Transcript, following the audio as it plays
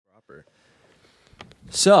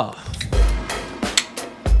So,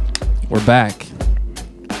 we're back.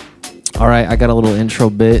 All right, I got a little intro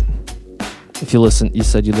bit. If you listen, you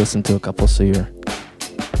said you listened to a couple, so you're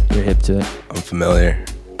hip to it. I'm familiar.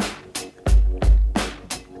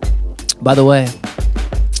 By the way,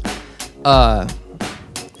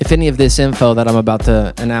 if any of this info that I'm about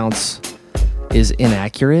to announce is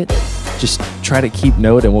inaccurate, just try to keep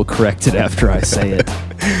note and we'll correct it after I say it.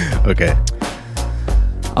 Okay.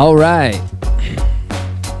 All right.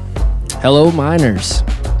 Hello, miners.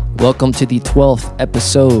 Welcome to the 12th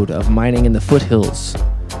episode of Mining in the Foothills,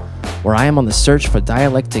 where I am on the search for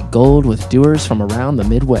dialectic gold with doers from around the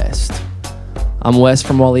Midwest. I'm Wes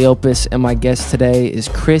from Wally Opus, and my guest today is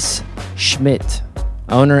Chris Schmitt,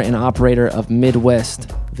 owner and operator of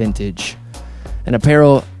Midwest Vintage, an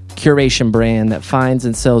apparel curation brand that finds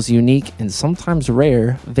and sells unique and sometimes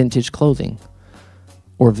rare vintage clothing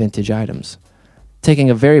or vintage items.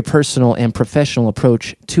 Taking a very personal and professional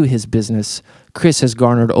approach to his business, Chris has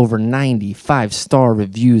garnered over 90 five-star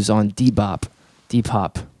reviews on Depop.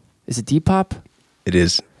 Depop. Is it Depop? It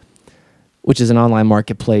is. Which is an online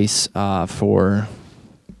marketplace for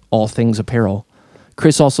all things apparel.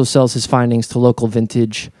 Chris also sells his findings to local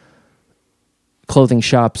vintage clothing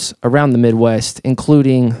shops around the Midwest,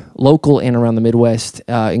 including local and around the Midwest,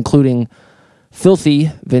 including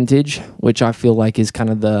Filthy Vintage, which I feel like is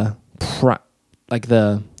kind of the I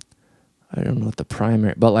don't know what the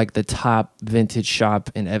primary, but like the top vintage shop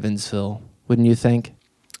in Evansville, wouldn't you think?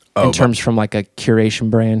 Oh, in terms from like a curation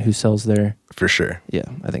brand who sells there. For sure. Yeah,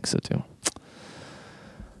 I think so too.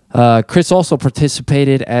 Chris also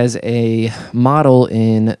participated as a model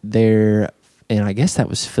in their, and I guess that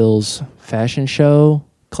was Phil's fashion show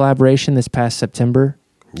collaboration this past September.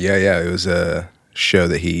 Yeah. It was a show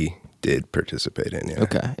that he did participate in. Yeah.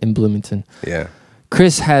 Okay, in Bloomington. Yeah.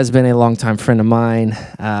 Chris has been a longtime friend of mine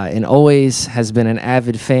and always has been an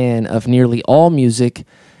avid fan of nearly all music,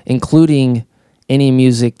 including any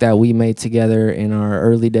music that we made together in our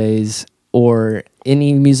early days or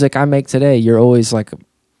any music I make today. You're always like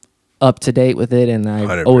up to date with it, and I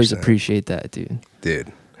 100%. always appreciate that, dude.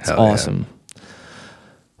 Dude, it's awesome. Yeah.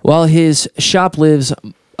 While his shop lives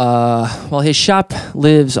on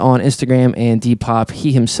Instagram and Depop,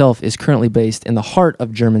 he himself is currently based in the heart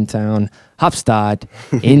of Germantown, Hopstad,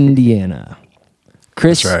 Indiana.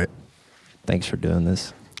 Chris, that's right. Thanks for doing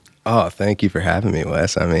this. Oh, thank you for having me,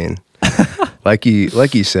 Wes. I mean, like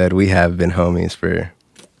you said, we have been homies for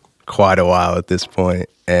quite a while at this point,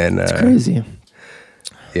 and it's crazy.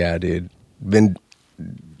 Yeah, dude, been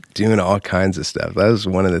doing all kinds of stuff. That was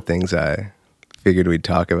one of the things I figured we'd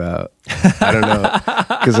talk about. I don't know,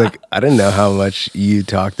 because like I didn't know how much you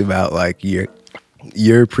talked about like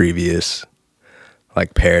your previous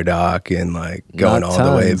like Paradox and like going all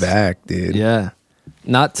the way back, dude. Yeah,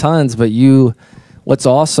 not tons, but what's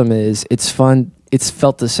awesome is it's fun. It's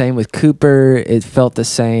felt the same with Cooper. It felt the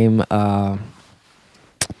same.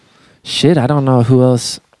 Shit, I don't know who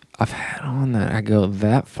else I've had on that I go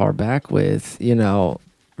that far back with. You know,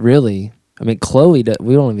 really. I mean, Chloe,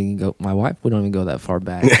 we don't even go, my wife, we don't even go that far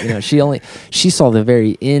back. You know, she saw the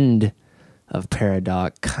very end of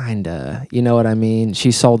Paradox, kind of, you know what I mean? She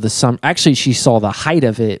saw she saw the height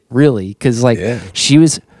of it, really, because like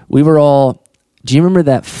we were all, do you remember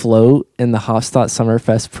that float in the Hofstadt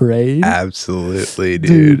Summerfest parade? Absolutely,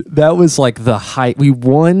 dude. That was like the height. We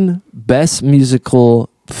won best musical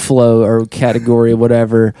float or category,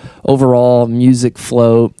 whatever, overall music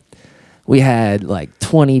float. We had like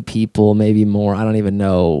 20 people, maybe more. I don't even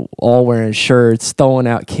know. All wearing shirts, throwing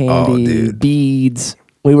out candy, beads.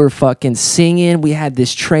 We were fucking singing. We had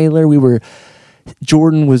this trailer.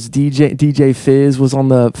 Jordan was DJ Fizz was on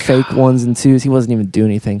the fake ones and twos. He wasn't even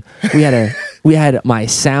doing anything. We had my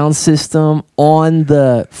sound system on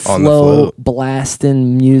the float,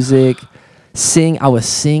 blasting music. I was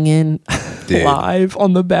singing live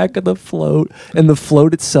on the back of the float, and the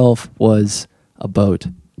float itself was a boat.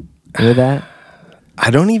 Hear that?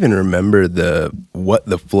 I don't even remember what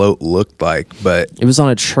the float looked like, but it was on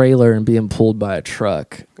a trailer and being pulled by a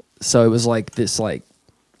truck. So it was like this, like,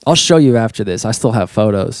 I'll show you after this. I still have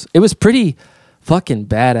photos. It was pretty fucking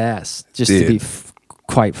badass, just to be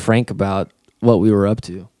quite frank about what we were up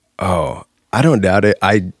to. Oh, I don't doubt it.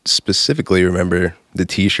 I specifically remember the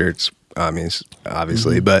T-shirts,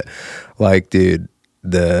 obviously, but like, dude,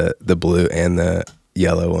 the blue and the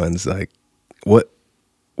yellow ones, like, what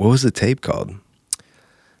was the tape called?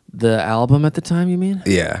 The album at the time, you mean?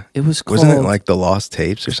 Yeah. It was called... Wasn't it like the Lost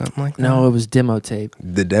Tapes or something like that? No, it was Demo Tape.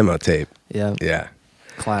 The Demo Tape. Yeah. Yeah.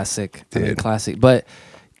 Classic. Dude. Classic. But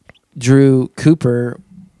Drew Cooper,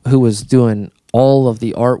 who was doing all of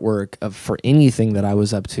the artwork for anything that I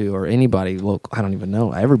was up to, or anybody, well, I don't even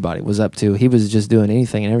know, everybody was up to. He was just doing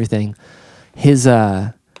anything and everything. His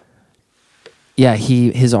his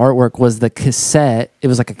artwork was the cassette. It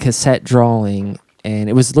was like a cassette drawing, and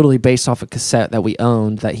it was literally based off a cassette that we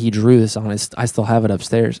owned that he drew this on. I still have it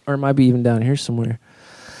upstairs, or it might be even down here somewhere.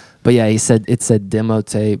 But yeah, it said demo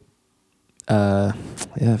tape. Yeah,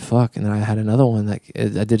 fuck. And then I had another one that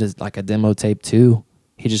I did like a demo tape too.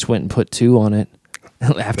 He just went and put 2 on it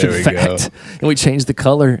after the fact, and we changed the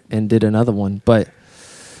color and did another one. But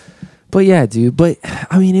yeah, dude. But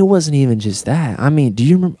I mean, it wasn't even just that. I mean, do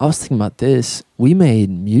you remember? I was thinking about this. We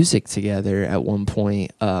made music together at one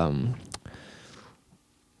point.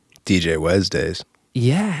 DJ Wednesdays.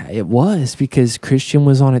 Yeah, it was, because Christian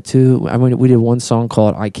was on it too. I mean, we did one song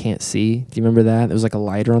called "I Can't See." Do you remember that? There was like a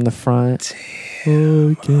lighter on the front.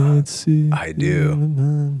 Damn. I can't see. I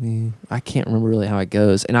do. I can't remember really how it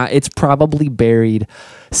goes, and it's probably buried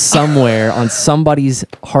somewhere on somebody's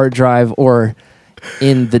hard drive or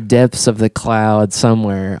in the depths of the cloud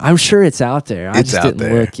somewhere. I'm sure it's out there. I just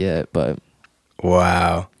didn't look yet, but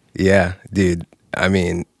wow, yeah, dude. I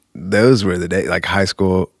mean, those were the days. Like high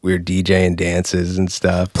school, we were DJing dances and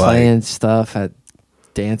stuff, playing stuff at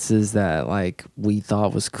dances that like we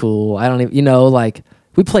thought was cool. I don't even, like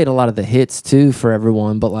we played a lot of the hits too for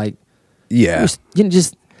everyone, but like, yeah,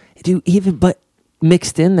 just do even, but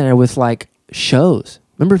mixed in there with like shows.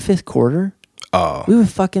 Remember Fifth Quarter? Oh, we would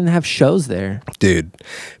fucking have shows there, dude.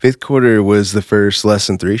 Fifth Quarter was the first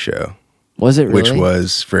Lesson 3 show. Was it really? Which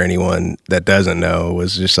was, for anyone that doesn't know,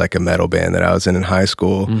 was just like a metal band that I was in high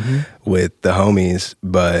school with the homies.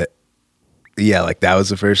 But yeah, like that was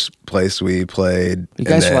the first place we played. You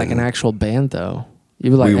guys were like an actual band, though.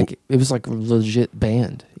 You were like it was like a legit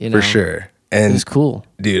band, For sure. And it was cool.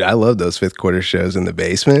 Dude, I love those Fifth Quarter shows in the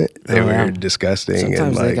basement. They were disgusting.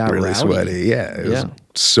 Sometimes and like really rowdy. Sweaty. Yeah, it was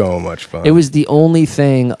so much fun. It was the only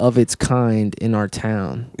thing of its kind in our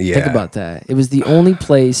town. Yeah. Think about that. It was the only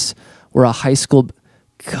place where a high school,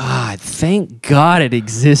 God, thank God it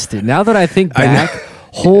existed. Now that I think back,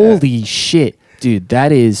 holy shit. Dude,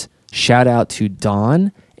 that is, shout out to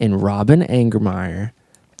Dawn and Robin Angermeyer,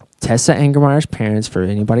 Tessa Angermeyer's parents, for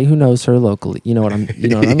anybody who knows her locally. You know what I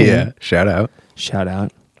mean? Yeah, shout out.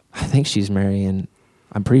 I think she's marrying,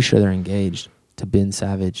 I'm pretty sure they're engaged to Ben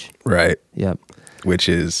Savage. Right. Yep. Which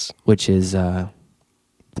is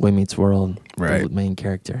Boy Meets World, right. The main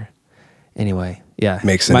character. Anyway, yeah.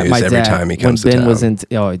 Makes the news every time he comes to town. When Ben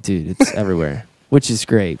town. was dude, it's everywhere, which is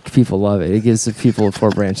great. People love it. It gives the people of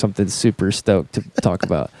Fort Branch something super stoked to talk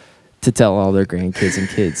about, to tell all their grandkids and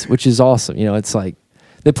kids, which is awesome. It's like,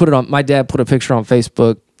 they put it on, my dad put a picture on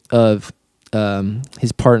Facebook of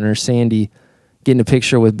his partner, Sandy, getting a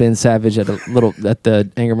picture with Ben Savage at the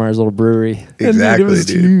Angermeyer's little brewery. Exactly, and it was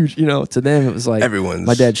dude. huge. To them, it was like, everyone's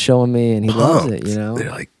my dad's showing me, and he loves it, They're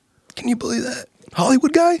like, can you believe that?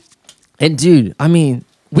 Hollywood guy? And dude, I mean,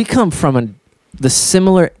 we come from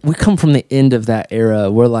the end of that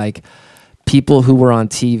era where like people who were on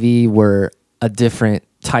TV were a different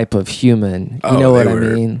type of human. You know what I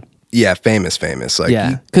mean? Yeah, famous. Like,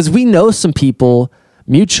 yeah, because we know some people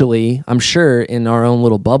mutually, I'm sure, in our own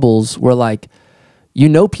little bubbles, where like,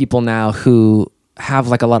 people now who have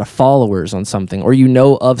like a lot of followers on something, or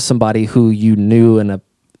of somebody who you knew in a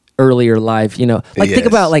earlier life,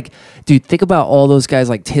 think about all those guys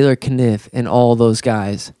like Taylor Kniff and all those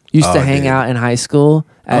guys used to hang out in high school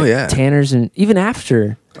at Tanner's, and even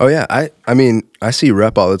after. Oh yeah, I mean, I see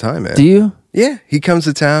Rep all the time, man. Do you? Yeah, he comes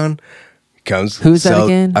to town. Who's that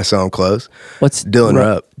again? I saw him close. What's Dylan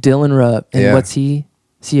Rupp? Dylan Rupp. And what's he?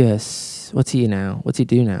 What's he now? What's he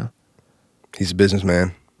do now? He's a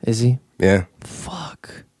businessman. Is he? Yeah.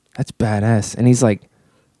 Fuck, that's badass. And he's like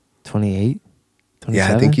 28. 27?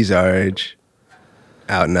 Yeah, I think he's our age.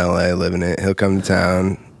 Out in LA, living it. He'll come to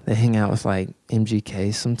town. They hang out with like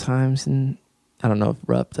MGK sometimes, and I don't know if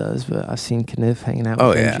Rupp does, but I've seen Kniff hanging out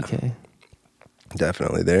with MGK.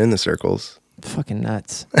 Definitely, they're in the circles. Fucking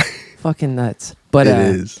nuts. Fucking nuts. But it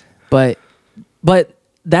is. But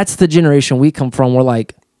that's the generation we come from. We're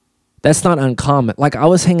like, that's not uncommon. Like, I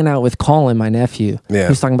was hanging out with Colin, my nephew. Yeah. He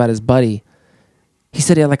was talking about his buddy. He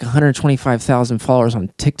said he had like 125,000 followers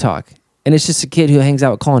on TikTok. And it's just a kid who hangs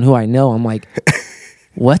out with Colin, who I know. I'm like,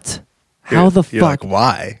 what? How the fuck? You're like,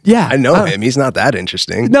 why? Yeah. I know him. He's not that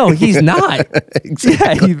interesting. No, he's not.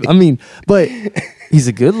 Exactly. Yeah, but he's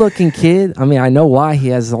a good looking kid. I mean, I know why he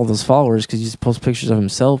has all those followers, because he just posts pictures of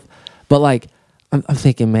himself. But like, I'm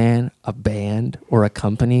thinking, man, a band or a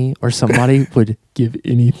company or somebody would give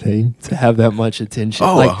anything to have that much attention.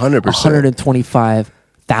 Oh, like 100%.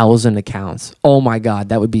 125,000 accounts. Oh my God,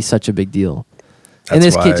 that would be such a big deal. And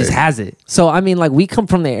this kid just has it. So, I mean, like, we come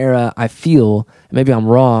from the era, I feel, maybe I'm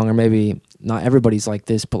wrong, or maybe not everybody's like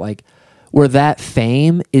this, but like, where that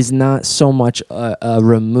fame is not so much a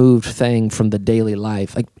removed thing from the daily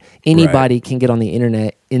life. Like, anybody can get on the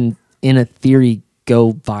internet in a theory,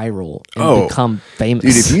 go viral and become famous.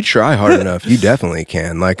 Dude, if you try hard enough, you definitely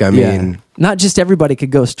can. Like, I mean, not just everybody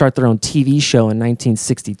could go start their own TV show in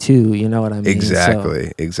 1962. You know what I mean?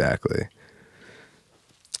 Exactly.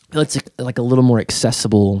 It's like a little more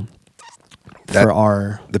accessible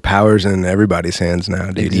for the power's in everybody's hands now,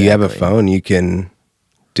 dude. Exactly. You have a phone, you can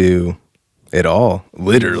do it all,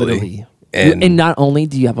 literally. And not only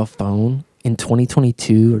do you have a phone in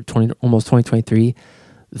 2022 or almost 2023,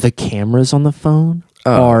 the cameras on the phone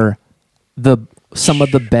are some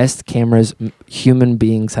of the best cameras human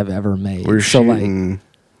beings have ever made. We're shooting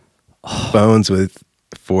phones with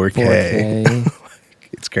 4K.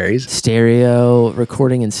 It's crazy. Stereo,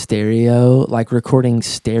 recording in stereo, like recording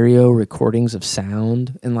stereo recordings of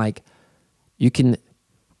sound. And like, you can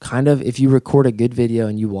kind of, if you record a good video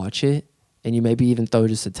and you watch it, and you maybe even throw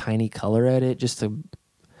just a tiny color at it just to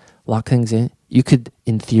lock things in, you could,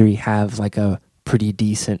 in theory, have like a pretty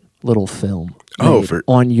decent little film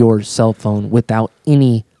on your cell phone without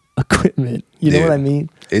any equipment. You know what I mean?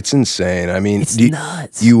 It's insane. I mean, it's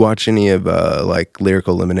nuts. You watch any of like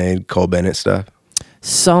Lyrical Lemonade, Cole Bennett stuff?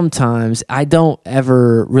 Sometimes. I don't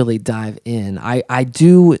ever really dive in. I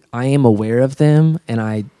am aware of them, and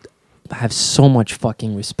I have so much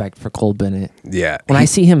fucking respect for Cole Bennett. Yeah. When I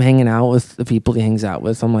see him hanging out with the people he hangs out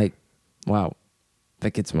with, I'm like, wow,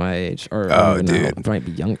 that kid's my age. Or dude, might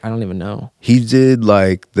be young. I don't even know. He did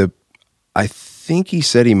like I think he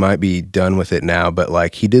said he might be done with it now, but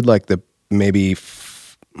like he did like maybe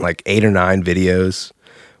like 8 or 9 videos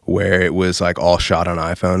where it was like all shot on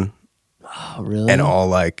iPhone. Oh, really? And all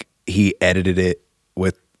like he edited it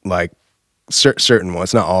with like certain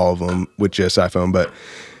ones, not all of them with just iPhone, but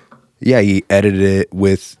yeah, he edited it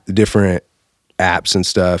with different apps and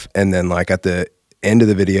stuff. And then like at the end of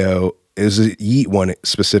the video, it was a Yeet one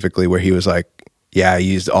specifically where he was like, yeah, I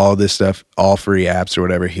used all this stuff, all free apps or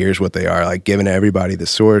whatever. Here's what they are, like giving everybody the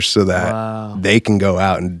source so that they can go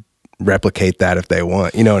out and replicate that if they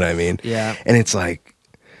want. You know what I mean? Yeah. And it's like,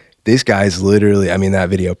 this guy's literally, I mean, that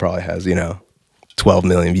video probably has, 12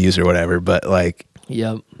 million views or whatever, but like,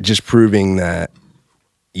 just proving that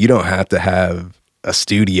you don't have to have a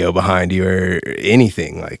studio behind you or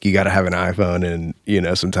anything. Like, you got to have an iPhone and,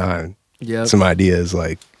 some time. Some ideas.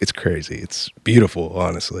 Like, it's crazy. It's beautiful,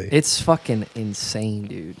 honestly. It's fucking insane,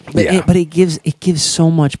 dude. But it gives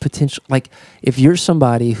so much potential. Like, if you're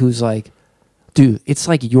somebody who's like, dude, it's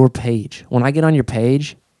like your page. When I get on your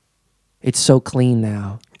page, it's so clean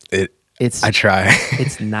now. I try.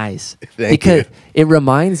 It's nice. Because it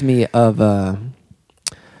reminds me of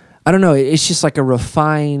I don't know, it's just like a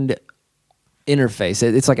refined interface.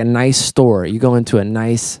 It's like a nice store. You go into a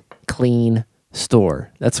nice, clean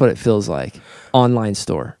store. That's what it feels like. Online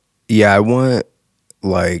store. Yeah, I want,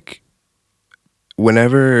 like,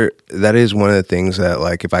 whenever, that is one of the things that,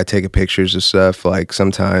 like, if I take pictures of stuff, like,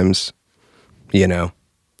 sometimes,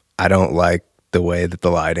 I don't like the way that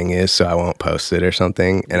the lighting is, so I won't post it or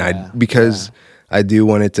something. And because I do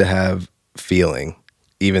want it to have feeling,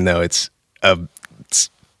 even though it's a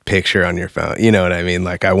picture on your phone. You know what I mean?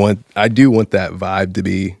 Like, I do want that vibe to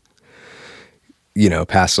be,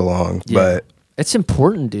 passed along. Yeah. But it's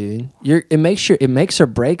important, dude. It makes or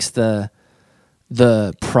breaks the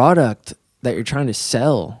product that you're trying to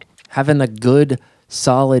sell. Having a good,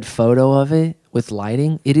 solid photo of it with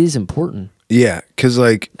lighting, it is important. Yeah, because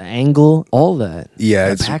like the angle, all that.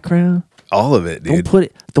 Yeah, the background, all of it, dude.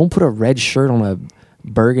 Don't put a red shirt on a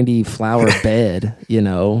burgundy flower bed.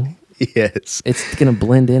 Yes, it's gonna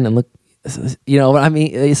blend in and look. I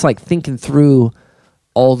mean, it's like thinking through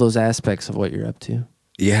all those aspects of what you're up to.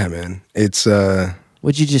 Yeah, man. It's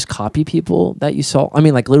would you just copy people that you saw? I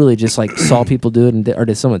mean, like literally just like saw people do it, or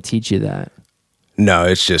did someone teach you that? No,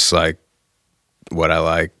 it's just like what I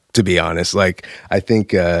like. To be honest, like I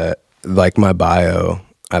think. Like my bio,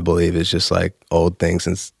 I believe, is just like old things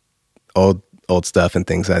and old stuff and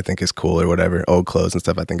things that I think is cool or whatever. Old clothes and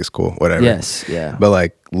stuff I think is cool, whatever. Yes, yeah. But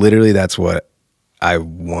like literally, that's what I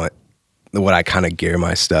want. What I kind of gear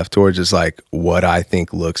my stuff towards is like what I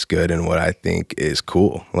think looks good and what I think is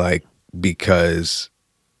cool. Like, because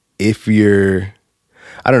if you're,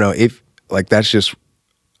 I don't know, if like that's just,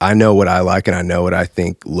 I know what I like and I know what I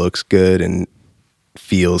think looks good and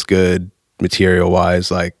feels good material wise,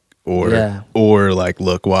 like. Or like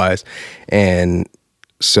look wise. And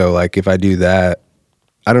so like if I do that,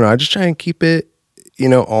 I don't know, I just try and keep it,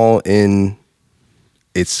 all in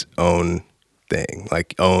its own thing,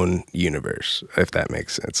 like own universe, if that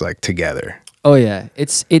makes sense, like together. Oh yeah,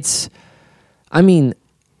 it's. I mean,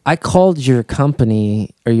 I called your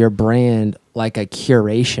company or your brand like a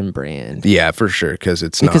curation brand. Yeah, for sure,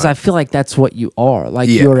 because I feel like that's what you are. Like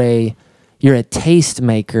Yeah. you're a taste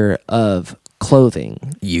maker of clothing.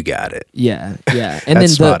 You got it. Yeah, yeah. And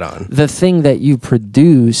That's then spot on. the thing that you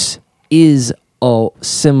produce is a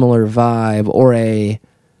similar vibe or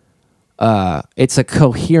it's a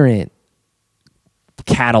coherent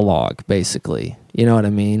catalog, basically. You know what I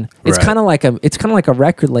mean? It's Right. kind of like a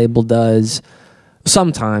record label does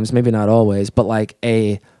sometimes, maybe not always, but like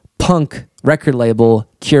a punk record label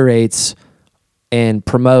curates and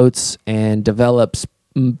promotes and develops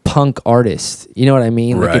punk artists. You know what I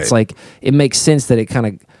mean? Like it's Right. like it makes sense that it kind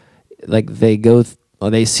of like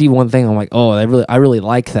they see one thing. I'm like, oh, I really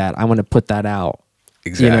like that. I want to put that out.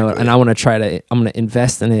 Exactly. You know, and I'm going to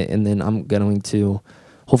invest in it, and then I'm going to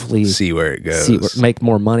hopefully See where it goes. make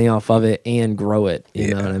more money off of it and grow it. You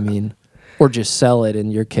know Yeah. what I mean? Or just sell it in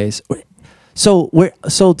your case. So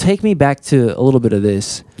take me back to a little bit of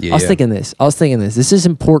this. Yeah. I was thinking this. This is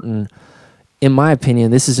important. In my opinion,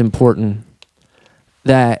 this is important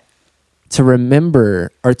that to remember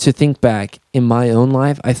or to think back in my own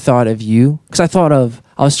life. I thought of you because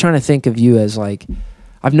I was trying to think of you as like,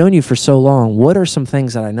 I've known you for so long. What are some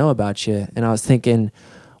things that I know about you? And I was thinking,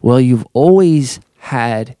 well, you've always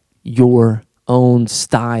had your own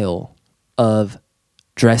style of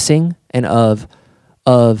dressing and of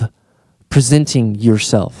presenting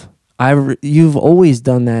yourself. You've always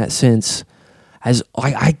done that since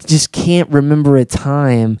I just can't remember a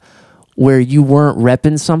time where you weren't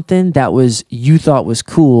repping something that you thought was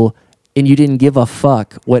cool and you didn't give a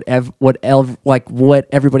fuck what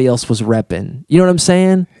everybody else was repping. You know what I'm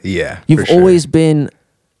saying? Yeah. You've for sure. always been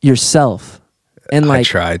yourself. And like I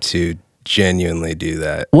try to genuinely do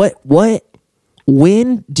that.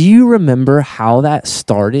 When do you remember how that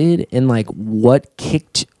started and like what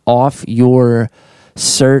kicked off your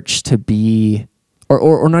search to be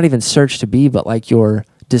or not even search to be, but like your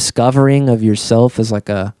discovering of yourself as like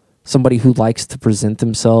somebody who likes to present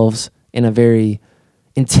themselves in a very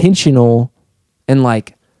intentional and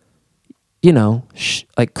like, you know,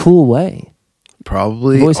 like cool way?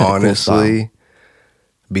 Probably, You've always had a cool honestly,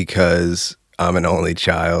 because I'm an only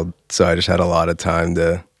child, so I just had a lot of time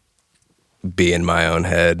to be in my own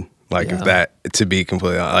head. Like Yeah. if that, to be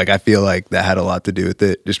completely honest, like I feel like that had a lot to do with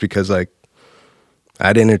it, just because like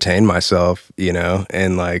I'd entertain myself, you know,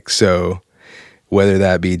 and like so whether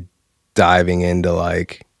that be diving into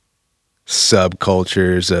like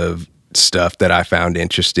subcultures of stuff that I found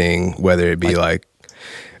interesting, whether it be like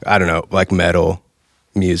I don't know, like metal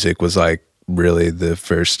music was like really the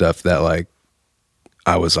first stuff that like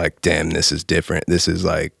I was like, damn, this is different. This is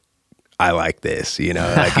like, I like this, you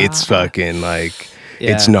know, like it's fucking like,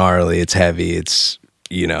 it's Yeah. gnarly, it's heavy, it's,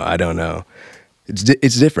 you know, I don't know. It's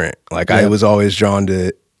different. Like I Yep. was always drawn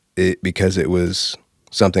to it because it was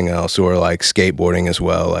something else, or like skateboarding as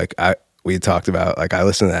well. Like we talked about, like I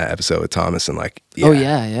listened to that episode with Thomas and like, Oh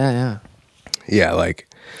yeah. yeah, like,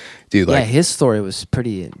 dude, Yeah, like, his story was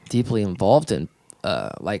pretty deeply involved in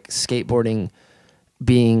like skateboarding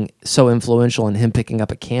being so influential in him picking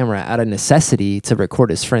up a camera out of necessity to record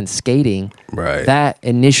his friends skating. right. That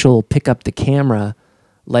initial pick up the camera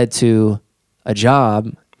led to a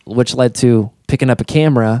job, which led to picking up a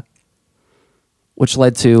camera, which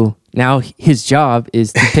led to now his job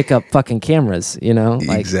is to pick up fucking cameras, you know?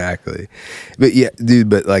 Like, exactly. But yeah, dude,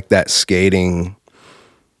 but like that skating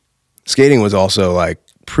was also like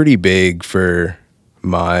pretty big for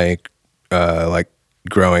my like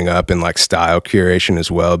growing up and like style curation as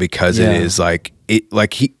well, because Yeah. it is like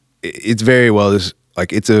it's very well just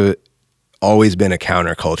like it's always been a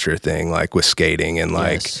counterculture thing, like with skating and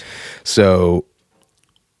like Yes. so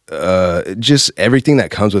just everything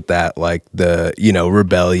that comes with that, like the, you know,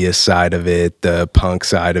 rebellious side of it, the punk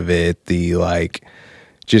side of it, the like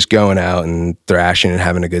just going out and thrashing and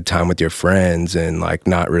having a good time with your friends and like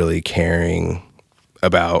not really caring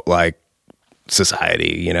about like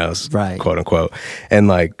society, you know, Right. quote unquote. And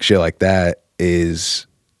like shit like that is,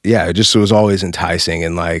 yeah, it just was always enticing.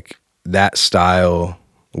 And like that style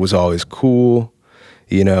was always cool,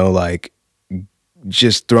 you know, like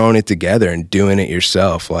just throwing it together and doing it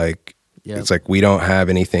yourself. Like, Yep. it's like we don't have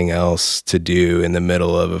anything else to do in the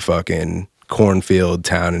middle of a fucking cornfield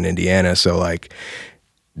town in Indiana. So like,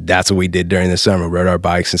 that's what we did during the summer. Rode our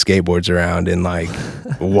bikes and skateboards around and like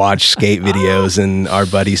watched skate videos in our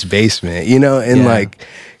buddy's basement, you know? And Yeah. like,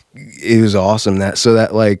 it was awesome so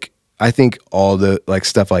that like, I think all the like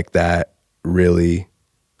stuff like that really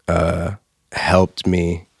helped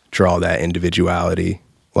me draw that individuality.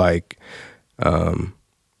 Like,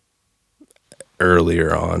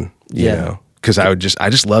 earlier on, you know, because I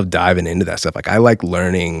just love diving into that stuff. Like I like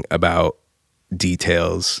learning about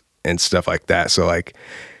details and stuff like that. So like,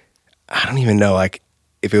 I don't even know like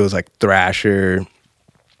if it was like Thrasher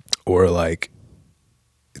or like,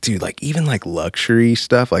 dude, like even like luxury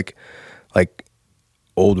stuff, like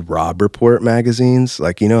old Rob Report magazines.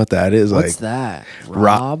 Like, you know what that is? What's like that?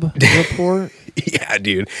 Rob Report? Yeah,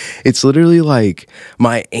 dude. It's literally like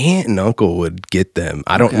my aunt and uncle would get them.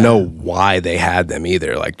 I don't know why they had them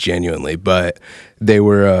either, like genuinely, but they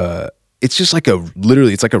were it's just like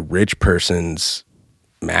it's like a rich person's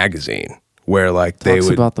magazine where like Talks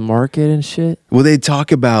about the market and shit. Well, they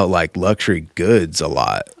talk about like luxury goods a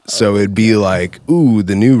lot. So it'd be like, ooh,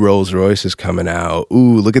 the new Rolls Royce is coming out.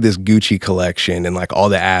 Ooh, look at this Gucci collection. And like all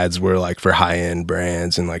the ads were like for high end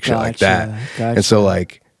brands and like shit like that. And so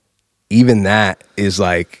like even that is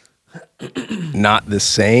like not the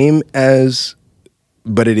same as,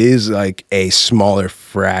 but it is like a smaller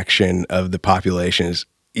fraction of the population.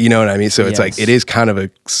 You know what I mean? So it's like, it is kind of a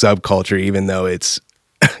subculture, even though it's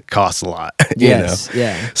costs a lot, you know?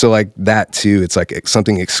 Yeah. So like that too, it's like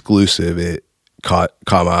something exclusive. It caught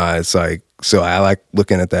my eye. It's like, so I like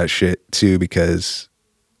looking at that shit too, because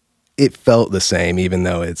it felt the same, even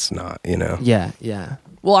though it's not, you know? Yeah. Yeah.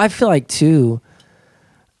 Well, I feel like too,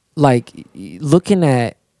 like looking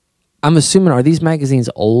at, I'm assuming, are these magazines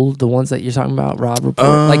old? The ones that you're talking about, Rob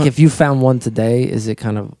Report? Like if you found one today, is it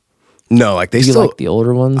kind of, no, like do you like the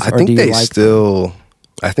older ones? I think they still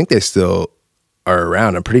are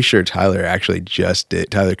around. I'm pretty sure Tyler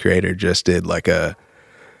Creator just did like a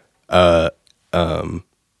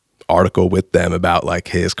article with them about like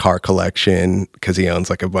his car collection, because he owns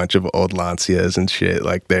like a bunch of old Lancias and shit.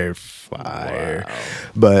 Like they're fire. Wow.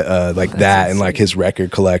 But like that insane. And like his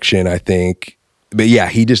record collection, I think. But yeah,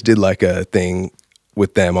 he just did like a thing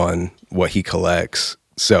with them on what he collects.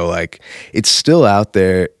 So like it's still out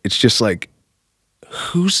there. It's just like,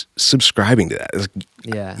 who's subscribing to that? It's like,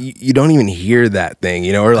 you don't even hear that thing,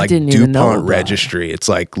 you know, or like DuPont Registry. It's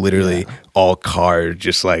like literally all car,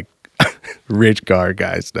 just like rich car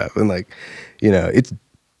guy stuff. And like, you know, it's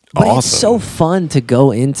awesome. It's so fun to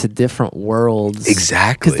go into different worlds.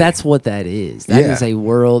 Exactly. Because that's what that is. That is a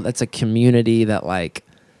world. That's a community that like,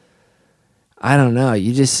 I don't know.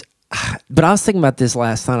 You just, but I was thinking about this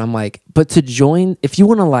last time. I'm like, but to join, if you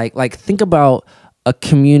want to like think about a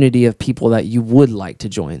community of people that you would like to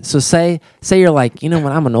join. So say you're like, you know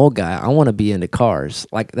what, I'm an old guy. I want to be into cars.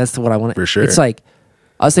 Like that's what I want. For sure. It's like,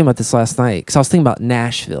 I was thinking about this last night because I was thinking about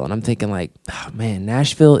Nashville, and I'm thinking like, oh man,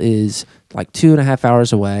 Nashville is like 2.5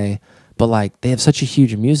 hours away, but like they have such a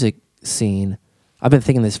huge music scene. I've been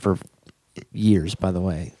thinking this for years, by the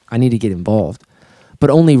way. I need to get involved.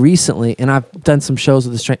 But only recently, and I've done some shows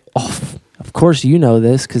with the Strength. Oh, of course you know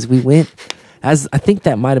this because we went. I think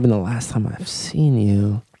that might have been the last time I've seen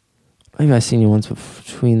you. Maybe I've seen you once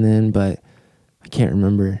between then, but I can't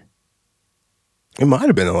remember. It might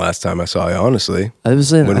have been the last time I saw you, honestly. I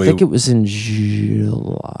think it was in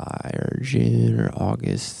July or June or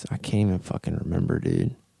August. I can't even fucking remember,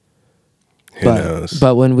 dude. Who knows?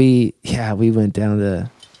 But when we went down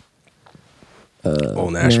to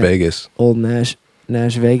Old Nash Vegas. Old Nash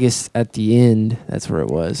Vegas at the end. That's where it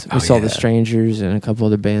was. We saw the Strangers and a couple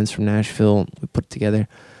other bands from Nashville. We put it together.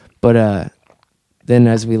 But then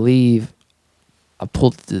as we leave, I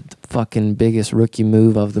pulled the fucking biggest rookie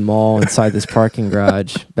move of them all inside this parking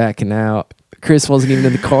garage, backing out. Chris wasn't even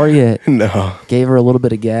in the car yet. No. Gave her a little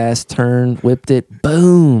bit of gas, turned, whipped it,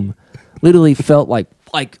 boom. Literally felt like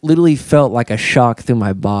a shock through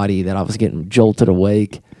my body that I was getting jolted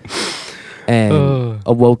awake. And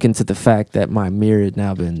awoken to the fact that my mirror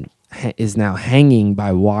is now hanging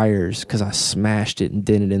by wires because I smashed it and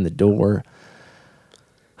dented in the door.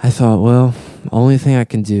 I thought, well, the only thing I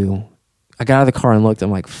can do, I got out of the car and looked.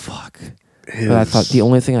 I'm like, fuck. But I thought the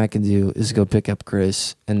only thing I can do is go pick up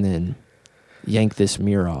Chris and then yank this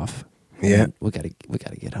mirror off. Yeah, we gotta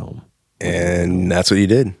get home. And that's what you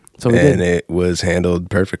did. So we did. And it was handled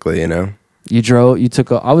perfectly. You know,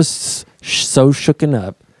 I was so shooken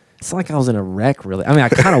up. It's like I was in a wreck, really. I mean, I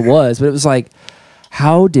kind of was, but it was like,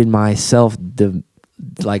 how did myself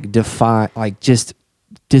just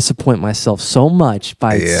disappoint myself so much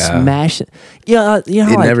by smashing? Yeah, you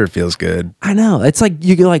know, it never feels good. I know. It's like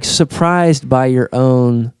you get like surprised by your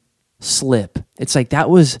own slip. It's like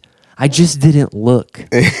I just didn't look.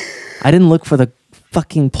 I didn't look for the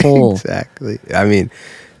fucking pole. Exactly. I mean,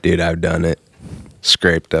 dude, I've done it.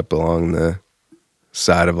 Scraped up along the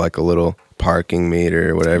side of like a little parking meter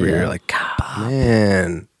or whatever. You're like, God,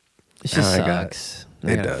 man, it just sucks.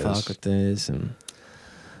 I gotta does. fuck with this,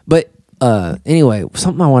 but Anyway,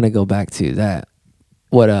 something I want to go back to that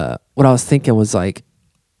what I was thinking was like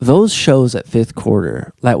those shows at fifth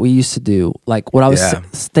quarter that we used to do, like what I was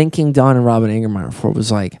thinking Don and Robin Ingermeyer for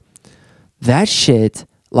was like that shit,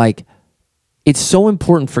 like it's so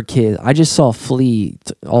important for kids. I just saw Flea,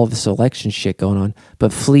 all this election shit going on,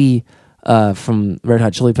 but Flea from Red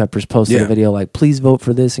Hot Chili Peppers posted a video like, please vote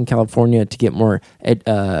for this in California to get more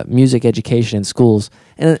music education in schools.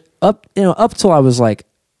 And up till I was like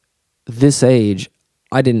this age,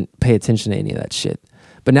 I didn't pay attention to any of that shit.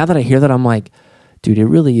 But now that I hear that, I'm like, dude, it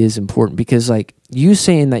really is important because like you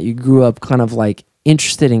saying that you grew up kind of like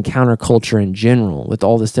interested in counterculture in general with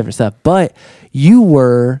all this different stuff, but you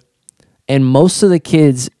were, and most of the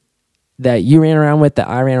kids that you ran around with, that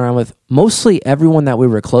I ran around with, mostly everyone that we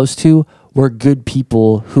were close to were good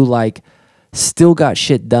people who like still got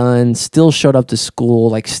shit done, still showed up to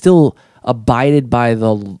school, like still abided by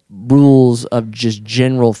the rules of just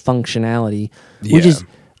general functionality. Which is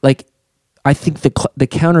like, I think the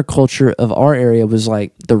counterculture of our area was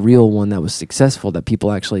like the real one that was successful, that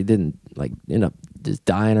people actually didn't like end up just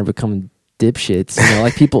dying or becoming dipshits. You know,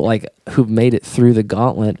 like people like who made it through the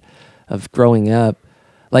gauntlet of growing up.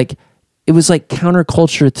 Like it was like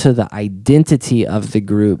counterculture to the identity of the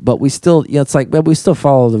group, but we still, it's like, but we still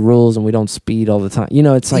follow the rules and we don't speed all the time. You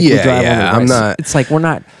know, it's like we drive on the right. It's like we're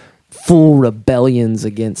not full rebellions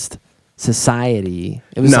against society.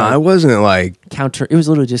 It was it wasn't like it was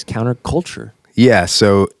literally just counterculture. Yeah,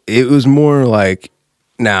 so it was more like,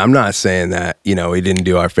 I'm not saying that, we didn't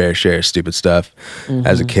do our fair share of stupid stuff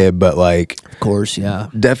as a kid, but like, of course,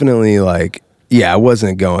 definitely like, I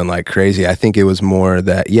wasn't going like crazy. I think it was more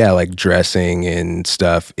that, like dressing and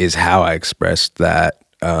stuff is how I expressed that,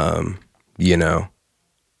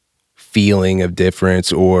 feeling of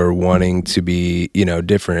difference or wanting to be,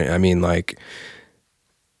 different. I mean, like,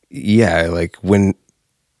 like when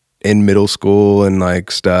in middle school and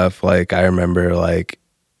like stuff, like I remember like,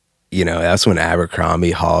 that's when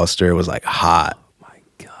Abercrombie Hollister was like hot. Oh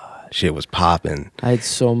my God. Shit was popping. I had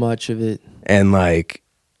so much of it. And like,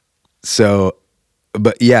 so,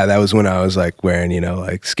 but that was when I was like wearing,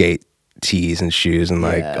 like skate tees and shoes and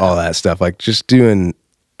like all that stuff. Like just doing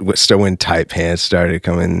when tight pants started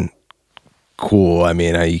coming cool. I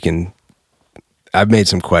mean, I've made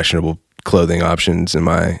some questionable clothing options in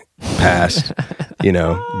my past,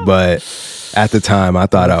 but at the time I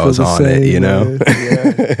thought I was on it,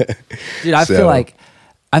 Dude,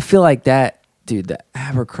 I feel like that, dude, the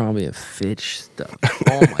Abercrombie and Fitch stuff.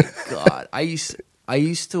 Oh my God. I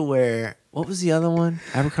used to wear, what was the other one?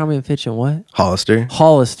 Abercrombie and Fitch and what? Hollister.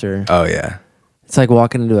 Oh yeah. It's like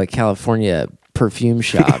walking into a California perfume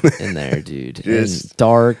shop in there, dude. It's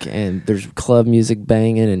dark and there's club music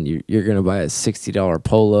banging and you're going to buy a $60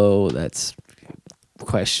 polo that's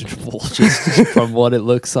questionable just from what it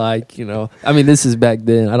looks like, I mean, this is back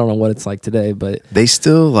then. I don't know what it's like today, but they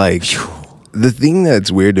still like, the thing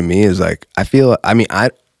that's weird to me is like, I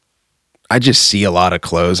just see a lot of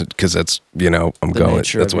clothes because that's,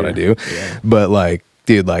 that's what I do. Yeah. But like,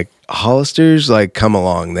 dude, like Hollister's like come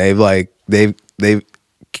along. They've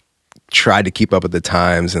tried to keep up with the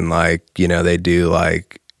times and like, they do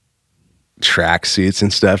like track suits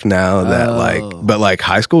and stuff now that but like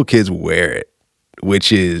high school kids wear it,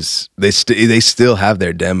 which is, they still have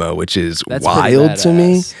their demo, which is that's wild to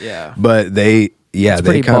me. Yeah. But it's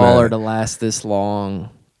pretty baller to last this long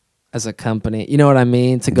as a company. You know what I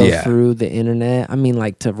mean? To go through the internet. I mean,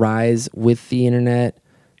 like to rise with the internet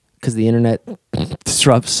because the internet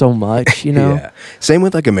disrupts so much, Yeah. Same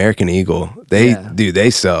with like American Eagle. They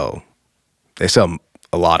sell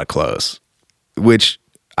a lot of clothes, which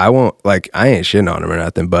I ain't shitting on them or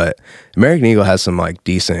nothing, but American Eagle has some like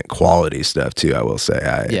decent quality stuff too, I will say.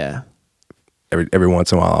 Every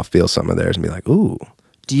once in a while I'll feel some of theirs and be like, ooh,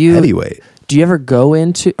 heavyweight. Do you ever go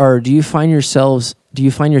into, or do you find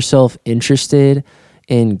yourself interested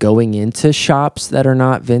in going into shops that are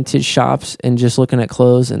not vintage shops and just looking at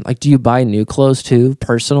clothes? And like, do you buy new clothes too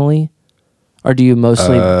personally? Or do you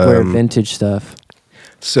mostly wear vintage stuff?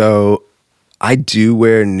 So I do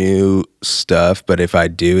wear new stuff, but if I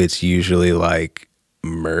do, it's usually like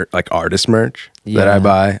like artist merch that I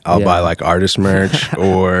buy. I'll buy like artist merch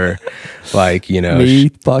or like, me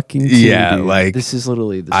fucking too, dude. Like this is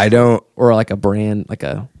literally I don't, or like a brand, like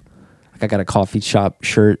I got a coffee shop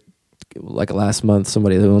shirt like last month.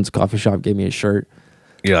 Somebody who owns a coffee shop gave me a shirt.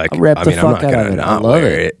 You're like, I'm not gonna not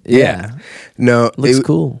wear it. Yeah. No, it looks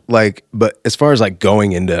cool. Like, but as far as like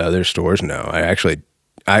going into other stores, no,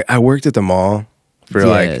 I worked at the mall for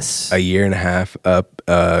like a year and a half up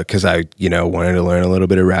because I wanted to learn a little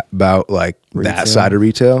bit about like retail. That side of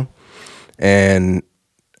retail, and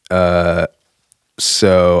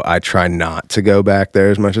So I try not to go back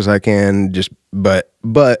there as much as I can. But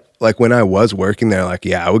like when I was working there, like,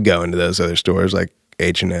 yeah, I would go into those other stores like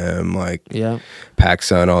H&M, like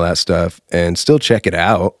PacSun, all that stuff, and still check it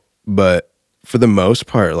out. But for the most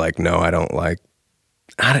part, like, no, I don't like,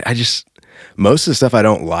 I just, most of the stuff I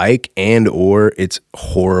don't like, and or it's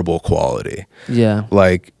horrible quality. Yeah.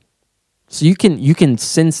 Like, so you can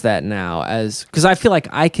sense that now, as because I feel like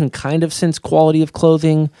I can kind of sense quality of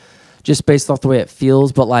clothing just based off the way it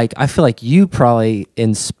feels, but like I feel like you probably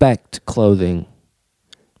inspect clothing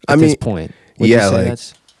at this point. Would you say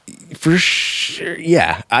that's for sure.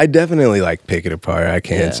 Yeah, I definitely like pick it apart. I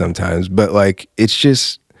can sometimes, but like it's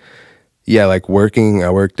just, yeah, like I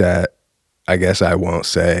worked at, I guess I won't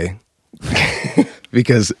say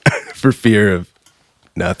because for fear of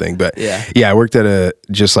nothing, but I worked at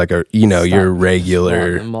just like a, your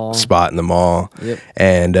regular spot in the mall. Yep.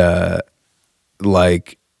 And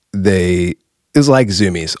like it was like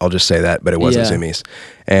Zoomies, I'll just say that, but it wasn't Zoomies.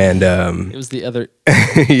 And it was the other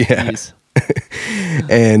piece.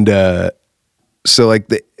 And so like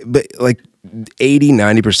but like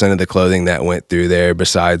 80-90% of the clothing that went through there,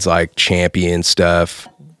 besides like Champion stuff,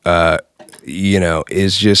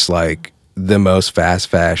 is just like the most fast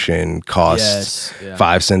fashion, costs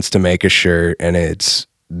 5 cents to make a shirt, and it's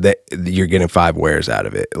that you're getting 5 wears out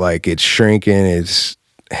of it. Like it's shrinking, its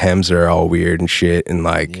hems are all weird and shit, and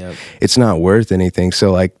like it's not worth anything.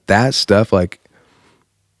 So like that stuff, like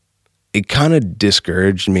it kind of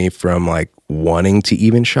discouraged me from like wanting to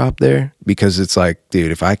even shop there, because it's like,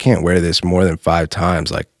 dude, if I can't wear this more than 5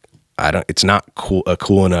 times, like it's not a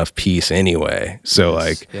cool enough piece anyway. So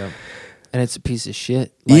and it's a piece of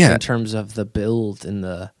shit, like in terms of the build and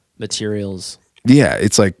the materials. Yeah,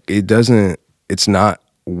 it's like it's not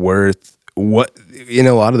worth what, in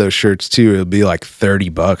a lot of those shirts too, it'll be like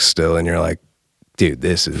 $30 still, and you're like, dude,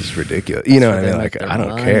 this is ridiculous. You know what I mean? Like, I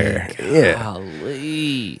don't care.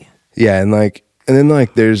 Golly. Yeah, and then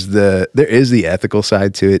like there is the ethical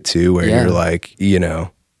side to it too, where you're like, you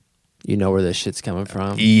know where this shit's coming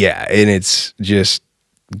from. Yeah, and it's just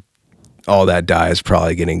all that dye is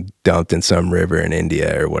probably getting dumped in some river in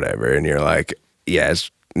India or whatever, and you're like, yeah,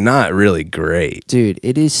 it's not really great. Dude,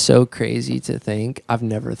 it is so crazy to think. I've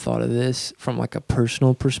never thought of this from like a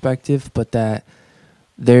personal perspective, but that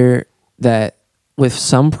with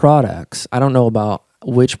some products, I don't know about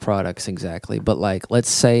which products exactly, but like, let's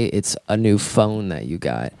say it's a new phone that you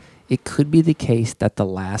got. It could be the case that the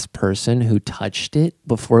last person who touched it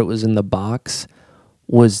before it was in the box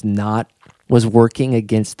was working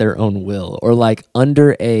against their own will, or like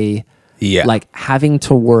under like having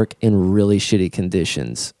to work in really shitty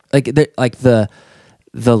conditions. Like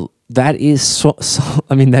that is so,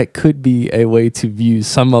 I mean, that could be a way to view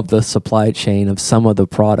some of the supply chain of some of the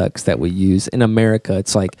products that we use in America.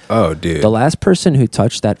 It's like, oh, dude, the last person who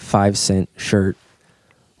touched that 5-cent shirt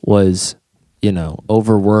was,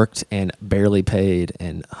 overworked and barely paid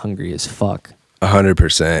and hungry as fuck.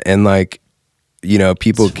 100%. And like,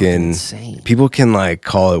 people can like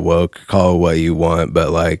call it woke, call it what you want,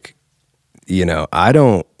 but like,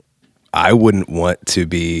 I wouldn't want to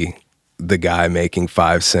be the guy making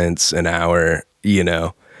 5 cents an hour,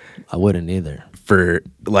 I wouldn't either. For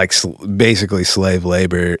like basically slave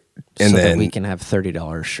labor, and so then that we can have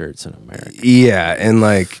 $30 shirts in America. Yeah, and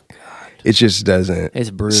like it just doesn't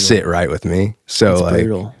sit right with me. So it's like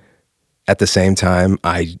brutal. At the same time,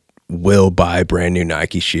 I will buy brand new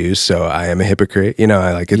Nike shoes, so I am a hypocrite.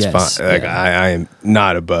 I like it's fine. Like I am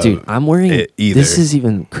not above. Dude, I'm wearing it either. This is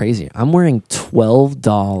even crazy. I'm wearing $12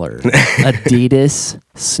 Adidas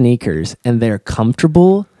sneakers, and they're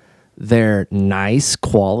comfortable. They're nice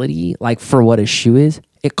quality. Like for what a shoe is,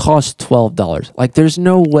 it costs $12. Like there's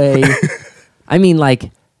no way. I mean,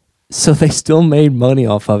 like, so they still made money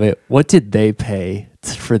off of it. What did they pay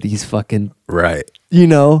for these fucking right?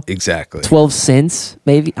 Exactly. 12 cents,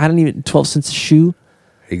 maybe. I don't even 12 cents a shoe.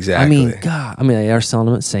 Exactly. I mean, God. I mean, they are selling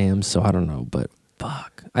them at Sam's, so I don't know. But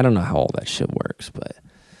fuck, I don't know how all that shit works. But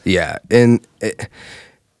yeah, and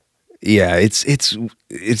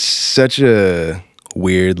it's such a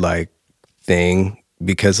weird like thing,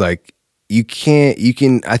 because like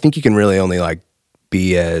I think you can really only like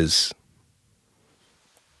be as,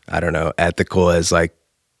 I don't know, ethical as like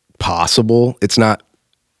possible. It's not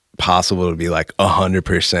possible to be like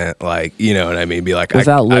 100% like, you know what I mean, be like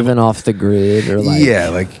without living off the grid, or like, yeah,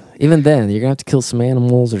 like even then you're gonna have to kill some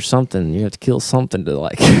animals or something. You have to kill something to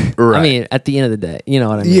like right. I mean, at the end of the day, you know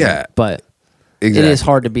what I mean? Yeah, but exactly. It is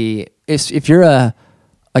hard to be if you're a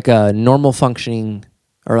normal functioning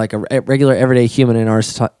or like a regular everyday human in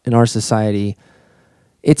our society.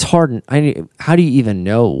 it's hard. How do you even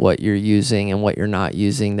know what you're using and what you're not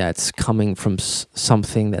using that's coming from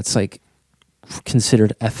something that's like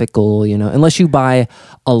considered ethical, you know, unless you buy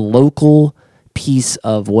a local piece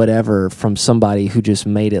of whatever from somebody who just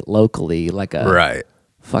made it locally, like a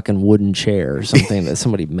fucking wooden chair or something that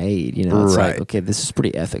somebody made, you know. It's like, okay, this is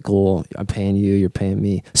pretty ethical. I'm paying you, you're paying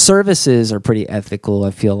me. Services are pretty ethical,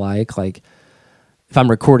 I feel like if I'm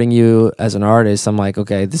recording you as an artist, I'm like,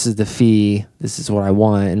 okay, this is the fee, this is what I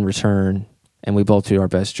want in return, and we both do our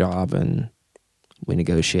best job and we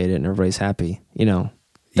negotiate it and everybody's happy, you know.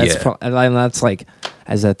 That's that's like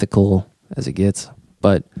as ethical as it gets.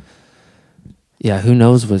 But yeah, who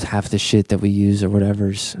knows what half the shit that we use or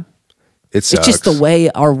whatever's. It sucks. It's just the way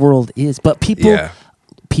our world is. But people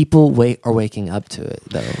are waking up to it,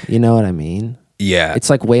 though. You know what I mean? Yeah. It's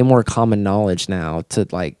like way more common knowledge now to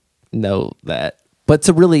like know that. But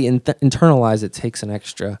to really internalize it takes an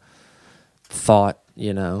extra thought,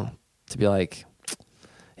 you know, to be like,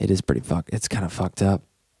 it is pretty it's kind of fucked up.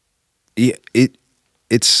 Yeah,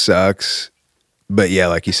 it sucks. But yeah,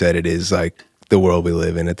 like you said, it is like the world we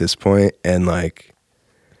live in at this point. And like,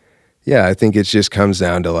 yeah, I think it just comes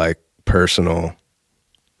down to like personal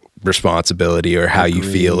responsibility or how you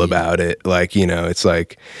feel about it. Like, you know, it's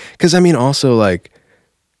like, because I mean, also like,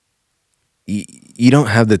 you don't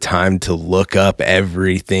have the time to look up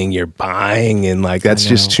everything you're buying, and like that's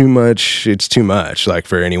just too much. It's too much, like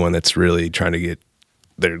for anyone that's really trying to get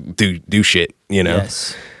their do shit, you know.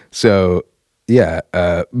 Yes. So yeah,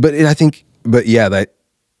 but yeah,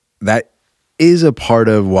 that is a part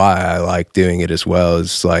of why I like doing it as well.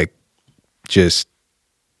 Is like just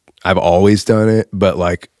I've always done it, but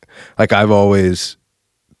like I've always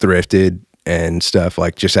thrifted and stuff,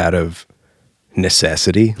 like just out of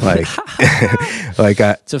necessity, like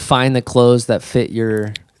to find the clothes that fit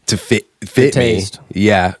your fit me, taste.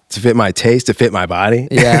 Yeah, to fit my taste, to fit my body.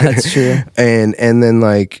 Yeah, that's true. and then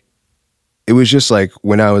like it was just like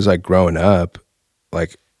when I was like growing up,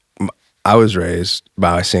 like I was raised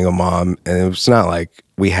by a single mom, and it was not like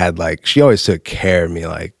we had like, she always took care of me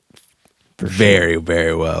like very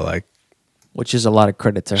very well, like, which is a lot of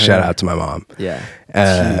credit to her. Shout out to my mom. Yeah,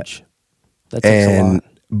 it's huge. That takes a lot.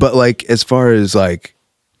 But like, as far as like,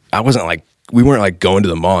 we weren't like going to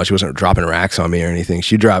the mall. She wasn't dropping racks on me or anything.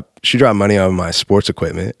 She dropped money on my sports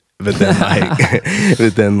equipment. But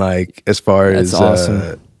then like, as far That's as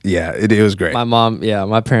awesome. yeah, it was great.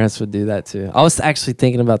 My parents would do that too. I was actually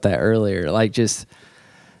thinking about that earlier. Like just,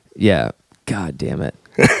 yeah, God damn it,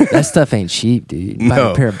 that stuff ain't cheap, dude. You buy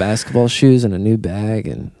a pair of basketball shoes and a new bag,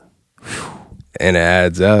 and it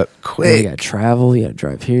adds up quick. You gotta travel, you gotta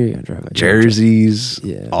drive here, you gotta drive jerseys,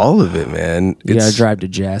 all of it, man. You gotta drive to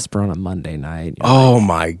Jasper on a Monday night.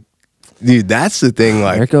 My dude, that's the thing.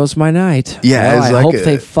 Like, there goes my night. Yeah, well, I hope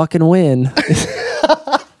they fucking win.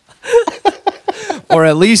 Or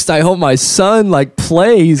at least I hope my son like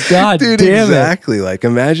plays. God dude, damn exactly. it. Like,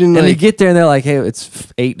 imagine and like, you get there and they're like, hey, it's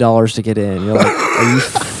 $8 to get in. You're like, are you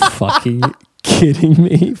fucking kidding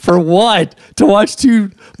me? For what? To watch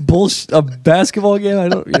a basketball game? I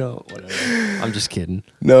don't, whatever. I'm just kidding.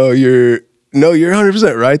 No, you're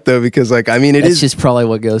 100% right though, because like, I mean, It's just probably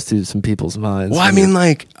what goes through some people's minds. Well, I mean,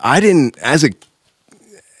 like,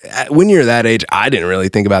 when you're that age, I didn't really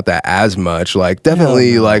think about that as much. Like,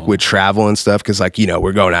 definitely like with travel and stuff, because like,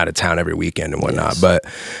 we're going out of town every weekend and whatnot. Yes.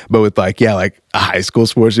 But with like, yeah, like a high school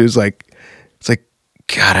sports, it's like,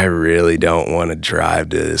 God, I really don't want to drive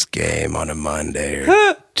to this game on a Monday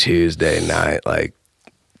or Tuesday night. Like,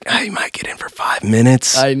 you might get in for 5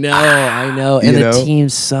 minutes. I know. And the team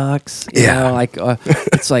sucks. You know, like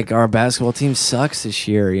it's like our basketball team sucks this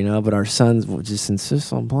year, but our sons will just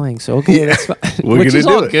insist on playing. So okay, that's fine. Which is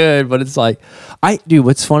all good, but it's like,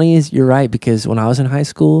 what's funny is you're right, because when I was in high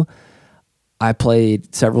school, I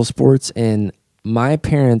played several sports, and my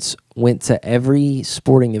parents went to every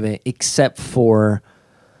sporting event except for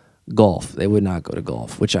golf. They would not go to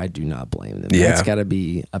golf, which I do not blame them. Yeah. That's got to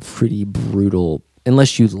be a pretty brutal,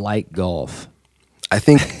 unless you like golf. I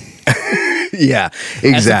think, yeah,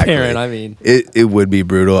 exactly. As a parent, I mean, it would be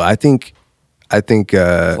brutal. I think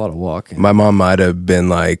a lot of walking. My mom might have been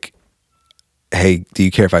like, hey, do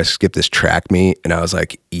you care if I skip this track meet? And I was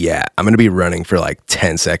like, yeah, I'm going to be running for like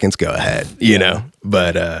 10 seconds. Go ahead, you know?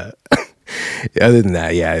 But other than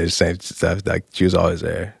that, yeah, it was the same stuff. Like, she was always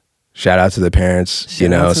there. Shout out to the parents,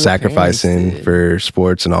 sacrificing for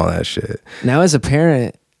sports and all that shit. Now, as a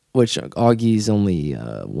parent, which Augie's only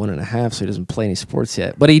 1.5, so he doesn't play any sports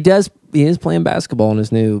yet. But he is playing basketball in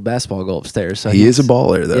his new basketball goal upstairs. So he is a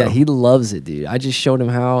baller, though. Yeah, he loves it, dude. I just showed him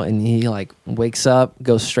how, and he like wakes up,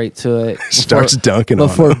 goes straight to it, starts dunking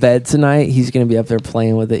before on him. bed tonight. He's gonna be up there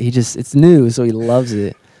playing with it. It's new, so he loves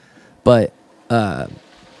it. But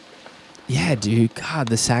yeah, dude, God,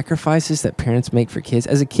 the sacrifices that parents make for kids.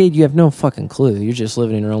 As a kid, you have no fucking clue. You're just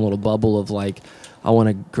living in your own little bubble of like, I want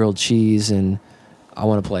a grilled cheese and I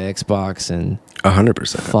want to play Xbox and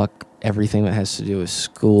 100%. fuck everything that has to do with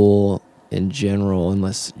school in general,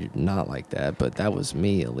 unless you're not like that. But that was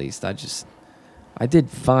me, at least. I did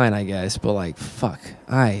fine, I guess, but like, fuck,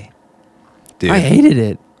 I hated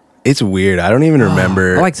it. It's weird. I don't even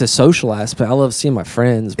remember. I like the social aspect. I love seeing my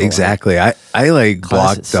friends. But exactly. I like class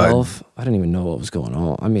blocked itself, I didn't even know what was going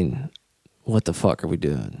on. I mean, what the fuck are we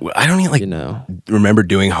doing? I don't even remember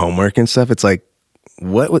doing homework and stuff. It's like,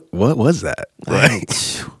 what was that?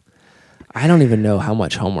 I don't even know how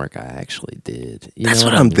much homework I actually did. That's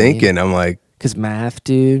what I'm thinking. I'm like, because math,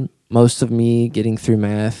 dude, most of me getting through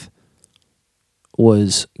math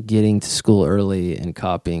was getting to school early and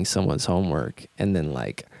copying someone's homework and then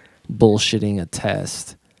like bullshitting a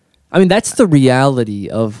test. I mean, that's the reality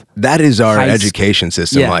of that is our education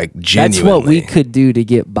system. Yeah, like genuinely, that's what we could do to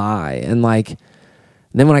get by. And like,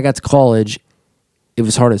 then when I got to college, it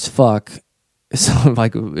was hard as fuck. So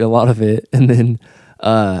like a lot of it, and then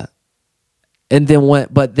when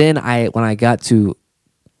I got to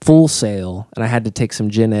Full Sail and I had to take some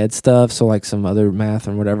gen ed stuff, so like some other math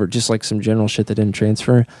and whatever, just like some general shit that didn't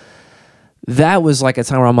transfer. That was like a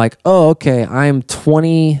time where I'm like, oh, okay, I'm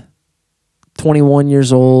 20, 21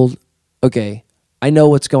 years old. Okay, I know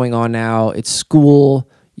what's going on now. It's school.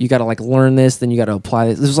 You got to like learn this, then you got to apply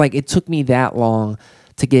this. It was like, it took me that long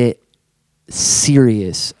to get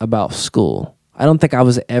serious about school. I don't think I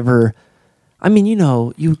was ever, I mean,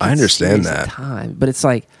 I understand that time, but it's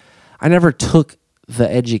like, I never took the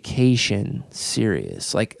education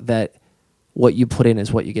serious. Like that, what you put in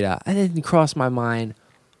is what you get out. That didn't cross my mind.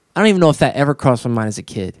 I don't even know if that ever crossed my mind as a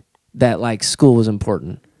kid, that like school was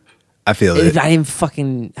important. I feel it. I didn't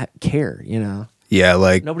fucking care, Yeah,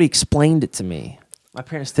 like nobody explained it to me. My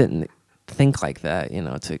parents didn't think like that,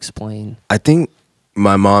 to explain. I think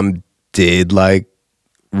my mom did like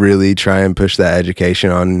really try and push that education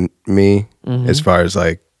on me as far as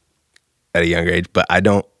like at a younger age, but I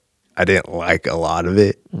didn't like a lot of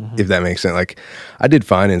it, if that makes sense. Like I did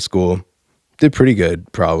fine in school, did pretty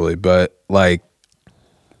good probably, but like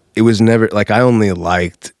it was never like, I only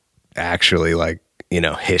liked actually like,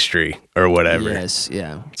 history or whatever. Yes,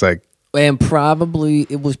 yeah. It's like, and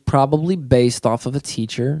it was probably based off of a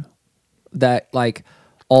teacher that like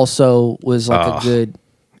also was like a good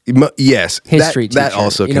history teacher. That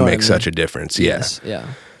also can make such a difference. Yeah. Yes, yeah.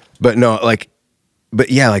 But no, like,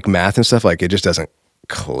 like math and stuff, like it just doesn't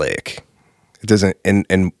click. It doesn't,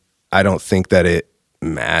 and I don't think that it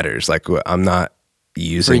matters. Like I'm not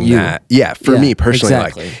using that. Yeah, for me personally,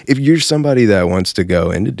 exactly. Like if you're somebody that wants to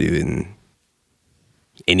go into doing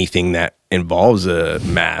anything that involves a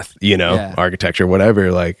math, architecture,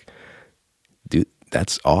 whatever, like, dude,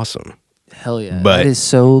 that's awesome. Hell yeah. But it is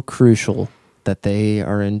so crucial that they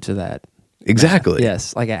are into that. Exactly. Math.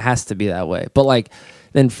 Yes. Like it has to be that way. But like,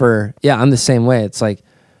 then I'm the same way. It's like,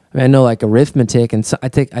 I know like arithmetic and so I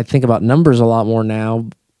think about numbers a lot more now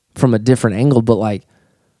from a different angle, but like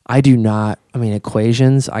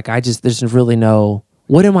equations, like there's really no,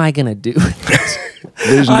 what am I going to do with this?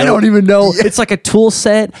 I don't even know. Yeah. It's like a tool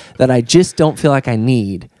set that I just don't feel like I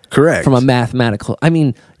need. Correct. From a mathematical. I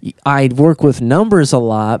mean, I work with numbers a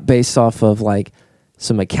lot based off of like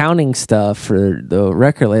some accounting stuff for the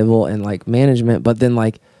record label and like management, but then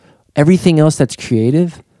like everything else that's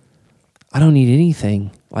creative, I don't need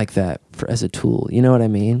anything like that as a tool. You know what I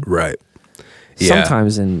mean? Right. Yeah.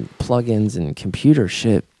 Sometimes in plugins and computer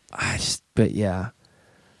shit, but yeah.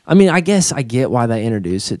 I mean, I guess I get why they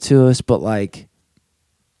introduced it to us, but like,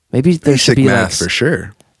 maybe there should be math like, for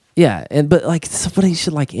sure. Yeah, but like somebody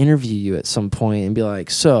should like interview you at some point and be like,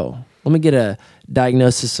 so let me get a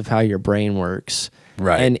diagnosis of how your brain works.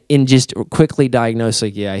 Right. And just quickly diagnose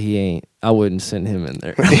like, yeah, I wouldn't send him in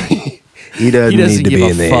there. He doesn't need to be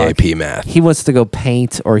in the AP math. He wants to go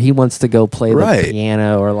paint or he wants to go play the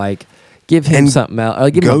piano or like give him something else. Or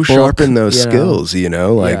give him a book, sharpen those skills,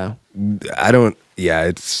 like I don't,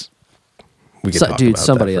 we could talk dude, about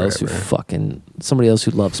somebody that else somebody else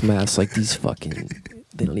who loves maths, like these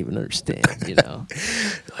they don't even understand,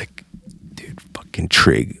 Like, dude, fucking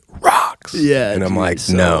trig rocks. Yeah. And I'm like,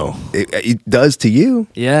 no, it does to you.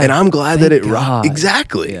 Yeah. And I'm glad that it rocks.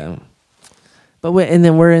 Exactly. Yeah. But and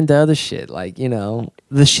then we're into other shit, like,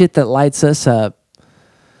 the shit that lights us up.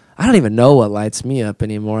 I don't even know what lights me up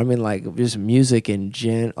anymore. I mean, like just music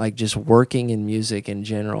like just working in music in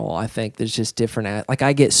general. I think there's just different. Like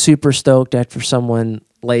I get super stoked after someone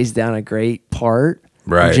lays down a great part,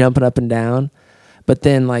 Right. jumping up and down. But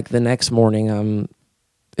then like the next morning,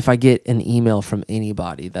 if I get an email from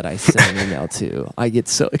anybody that I send an email to, I get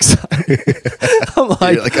so excited. I'm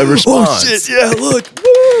like, You're like a response. Oh shit, yeah, look,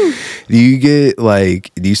 woo.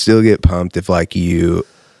 Do you still get pumped if like you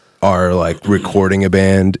are like recording a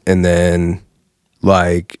band and then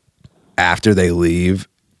like after they leave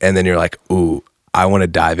and then you're like, ooh, I want to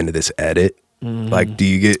dive into this edit? Like, do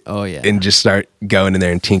you get and just start going in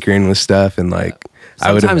there and tinkering with stuff and like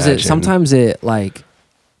I would imagine. Sometimes it like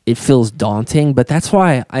it feels daunting, but that's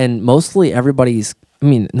why mostly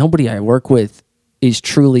nobody I work with is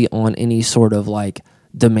truly on any sort of like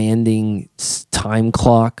demanding time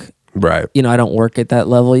clock. Right. You know, I don't work at that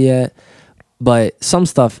level yet, but some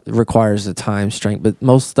stuff requires a time strength, but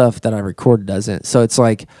most stuff that I record doesn't. So it's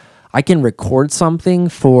like I can record something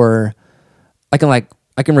for a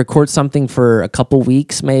couple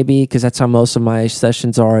weeks maybe, because that's how most of my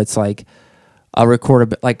sessions are. It's like I'll record a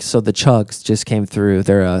bit, like, so the Chugs just came through.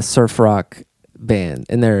 They're a surf rock band,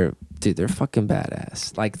 and they're fucking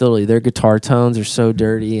badass. Like literally, their guitar tones are so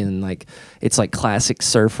dirty, and like it's like classic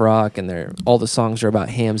surf rock, and all the songs are about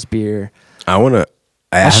Ham's beer. I'll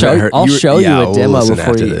show you a demo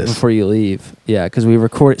before you leave. Yeah, because we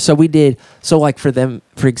recorded. So we did. So like for them,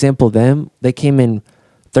 for example, they came in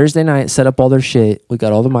Thursday night, set up all their shit. We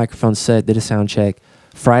got all the microphones set, did a sound check.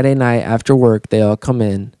 Friday night after work, they all come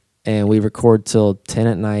in and we record till 10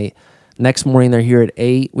 at night. Next morning, they're here at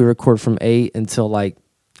 8. We record from 8 until like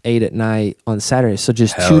 8 at night on Saturday. So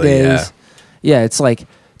just 2 days. Yeah, it's like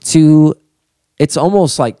it's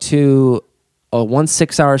almost like one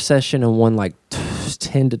 6-hour session and one like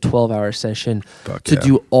 10 to 12-hour session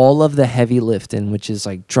do all of the heavy lifting, which is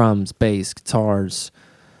like drums, bass, guitars,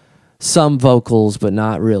 some vocals, but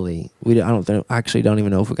not really. I don't even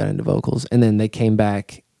know if we got into vocals. And then they came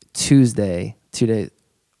back Tuesday, 2 days.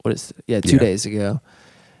 2 days ago,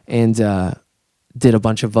 and did a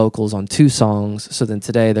bunch of vocals on 2 songs. So then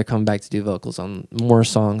today they're coming back to do vocals on more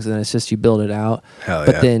songs, and then it's just you build it out.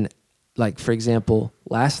 Then, like for example,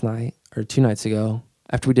 last night or 2 nights ago,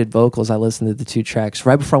 after we did vocals, I listened to the 2 tracks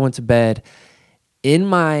right before I went to bed in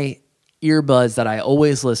my earbuds that I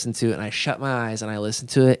always listen to, and I shut my eyes and I listened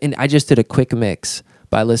to it, and I just did a quick mix,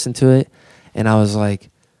 but I listened to it and I was like,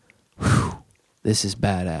 whew, this is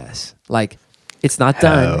badass. Like it's not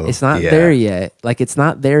done. It's not there yet. Like it's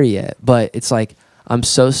not there yet, but it's like I'm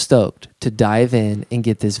so stoked to dive in and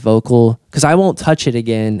get this vocal, because I won't touch it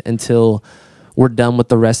again until we're done with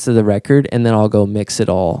the rest of the record, and then I'll go mix it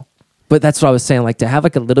all. But that's what I was saying, like to have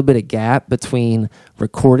like a little bit of gap between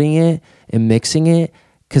recording it and mixing it,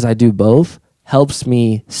 because I do both, helps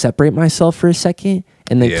me separate myself for a second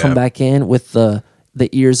and then come back in with the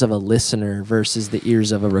ears of a listener versus the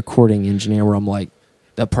ears of a recording engineer, where I'm like,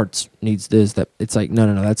 that part needs this, that it's like,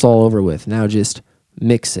 no, that's all over with. Now just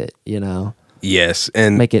mix it, you know? Yes.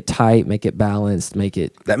 And make it tight, make it balanced,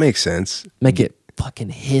 that makes sense. Make it fucking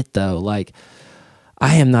hit though. Like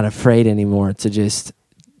I am not afraid anymore to just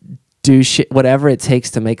do shit, whatever it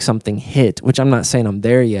takes to make something hit, which I'm not saying I'm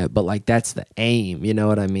there yet, but like that's the aim, you know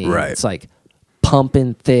what I mean? Right. It's like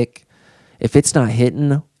pumping thick. If it's not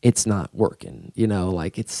hitting, it's not working, you know,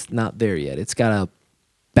 like it's not there yet. It's got to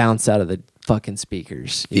bounce out of the fucking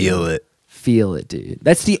speakers. Feel it, dude.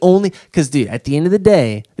 That's the only, because dude, at the end of the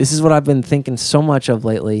day, this is what I've been thinking so much of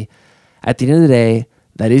lately. At the end of the day,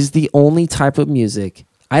 that is the only type of music.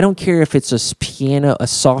 I don't care if it's a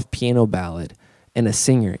soft piano ballad and a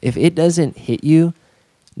singer. If it doesn't hit you,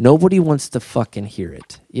 nobody wants to fucking hear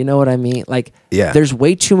it. You know what I mean? Like, there's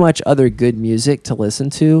way too much other good music to listen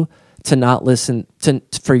to not listen to,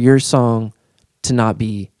 for your song to not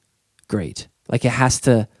be great. Like it has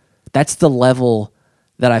to, that's the level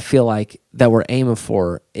that I feel like that we're aiming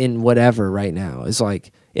for in whatever right now, is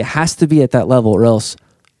like, it has to be at that level or else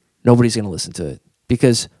nobody's going to listen to it,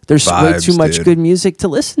 because there's way too much good music to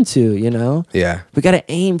listen to, you know? Yeah. We got to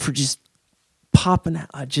aim for just popping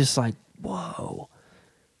out, just like, whoa,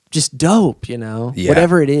 just dope, you know? Yeah.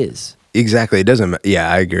 Whatever it is. Exactly. It doesn't,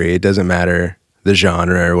 I agree. It doesn't matter the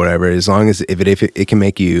genre or whatever, as long as if it can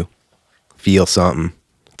make you feel something.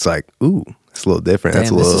 It's like, ooh, it's a little different. Damn,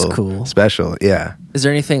 that's a little cool. Special. Yeah. Is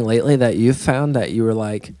there anything lately that you've found that you were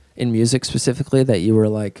like, in music specifically, that you were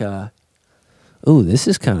like, ooh, this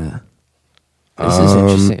is interesting.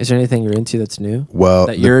 Is there anything you're into that's new? Well,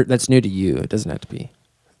 that's new to you. It doesn't have to be.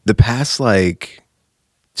 The past like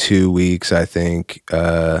 2 weeks, I think,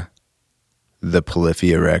 the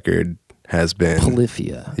Polyphia record has been.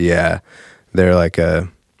 Polyphia. Yeah. They're like a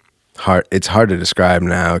hard. It's hard to describe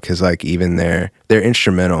now because like even their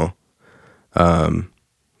instrumental,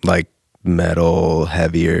 like metal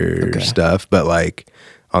heavier stuff, but like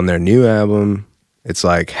on their new album, it's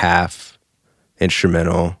like half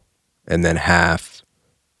instrumental and then half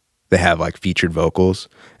they have like featured vocals,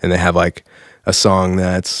 and they have like a song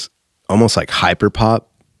that's almost like hyper pop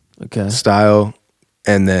style,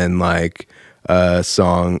 and then like a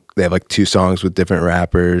song they have like 2 songs with different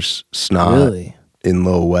rappers, Snot in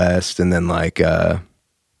Lil West, and then like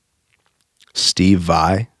Steve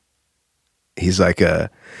Vai.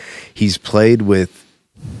 He's played with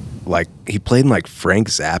like he played in like Frank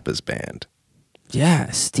Zappa's band.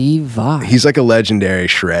 Yeah, Steve Vai. He's like a legendary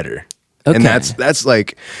shredder. Okay. And that's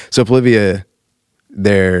like, so Polivia,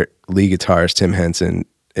 their lead guitarist Tim Henson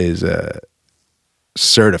is a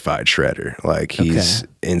certified shredder. Like he's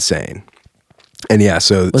insane. And yeah,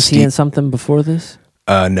 so was he in something before this?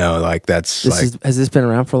 No, like has this been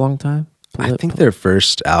around for a long time? I think their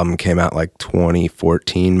first album came out like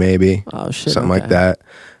 2014 maybe. Oh shit. Something like that.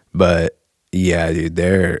 But yeah,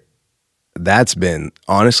 dude, that's been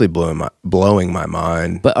honestly blowing my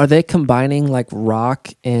mind. But are they combining like rock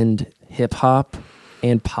and hip hop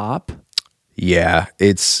and pop? Yeah,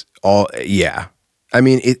 it's all, yeah. I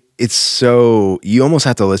mean, it's so, you almost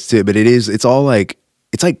have to listen to it, but it's all like,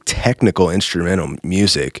 it's like technical instrumental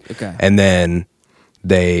music. Okay. And then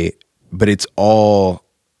but it's all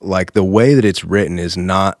like the way that it's written is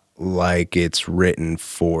not like it's written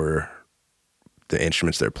for the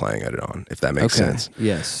instruments they're playing it on, if that makes sense.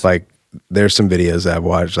 Yes. Like there's some videos that I've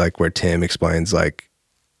watched like where Tim explains like,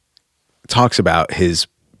 talks about his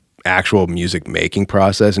actual music making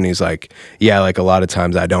process, and he's like, yeah, like a lot of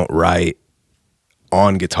times I don't write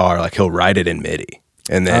on guitar, like he'll write it in MIDI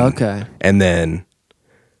and then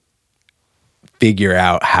figure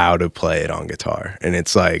out how to play it on guitar. And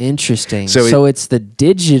it's like interesting. So it's the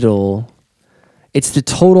digital, it's the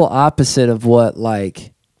total opposite of what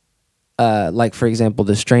like for example,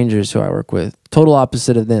 the Strangers who I work with, total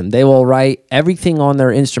opposite of them. They will write everything on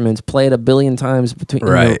their instruments, play it 1 billion times between,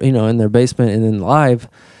 in their basement and then live,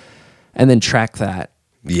 and then track that.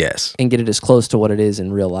 Yes. And get it as close to what it is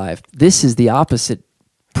in real life. This is the opposite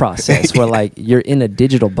process where like you're in a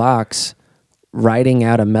digital box writing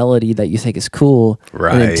out a melody that you think is cool,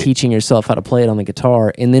 and then teaching yourself how to play it on the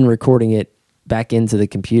guitar and then recording it back into the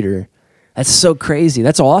computer. That's so crazy.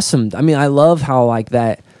 That's awesome. I mean, I love how like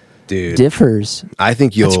that differs. I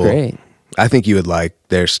think that's great. I think you would like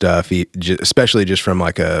their stuff, especially just from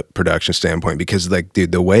like a production standpoint, because like,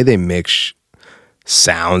 dude, the way they mix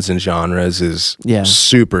sounds and genres is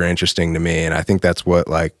super interesting to me. And I think that's what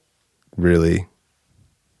like really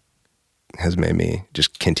has made me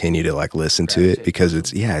just continue to like listen to it, because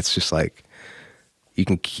it's just like you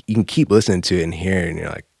can keep listening to it and hear it and you're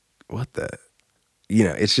like, what the,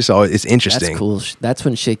 it's just always, it's interesting. That's cool. That's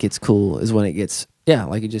when shit gets cool, is when it gets,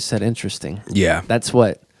 like you just said, interesting. Yeah. That's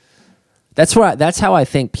how I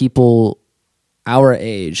think people our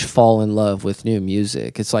age fall in love with new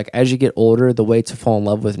music. It's like as you get older, the way to fall in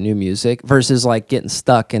love with new music versus like getting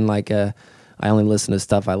stuck in like I only listen to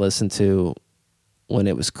stuff I listened to when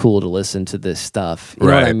it was cool to listen to this stuff. You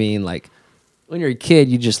know what I mean? Like when you're a kid,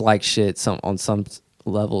 you just like shit on some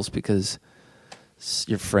levels because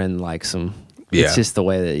your friend likes them. Yeah. It's just the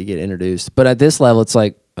way that you get introduced. But at this level, it's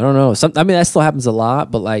like, I don't know. I mean, that still happens a lot,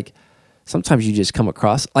 but like sometimes you just come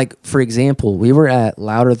across, like, for example, we were at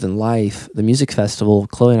Louder Than Life, the music festival.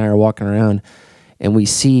 Chloe and I are walking around and we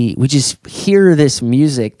just hear this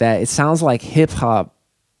music that it sounds like hip hop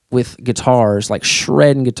with guitars, like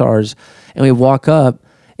shredding guitars. And we walk up,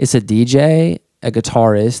 it's a DJ, a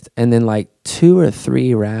guitarist, and then like 2 or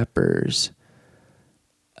 3 rappers.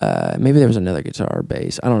 Maybe there was another guitar or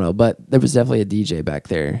bass. I don't know, but there was definitely a DJ back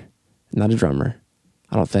there, not a drummer.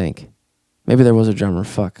 I don't think. Maybe there was a drummer.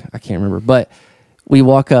 Fuck, I can't remember. But we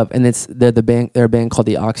walk up, and they're a band called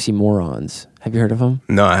the Oxymorons. Have you heard of them?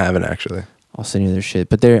 No, I haven't actually. I'll send you their shit.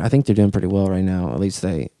 But I think they're doing pretty well right now. At least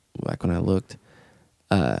back when I looked.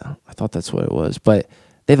 I thought that's what it was. But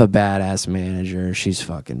they have a badass manager. She's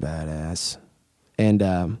fucking badass.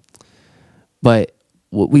 And but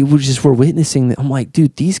we were witnessing that. I'm like,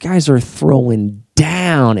 dude, these guys are throwing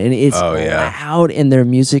down, and it's loud, and their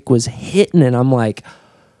music was hitting, and I'm like,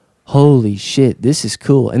 holy shit, this is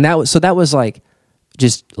cool. And that was like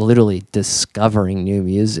just literally discovering new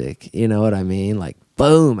music. You know what I mean? Like,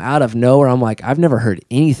 boom, out of nowhere. I'm like, I've never heard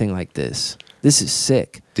anything like this. This is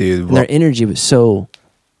sick, dude. And their energy was so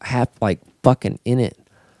like fucking in it.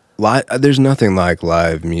 There's nothing like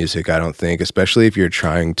live music, I don't think, especially if you're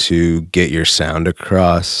trying to get your sound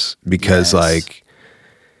across, because like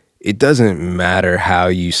it doesn't matter how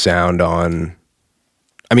you sound on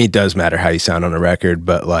I mean, it does matter how you sound on a record,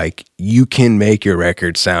 but like you can make your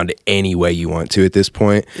record sound any way you want to at this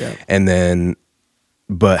point. Yeah. And then,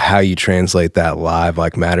 but how you translate that live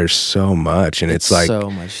like matters so much. And it's like, so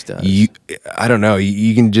much does. I don't know,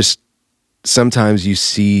 you can just, sometimes you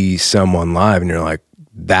see someone live and you're like,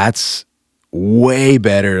 that's way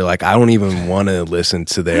better. Like, I don't even want to listen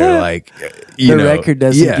to their, like, the record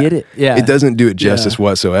doesn't get it. Yeah. It doesn't do it justice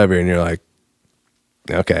whatsoever. And you're like,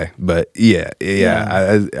 okay. But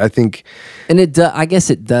I think. And I guess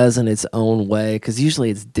it does in its own way, because usually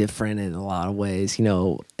it's different in a lot of ways, you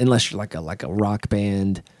know, unless you're like a rock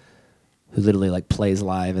band who literally like plays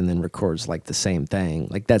live and then records like the same thing.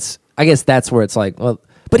 Like I guess that's where it's like, well,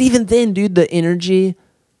 but even then, dude, the energy,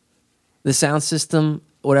 the sound system,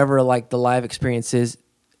 whatever like the live experience is,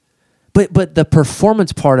 but the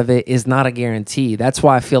performance part of it is not a guarantee. That's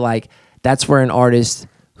why I feel like that's where an artist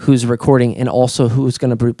who's recording and also who's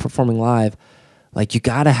going to be performing live, like you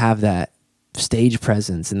got to have that stage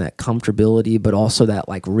presence and that comfortability, but also that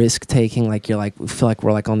like risk taking. Like you're like, we feel like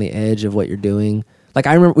we're like on the edge of what you're doing. Like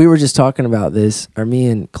I remember we were just talking about this, or me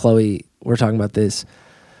and Chloe were talking about this.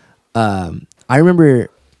 I remember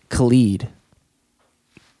Khalid.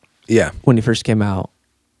 Yeah. When he first came out,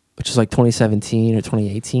 which was like 2017 or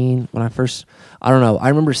 2018 when I don't know. I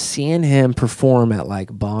remember seeing him perform at like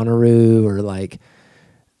Bonnaroo or like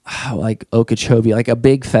Okeechobee, like a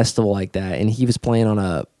big festival like that. And he was playing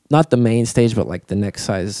on not the main stage, but like the next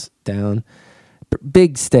size down,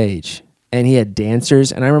 big stage. And he had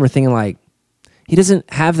dancers. And I remember thinking like, he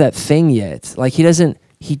doesn't have that thing yet. Like his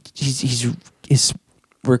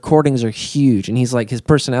recordings are huge. And he's like, his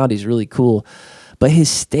personality is really cool. But his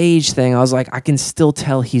stage thing, I was like, I can still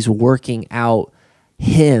tell he's working out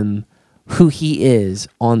who he is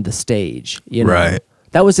on the stage. You know? Right.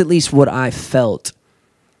 That was at least what I felt.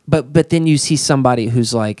 But then you see somebody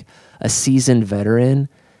who's like a seasoned veteran,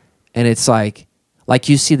 and it's like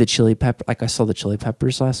you see the Chili Pepper. Like I saw the Chili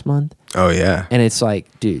Peppers last month. Oh yeah. And it's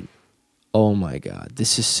like, dude, oh my God,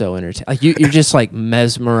 this is so entertaining. Like you're just like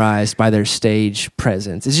mesmerized by their stage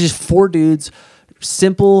presence. It's just four dudes,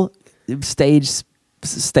 simple stage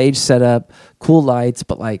setup, cool lights,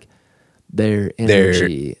 but like their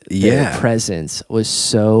energy, their presence was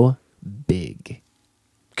so big.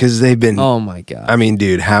 Because they've been, oh my God. I mean,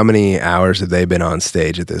 dude, how many hours have they been on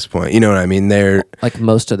stage at this point? You know what I mean? They're like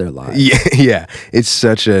most of their lives. Yeah. It's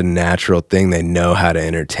such a natural thing. They know how to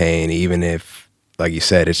entertain, even if, like you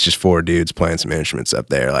said, it's just four dudes playing some instruments up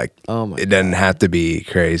there. Like, it doesn't have to be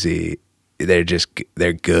crazy. They're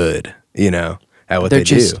good, you know, at what they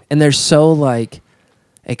do. And they're so like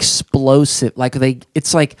explosive. Like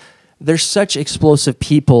it's like they're such explosive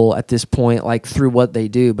people at this point, like through what they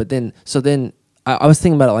do. But then, I was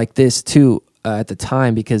thinking about it like this too at the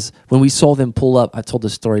time, because when we saw them pull up, I told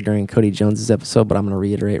this story during Cody Jones's episode, but I'm going to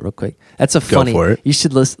reiterate real quick. That's a funny. Go for it. You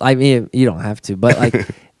should listen. I mean, you don't have to, but like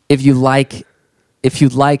if you like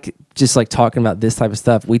just like talking about this type of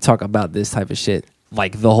stuff, we talk about this type of shit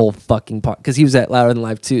like the whole fucking part, because he was at Louder Than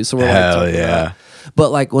Life too. So we're like talking about. But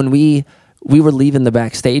like when we were leaving the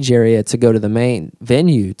backstage area to go to the main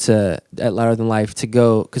venue at Louder Than Life to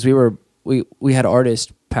go, because we had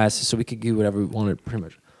artist passes so we could do whatever we wanted pretty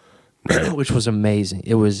much, which was amazing.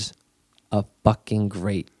 It was a fucking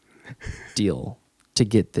great deal to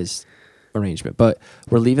get this arrangement. But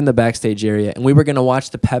we're leaving the backstage area, and we were going to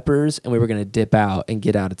watch the Peppers, and we were going to dip out and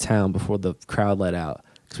get out of town before the crowd let out,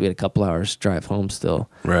 because we had a couple hours drive home still.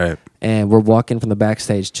 Right. And we're walking from the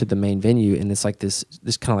backstage to the main venue, and it's like this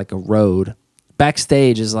kind of like a road.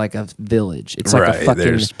 Backstage is like a village. It's like a fucking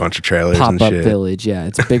there's a bunch of trailers and pop-up shit. village. Yeah,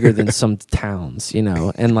 it's bigger than some towns, you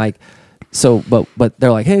know. And like, so, but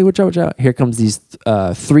they're like, hey, watch out. Here comes these 3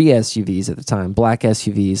 SUVs at the time, black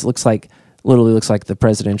SUVs. Literally looks like the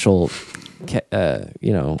presidential,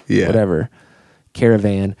 whatever,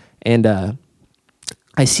 caravan. And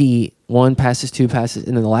I see one passes, two passes,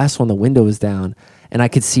 and then the last one, the window was down, and I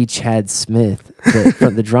could see Chad Schmitt,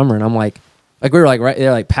 the drummer, and I'm like we were like right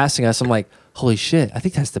there, like passing us. I'm like, holy shit, I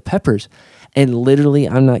think that's the Peppers. And literally,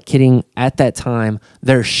 I'm not kidding, at that time,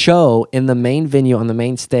 their show in the main venue on the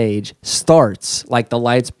main stage starts, like the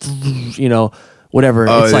lights, you know, whatever.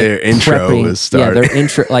 Oh, it's like their intro was starting. Yeah, their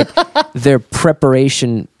intro, like their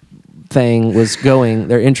preparation thing was going,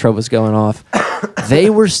 their intro was going off. They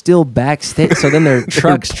were still backstage. So then their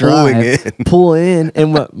trucks pull in,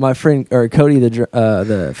 and what my friend, or Cody,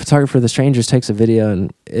 the photographer of The Strangers, takes a video,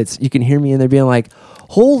 and you can hear me in there being like,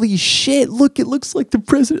 holy shit, look, it looks like the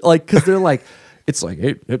president. Like, because they're like, it's like,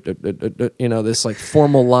 you know, this like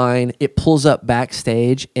formal line. It pulls up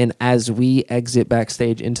backstage, and as we exit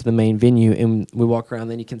backstage into the main venue and we walk around,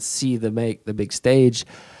 then you can see the big stage.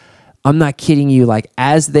 I'm not kidding you. Like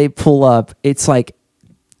as they pull up, it's like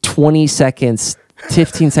 20 seconds,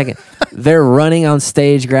 15 seconds. They're running on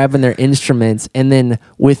stage, grabbing their instruments, and then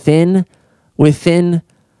within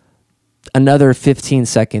another 15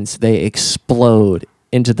 seconds, they explode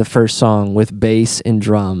into the first song with bass and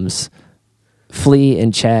drums. Flea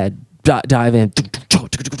and Chad dive in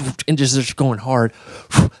and just going hard.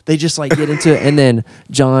 They just like get into it, and then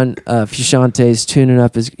John Fushante's tuning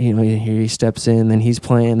up his, here he steps in, then he's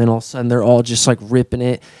playing, then all of a sudden they're all just like ripping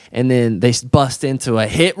it, and then they bust into a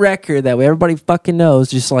hit record that everybody fucking knows,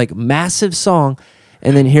 just like massive song,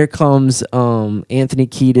 and then here comes Anthony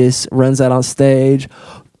Kiedis, runs out on stage.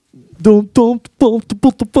 Whatever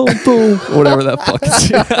that fuck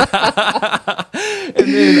is. And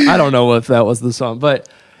then I don't know if that was the song, but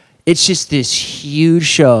it's just this huge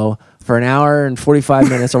show for an hour and 45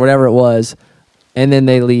 minutes or whatever it was, and then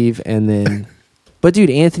they leave, and then but dude,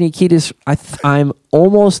 Anthony Kiedis, I'm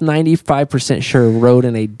almost 95% sure rode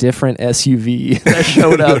in a different SUV that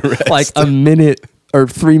showed up like a minute or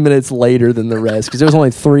 3 minutes later than the rest, because there was only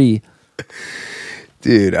 3.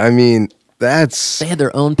 Dude, I mean, they had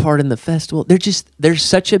their own part in the festival. They're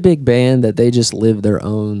such a big band that they just live their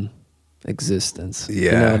own existence.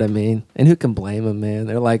 Yeah. You know what I mean? And who can blame them, man?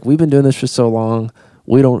 They're like, we've been doing this for so long.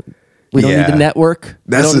 We don't need the network.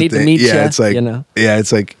 That's we don't need thing. to meet yeah, you. it's like, you know? Yeah,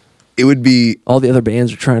 it's like, it would be... All the other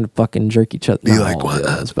bands are trying to fucking jerk each other. Be like,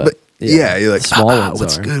 what? But you're like, small ones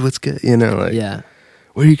what's are. good? What's good? You know, like, Yeah.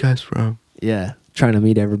 Where are you guys from? Yeah. Trying to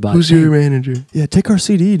meet everybody. Who's your manager? Yeah, take our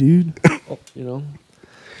CD, dude. You know?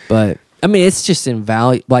 But... I mean, it's just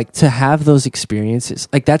invaluable, like, to have those experiences.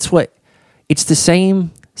 Like, it's the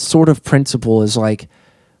same sort of principle as, like,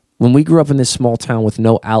 when we grew up in this small town with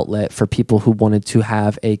no outlet for people who wanted to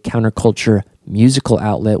have a counterculture musical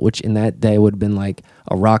outlet, which in that day would have been, like,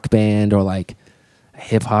 a rock band or, like, a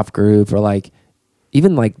hip-hop group or, like,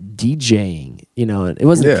 even, like, DJing. It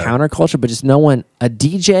wasn't counterculture, but just a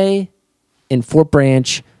DJ in Fort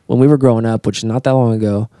Branch when we were growing up, which is not that long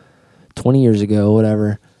ago, 20 years ago,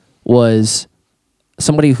 whatever, was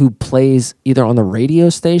somebody who plays either on the radio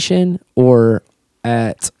station or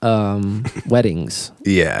at weddings.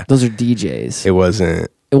 Yeah. Those are DJs. It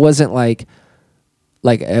wasn't like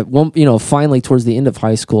at one, finally towards the end of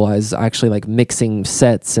high school, I was actually like mixing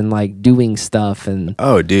sets and like doing stuff. And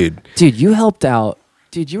oh, dude, you helped out.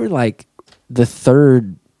 Dude, you were like the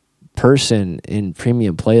third person in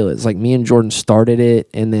Premium Playlist. Like me and Jordan started it,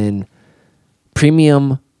 and then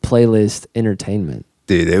Premium Playlist Entertainment.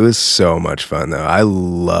 Dude, it was so much fun, though. I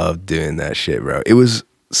loved doing that shit, bro. It was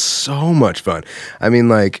so much fun. I mean,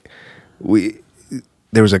 like,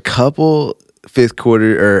 there was a couple fifth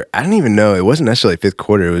quarter, or I don't even know. It wasn't necessarily fifth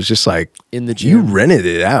quarter. It was just like, in the gym. You rented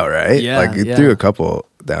it out, right? Yeah. Like, you threw a couple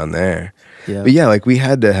down there. Yeah. But yeah, like, we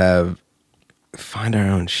had to find our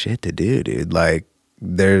own shit to do, dude. Like,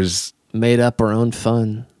 made up our own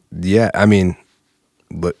fun. Yeah, I mean,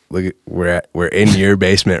 look, we're in your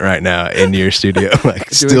basement right now, in your studio, like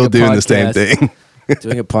still doing the same thing.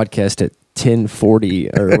 Doing a podcast at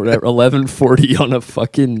 10:40 or whatever, 11:40 on a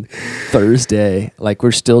fucking Thursday. Like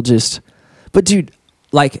we're still just, but dude,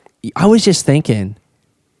 like I was just thinking,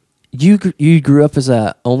 you grew up as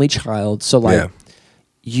a only child, so like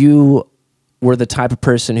you were the type of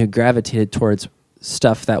person who gravitated towards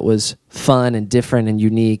stuff that was fun and different and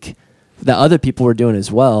unique that other people were doing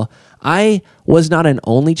as well. I was not an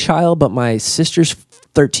only child, but my sister's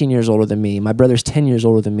 13 years older than me. My brother's 10 years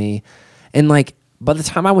older than me. And like, by the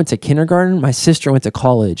time I went to kindergarten, my sister went to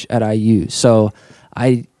college at IU. So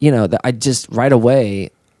I just right away,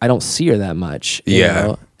 I don't see her that much. You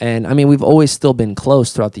know? And I mean, we've always still been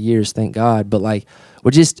close throughout the years, thank God. But like,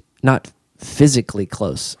 we're just not physically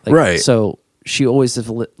close. Like, right. So she always have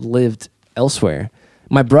lived elsewhere.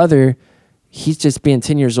 My brother, he's just being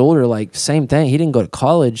 10 years older, like same thing. He didn't go to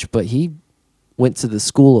college, but he went to the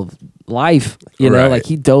school of life, know, like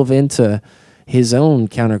he dove into his own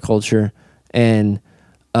counterculture and,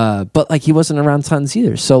 but like he wasn't around tons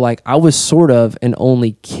either. So like I was sort of an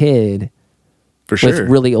only kid for sure with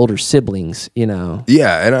really older siblings, Yeah.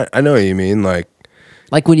 And I know what you mean. Like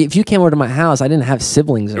if you came over to my house, I didn't have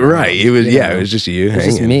siblings around, right. It was, it was just you. It was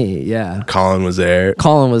just me. Yeah. Colin was there.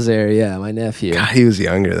 Yeah. My nephew. God, he was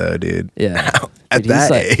younger though, dude. Yeah. At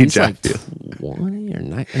that age, he's I like feel 20 or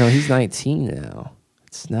 9. No, he's 19 now.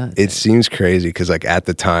 It's nuts. It seems crazy because like at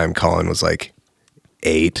the time, Colin was like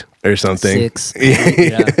 8 or something. 6.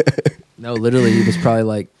 Yeah. No, literally, he was probably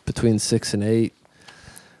like between 6 and 8.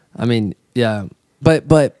 I mean, yeah.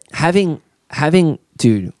 But having,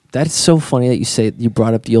 dude, that's so funny that you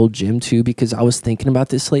brought up the old gym too, because I was thinking about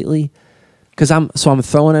this lately. Because I'm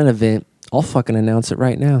throwing an event. I'll fucking announce it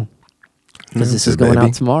right now. because this is going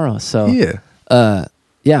out tomorrow. So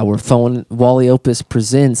yeah, we're throwing Wally Opus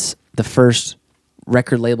Presents, the first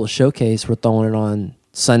record label showcase. We're throwing it on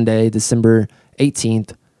Sunday, December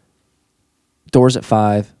 18th. Doors at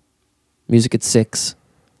 5, music at 6.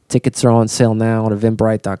 Tickets are on sale now at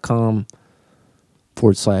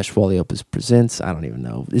eventbrite.com/Wally Opus Presents. I don't even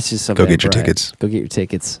know. It's just go get your tickets. Go get your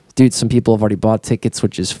tickets. Dude, some people have already bought tickets,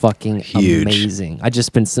 which is fucking huge. Amazing. I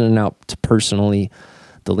just been sending out to personally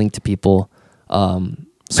the link to people. So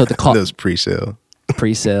the those pre-sale.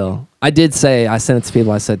 I did say, I sent it to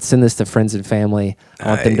people. I said, send this to friends and family. I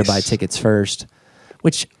want them to buy tickets first,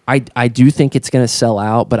 which I do think it's going to sell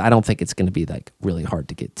out, but I don't think it's going to be like really hard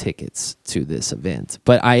to get tickets to this event.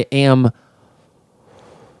 But I am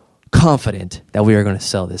confident that we are going to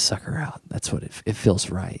sell this sucker out. That's what it feels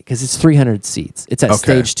right, because it's 300 seats. It's at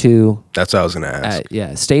stage 2. That's what I was going to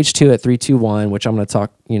ask. Stage 2 at 321, which I'm going to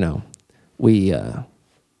talk.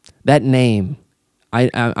 That name.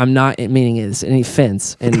 I'm not meaning it as any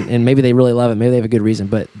offense, and maybe they really love it. Maybe they have a good reason.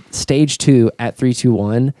 But stage 2 at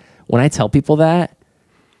 321, when I tell people that,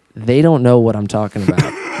 they don't know what I'm talking about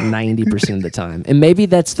 90% of the time. And maybe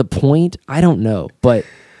that's the point. I don't know. But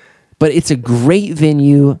it's a great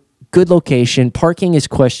venue, good location. Parking is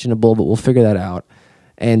questionable, but we'll figure that out.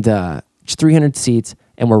 And it's 300 seats,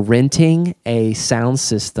 and we're renting a sound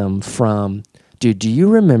system from, dude, do you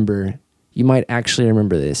remember, you might actually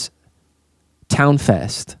remember this, Town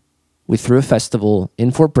Fest. We threw a festival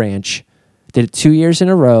in Fort Branch, did it 2 years in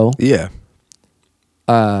a row. Yeah.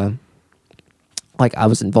 Like I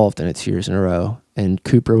was involved in it 2 years in a row, and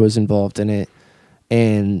Cooper was involved in it.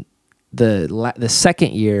 And the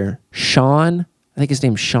second year, Sean, I think his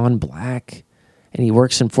name's Sean Black, and he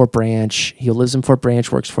works in Fort Branch. He lives in Fort Branch,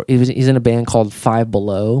 he's in a band called Five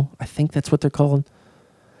Below. I think that's what they're called.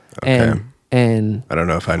 Okay. And I don't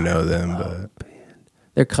know if I know them, but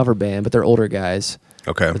they're a cover band, but they're older guys.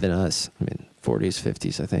 Okay. Than us. I mean, 40s,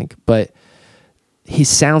 50s, I think. But his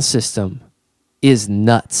sound system is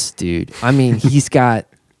nuts, dude. I mean, he's got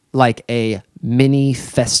like a mini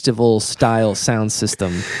festival style sound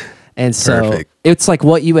system. And so it's like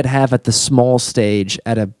what you would have at the small stage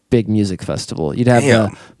at a big music festival. You'd have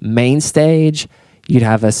the main stage, you'd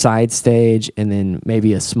have a side stage, and then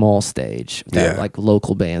maybe a small stage that like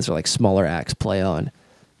local bands or like smaller acts play on.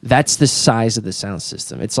 That's the size of the sound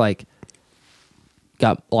system. It's like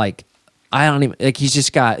got like he's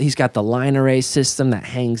got the line array system that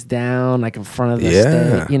hangs down like in front of the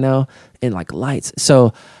stage, and like lights.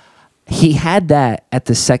 So he had that at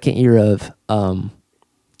the second year of Town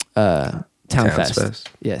Fest.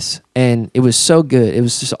 Yes. And it was so good. It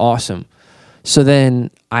was just awesome. So then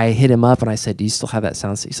I hit him up and I said, "Do you still have that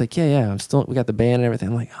sound system?" He's like, Yeah, we got the band and everything.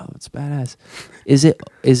 I'm like, "Oh, it's badass. Is it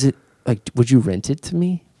like, would you rent it to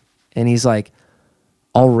me?" And he's like,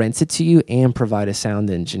 "I'll rent it to you and provide a sound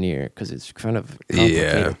engineer, because it's kind of a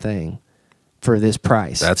complicated thing for this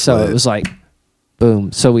price." It was like,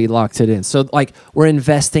 boom. So we locked it in. So like we're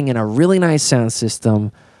investing in a really nice sound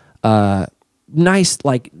system, nice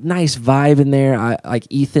vibe in there. I like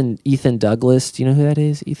Ethan Douglas. Do you know who that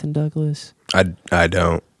is? Ethan Douglas? I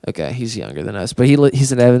don't. Okay, he's younger than us, but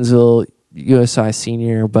he's an Evansville USI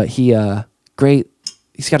senior. But he's got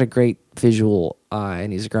a great visual eye,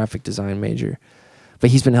 and he's a graphic design major. But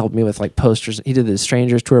he's been helping me with like posters. He did the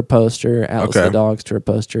Strangers tour poster, Atlas the Dogs tour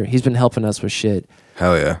poster. He's been helping us with shit.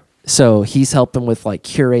 Hell yeah. So he's helping with like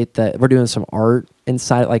curate that. We're doing some art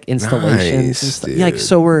inside, like installations and stuff. Yeah, like,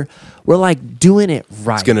 so we're like doing it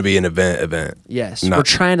right. It's gonna be an event. Yes. We're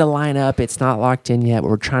trying to line up. It's not locked in yet, but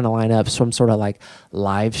we're trying to line up some sort of like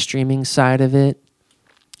live streaming side of it.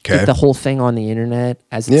 Okay. Get the whole thing on the internet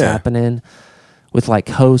as it's happening with like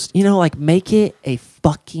hosts. Like make it a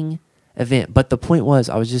fucking event. But the point was,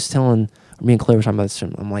 I was just telling, me and Claire were talking about this,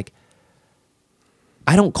 I'm like,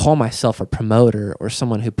 I don't call myself a promoter or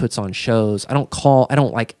someone who puts on shows.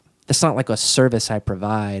 It's not like a service I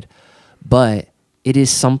provide, but it is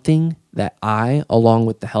something that I, along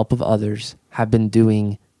with the help of others, have been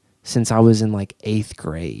doing since I was in like 8th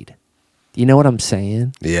grade. You know what I'm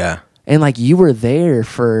saying? Yeah. And like you were there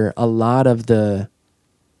for a lot of the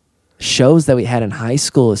shows that we had in high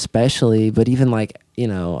school, especially, but even like,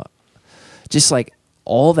 just like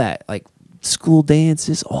all that, like school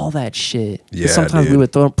dances, all that shit. Yeah. Sometimes we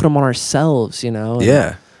would put them on ourselves,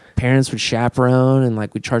 Yeah. Parents would chaperone, and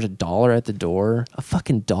like we'd charge $1 at the door. A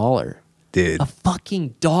fucking $1. Dude. A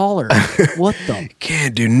fucking $1. What the?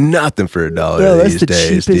 Can't do nothing for $1 That's these the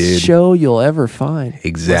days, cheapest dude. show you'll ever find.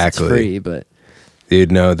 Exactly. It's free, but.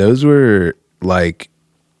 Dude, no, those were like,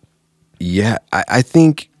 I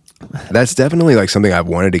think that's definitely like something I've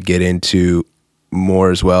wanted to get into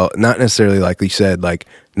more as well. Not necessarily like you said, like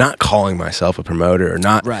not calling myself a promoter or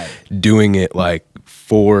not doing it like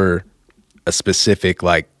for a specific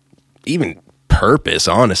like even purpose,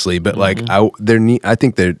 honestly. But like I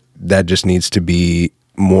think that just needs to be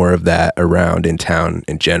more of that around in town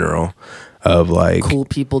in general, of like cool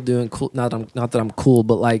people doing cool. Not that I'm cool,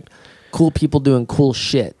 but like cool people doing cool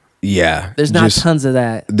shit. Yeah, there's not tons of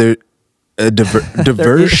that. There,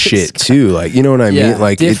 diverse shit too. Like, you know what I mean?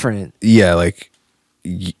 Like different. Like,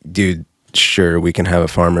 dude, sure, we can have a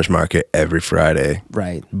farmer's market every Friday,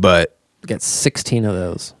 right? But we got 16 of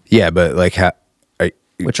those. Yeah, but like,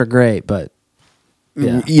 which are great, but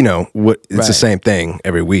yeah, you know what? It's the same thing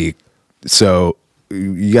every week. So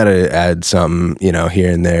you got to add something, you know,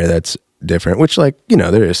 here and there that's different. Which, like, you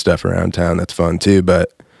know, there is stuff around town that's fun too,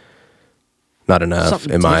 but not enough,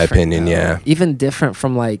 something in my opinion. Though. Yeah, even different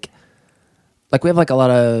from like we have like a lot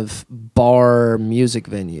of bar music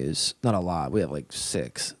venues. Not a lot. We have like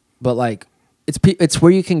 6, but like it's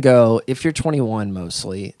where you can go if you're 21.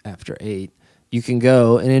 Mostly after 8, you can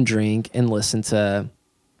go and drink and listen to,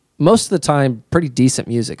 most of the time, pretty decent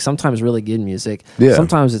music. Sometimes really good music. Yeah.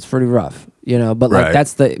 Sometimes it's pretty rough, you know. But like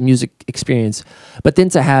that's the music experience. But then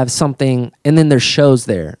to have something, and then there's shows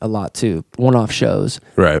there a lot too, one-off shows.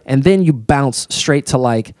 Right. And then you bounce straight to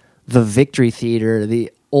like the Victory Theater,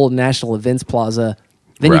 the old National Events Plaza.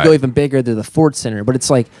 Then you go even bigger to the Ford Center. But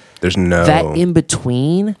it's like there's no that in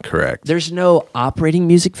between. Correct. There's no operating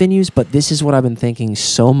music venues. But this is what I've been thinking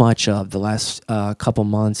so much of the last couple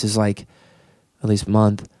months, is like, at least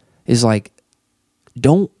month, is like,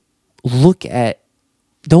 don't limit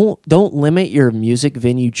your music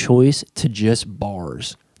venue choice to just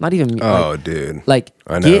bars. Not even dude. Like,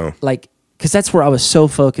 I know. Because that's where I was so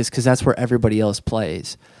focused, because that's where everybody else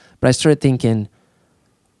plays. But I started thinking,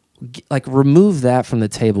 like, remove that from the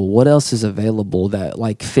table. What else is available that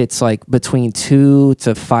like fits like between 200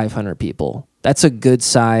 to 500 people? That's a good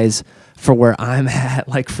size for where I'm at.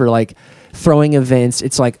 Like for like throwing events,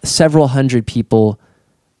 it's like several hundred people.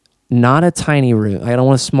 Not a tiny room. I don't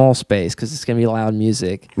want a small space because it's gonna be loud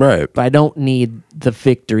music. Right. But I don't need the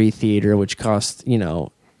Victory Theater, which costs, you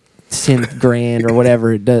know, $10,000 or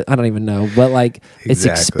whatever it does. I don't even know. But like, it's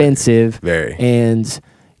expensive. Very. And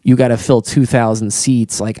you got to fill 2,000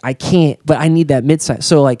 seats. Like, I can't, but I need that midsize.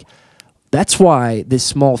 So like, that's why this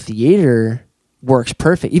small theater works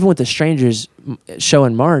perfect. Even with the Strangers show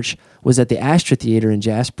in March was at the Astra Theater in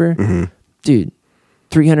Jasper. Mm-hmm. Dude,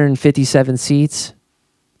 357 seats.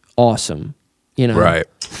 Awesome. You know,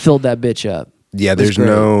 filled that bitch up. Yeah, there's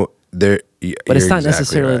no there. But it's not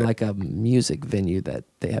necessarily like a music venue that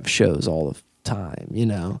they have shows all the time, you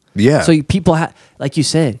know? Yeah. So people have, like you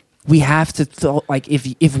said, we have to, like,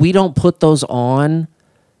 if we don't put those on,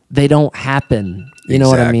 they don't happen. You know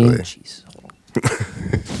what I mean? Jeez.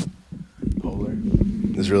 Polar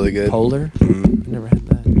is really good. Polar? Mm-hmm. I've never had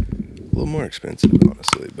that. A little more expensive,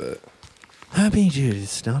 honestly, but I mean, dude,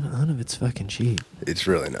 it's not, none of it's fucking cheap. It's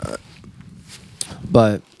really not.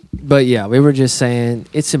 But yeah, we were just saying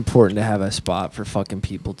it's important to have a spot for fucking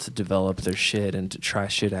people to develop their shit and to try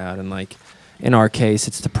shit out. And like, in our case,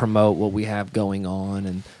 it's to promote what we have going on.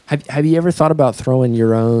 And have you ever thought about throwing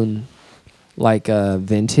your own, like, a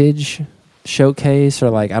vintage showcase, or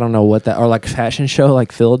like, I don't know what that, or like fashion show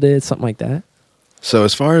like Phil did, something like that? So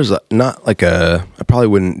as far as not like I probably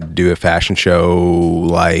wouldn't do a fashion show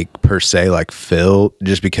like per se like Phil,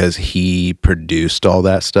 just because he produced all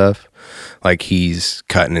that stuff. Like, he's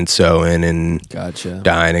cutting and sewing and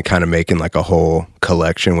dyeing and kind of making like a whole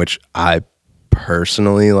collection, which I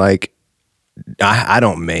personally like. I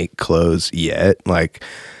don't make clothes yet. Like,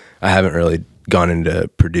 I haven't really gone into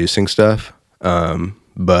producing stuff.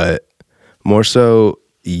 But more so,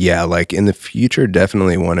 yeah, like in the future,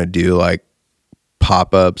 definitely want to do like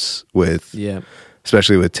pop-ups with,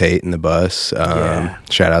 especially with Tate and the Bus.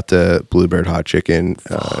 Shout out to Bluebird Hot Chicken,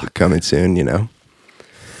 coming soon, you know.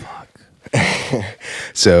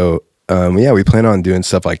 So, yeah, we plan on doing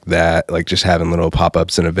stuff like that, like just having little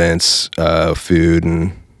pop-ups and events, food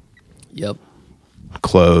and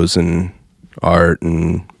clothes and art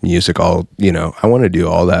and music, all, you know, I want to do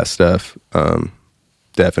all that stuff,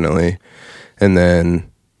 definitely. And then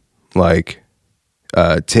like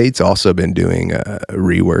Tate's also been doing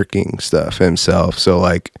reworking stuff himself, so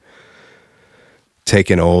like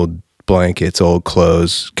taking old blankets, old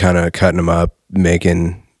clothes, kind of cutting them up,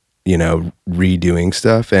 making, you know, redoing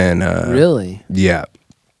stuff. And really, yeah,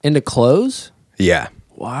 into clothes. Yeah.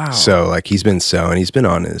 Wow. So like, he's been sewing, he's been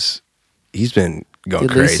going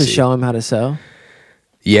Did crazy. Lisa show him how to sew?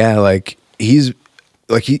 Yeah, like he's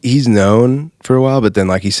known for a while, but then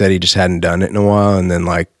like he said, he just hadn't done it in a while, and then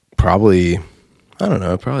like probably, I don't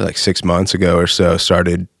know, probably like 6 months ago or so,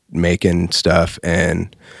 started making stuff.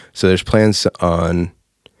 And so there's plans on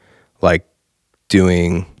like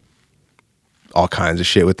doing all kinds of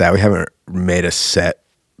shit with that. We haven't made a set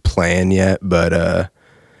plan yet, but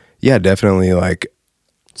yeah, definitely like,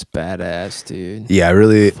 It's badass, dude. yeah,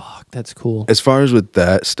 really. Fuck, that's cool. As far as with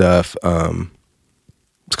that stuff,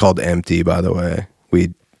 it's called Empty, by the way.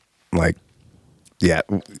 We like, yeah,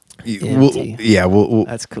 Empty. we'll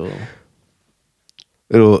That's cool.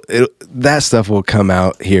 it'll that stuff will come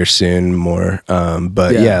out here soon more.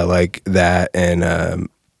 But yeah, like that, and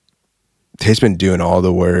Tate's been doing all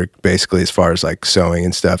the work basically as far as like sewing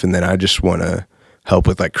and stuff, and then I just want to help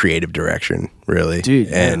with like creative direction, really, dude,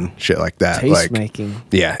 and shit like that. Taste like making.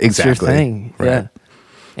 Yeah, It's your exactly. thing. Right. Yeah.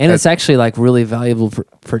 And it's actually like really valuable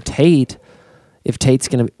for Tate. If Tate's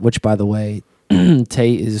gonna, which by the way,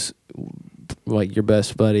 Tate is like your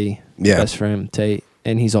best buddy, best friend, Tate,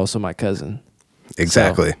 and he's also my cousin.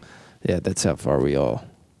 Exactly. So, yeah, that's how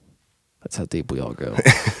deep we all go.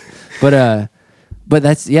 But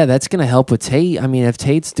that's gonna help with Tate. I mean, if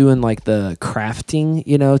Tate's doing like the crafting,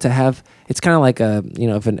 to have, it's kind of like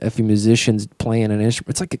if a musician's playing an instrument,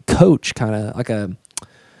 it's like a coach, kind of like a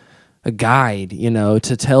guide,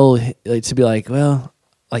 to tell, like, to be like, well,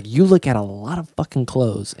 like you look at a lot of fucking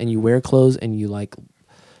clothes and you wear clothes and you like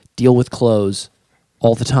deal with clothes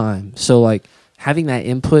all the time. So like having that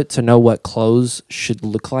input to know what clothes should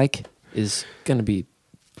look like is gonna be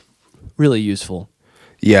really useful.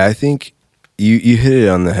 Yeah, I think you hit it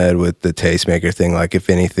on the head with the tastemaker thing. Like, if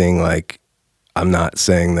anything, like, I'm not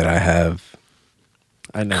saying that I have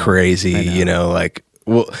crazy, like,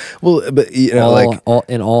 well, but all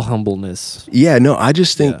in all humbleness. Yeah, no, I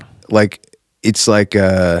just think like it's like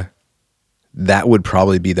that would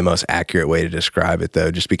probably be the most accurate way to describe it,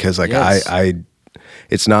 though, just because like I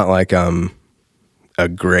it's not like I'm a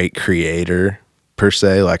great creator per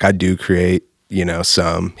se. Like, I do create,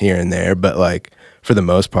 some here and there, but like for the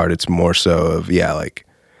most part, it's more so of like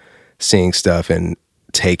seeing stuff and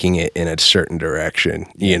taking it in a certain direction,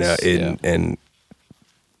 and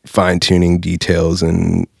fine tuning details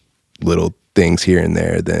and little things here and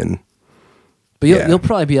there. Then, but you'll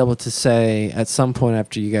probably be able to say at some point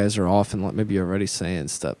after you guys are off, and like maybe you're already saying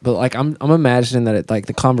stuff. But like I'm imagining that like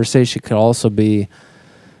the conversation could also be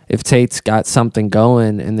if Tate's got something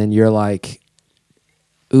going, and then you're like,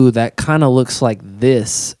 ooh, that kind of looks like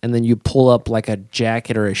this, and then you pull up like a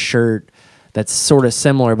jacket or a shirt that's sort of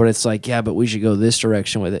similar, but it's like, yeah, but we should go this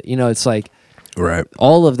direction with it. It's like, right.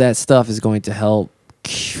 All of that stuff is going to help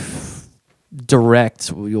direct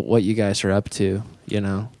what you guys are up to.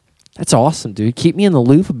 That's awesome, dude. Keep me in the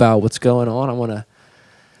loop about what's going on. I want to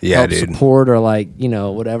help support, or like,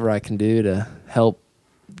 whatever I can do to help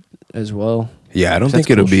as well. Yeah, I don't think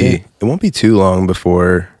it won't be too long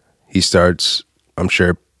before he starts, I'm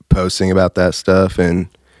sure, posting about that stuff and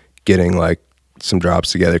getting like some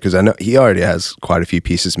drops together, because I know he already has quite a few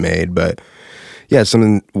pieces made. But yeah,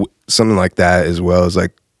 something like that, as well as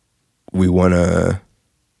like we want to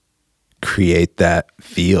create that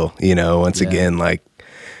feel, once again, like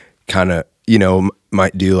kind of,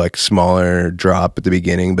 might do like smaller drop at the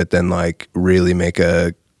beginning, but then like really make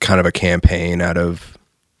a kind of a campaign out of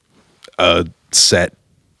a set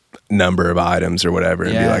number of items or whatever,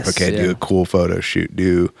 and be like, okay, do a cool photo shoot,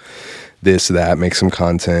 do this, that, make some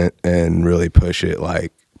content, and really push it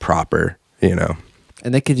like proper,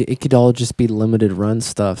 And it could all just be limited run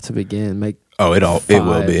stuff to begin. Make it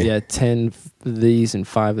will be 10 of these and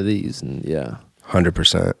 5 of these, and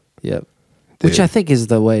 100%. Yep. Dude. Which I think is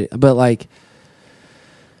the way, but like,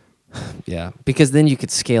 yeah, because then you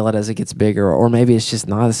could scale it as it gets bigger, or maybe it's just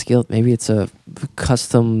not a scale. Maybe it's a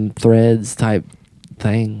custom threads type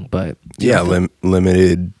thing, but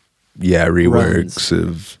limited, reworks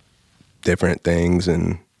of different things,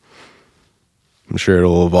 and I'm sure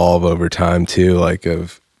it'll evolve over time too, like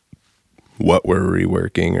of what we're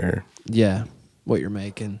reworking or what you're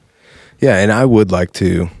making. Yeah, and I would like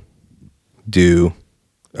to do,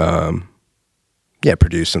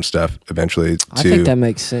 produce some stuff eventually too. I think that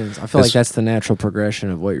makes sense. I feel like that's the natural progression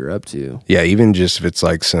of what you're up to. Yeah, even just if it's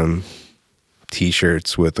like some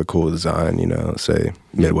T-shirts with a cool design, say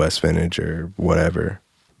Midwest Vintage or whatever.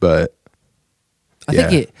 But I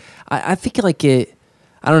think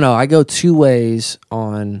I don't know. I go two ways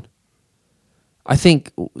on. I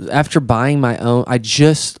think after buying my own, I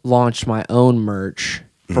just launched my own merch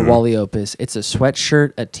for Wally Opus. It's a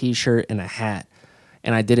sweatshirt, a T-shirt, and a hat.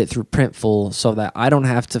 And I did it through Printful so that I don't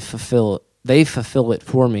have to fulfill it. They fulfill it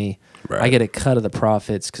for me. Right. I get a cut of the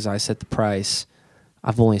profits because I set the price.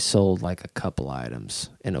 I've only sold like a couple items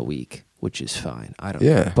in a week, which is fine. I don't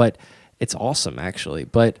know. But it's awesome, actually.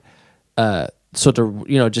 But so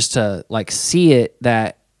to, just to like see it,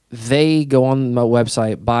 that they go on my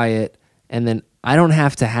website, buy it, and then I don't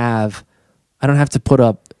have to put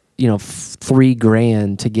up,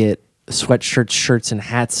 $3,000 to get sweatshirts, shirts, and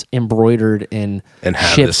hats embroidered and have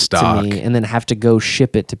shipped the stock to me, and then have to go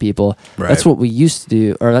ship it to people. Right. That's what we used to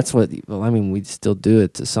do, or that's what, we still do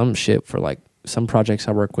it to some shit for like some projects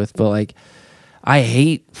I work with, but like I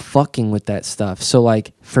hate fucking with that stuff. So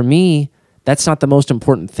like for me, that's not the most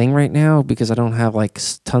important thing right now because I don't have like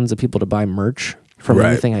tons of people to buy merch from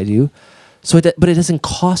Right. anything I do. So, but it doesn't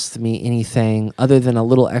cost me anything other than a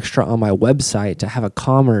little extra on my website to have a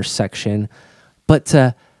commerce section, but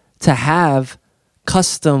to have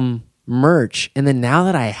custom merch. And then now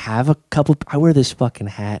that I have a couple, I wear this fucking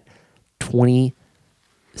hat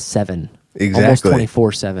 27, almost Exactly.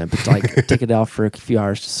 24/7, but like take it off for a few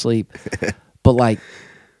hours to sleep. But like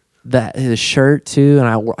the shirt too,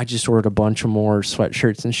 and I just ordered a bunch of more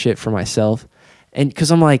sweatshirts and shit for myself, and because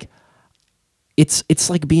I'm like. It's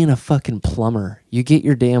like being a fucking plumber. You get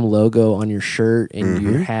your damn logo on your shirt and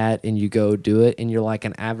your hat, and you go do it, and you're like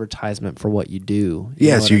an advertisement for what you do.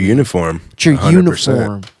 Yeah, it's your uniform. It's your 100%.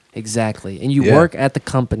 uniform. Exactly. And you work at the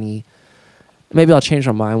company. Maybe I'll change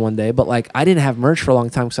my mind one day, but like I didn't have merch for a long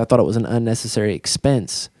time because I thought it was an unnecessary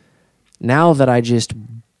expense. Now that I just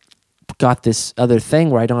got this other thing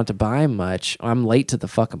where I don't have to buy much, I'm late to the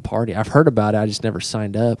fucking party. I've heard about it. I just never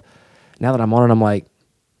signed up. Now that I'm on it, I'm like,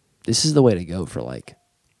 this is the way to go for like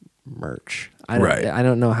merch. I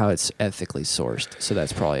don't know how it's ethically sourced, so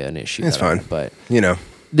that's probably an issue. That's fine, but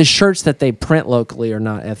the shirts that they print locally are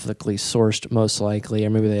not ethically sourced, most likely,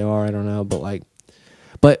 or maybe they are. I don't know,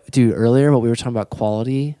 but dude, earlier what we were talking about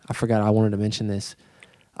quality, I forgot I wanted to mention this.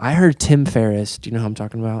 I heard Tim Ferriss. Do you know who I'm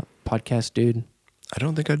talking about? Podcast dude. I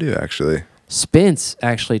don't think I do actually. Spence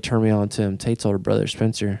actually turned me on to him. Tate's older brother,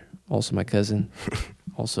 Spencer, also my cousin.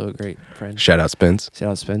 Also a great friend. Shout out Spence. Shout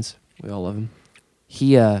out Spence. We all love him.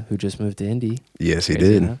 He who just moved to Indy. Yes, he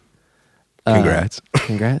did. Congrats.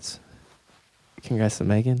 Congrats. Congrats to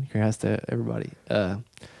Megan. Congrats to everybody.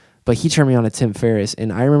 But he turned me on to Tim Ferriss,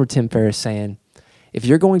 and I remember Tim Ferriss saying, if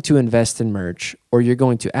you're going to invest in merch, or you're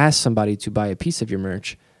going to ask somebody to buy a piece of your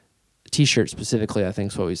merch, t-shirt specifically, I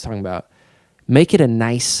think is what he was talking about, make it a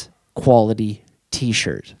nice quality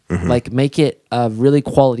t-shirt. Mm-hmm. Like make it a really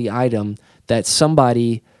quality item that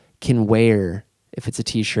somebody can wear if it's a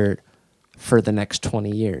t-shirt for the next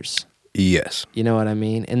 20 years. Yes. You know what I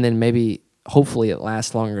mean? And then maybe, hopefully it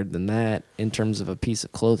lasts longer than that in terms of a piece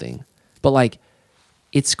of clothing. But like,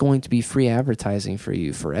 it's going to be free advertising for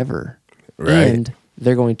you forever. Right. And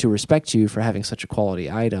they're going to respect you for having such a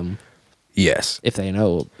quality item. Yes. If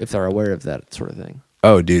they're aware of that sort of thing.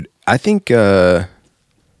 Oh, dude. I think, I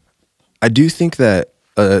do think that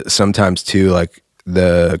sometimes too, like,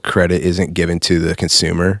 the credit isn't given to the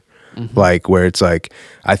consumer. Mm-hmm. Like where it's like,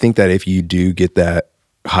 I think that if you do get that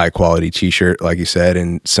high quality t-shirt, like you said,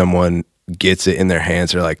 and someone gets it in their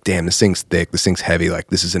hands, they're like, damn, this thing's thick, this thing's heavy, like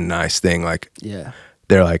this is a nice thing. Like, yeah,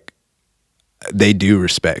 they're like, they do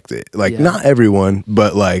respect it. Like not everyone,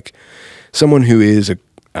 but like someone who is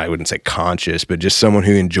I wouldn't say conscious, but just someone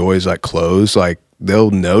who enjoys like clothes, like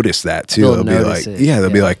they'll notice that too. They'll be like, they'll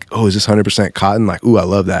be like, oh, is this 100% cotton? Like, ooh, I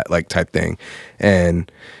love that, like type thing. And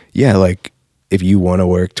yeah, like if you want to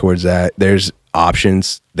work towards that, there's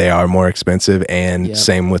options. They are more expensive, and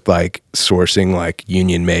same with like sourcing like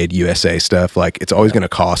union made USA stuff. Like it's always going to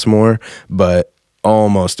cost more, but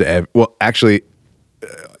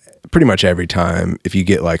pretty much every time, if you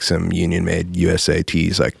get like some union made USA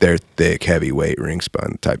tees, like they're thick, heavyweight, ring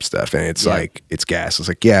spun type stuff, and it's like, it's gas. It's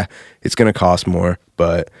like, yeah, it's going to cost more,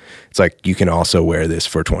 but it's like you can also wear this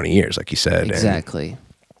for 20 years, like you said. Exactly.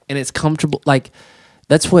 And it's comfortable. Like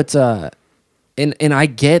that's what, and I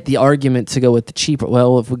get the argument to go with the cheaper.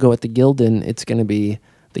 Well, if we go with the Gildan, it's going to be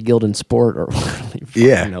the Gildan Sport or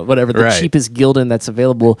whatever the cheapest Gildan that's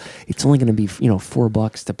available. It's only going to be,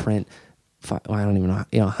 $4 to print. I don't even know,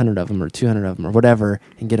 100 of them or 200 of them or whatever,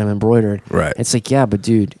 and get them embroidered. Right. It's like, yeah, but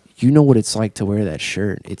dude, you know what it's like to wear that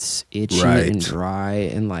shirt. It's itchy and dry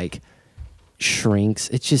and like shrinks.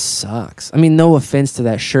 It just sucks. I mean, no offense to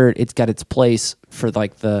that shirt. It's got its place for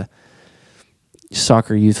like the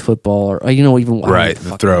soccer, youth football, or even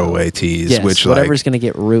the throwaway tees, which whatever's going to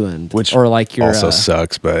get ruined, which or like your also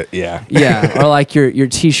sucks, but yeah, or like your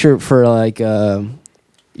t-shirt for like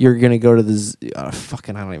you're gonna go to this I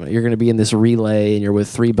don't even know. You're gonna be in this relay and you're with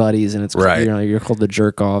 3 buddies and it's you're called the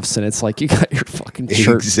jerk offs, and it's like you got your fucking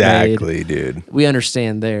shirt exactly made. Dude, we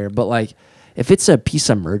understand there, but like if it's a piece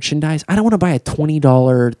of merchandise, I don't want to buy a $20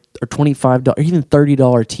 or $25 or even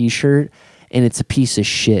 $30 t-shirt and it's a piece of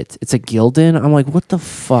shit. It's a Gildan. I'm like, what the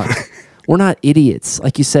fuck? we're not idiots.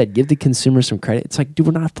 Like you said, give the consumer some credit. It's like, dude,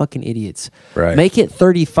 we're not fucking idiots. Right. Make it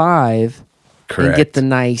 35 Correct. and get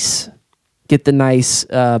the nice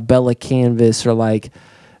Bella canvas or like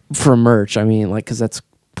for merch. I mean, like, because that's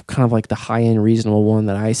kind of like the high end reasonable one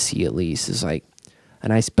that I see at least is like a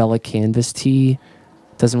nice Bella canvas tee.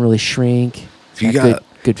 Doesn't really shrink. You got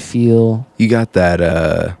good feel. You got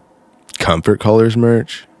that Comfort Colors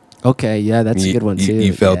merch. Okay, yeah, that's a good one too.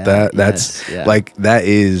 You felt that? That's like that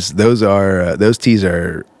is those tees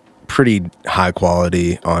are pretty high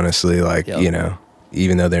quality, honestly. Like, you know,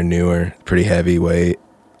 even though they're newer, pretty heavyweight.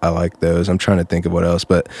 I like those. I'm trying to think of what else,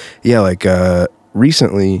 but yeah, like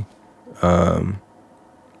recently,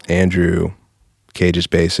 Andrew, Cage's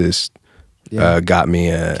bassist, got me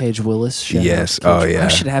a Cage Willis. Yes. I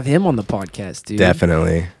should have him on the podcast, dude.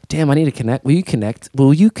 Definitely. Damn, I need to connect. Will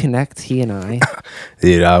you connect he and I?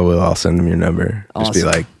 Dude, I will. I'll send him your number. Awesome. Just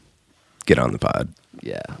be like, get on the pod.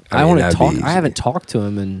 Yeah. I I mean, want to that'd talk. be I easy. haven't talked to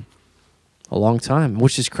him in a long time,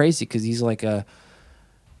 which is crazy because he's like a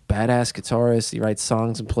badass guitarist. He writes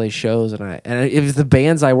songs and plays shows, and if the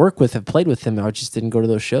bands I work with have played with him, I just didn't go to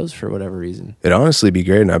those shows for whatever reason. It'd honestly be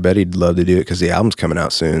great, and I bet he'd love to do it because the album's coming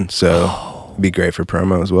out soon. So it'd be great for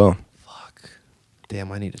promo as well. Fuck.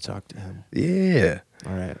 Damn, I need to talk to him. Yeah.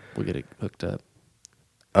 All right, we'll get it hooked up.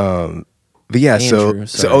 But yeah, Andrew,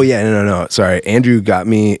 so no. Sorry. Andrew got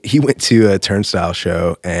me, he went to a Turnstile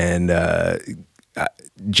show and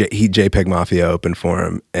JPEG Mafia opened for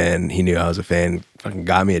him and he knew I was a fan. Fucking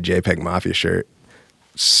got me a JPEG Mafia shirt.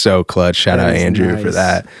 So clutch. Shout out Andrew for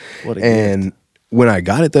that. What a and gift. when I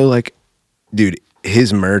got it though, like, dude,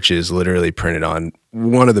 his merch is literally printed on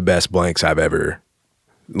one of the best blanks I've ever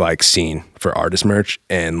like seen for artist merch.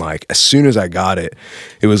 And like as soon as I got it,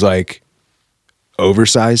 it was like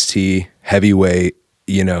oversized tee, heavyweight,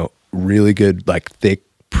 you know, really good like thick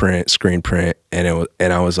print, screen print, and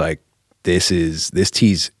I was like, this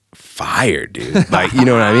tee's fire, dude. Like, you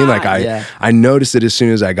know what I mean? Like I noticed it as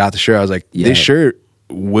soon as I got the shirt. I was like, this shirt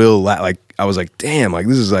will like I was like, damn, like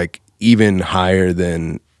this is like even higher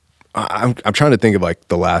than I'm trying to think of like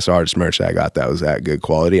the last artist merch that I got that was that good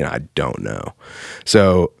quality, and I don't know.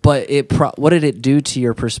 So, but what did it do to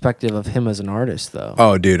your perspective of him as an artist, though?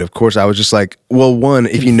 Oh, dude, of course I was just like, well, one,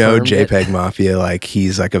 if you know Confirmed JPEG Mafia, like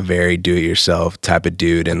he's like a very do-it-yourself type of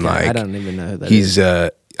dude, and like I don't even know who that he's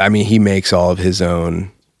is. I mean, he makes all of his own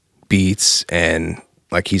beats, and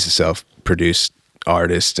like he's a self-produced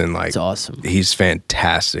artist, and like It's awesome. He's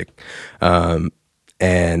fantastic,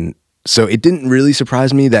 and so it didn't really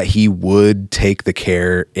surprise me that he would take the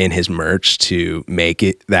care in his merch to make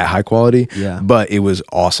it that high quality. Yeah. But it was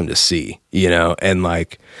awesome to see, you know, and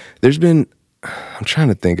like there's been, I'm trying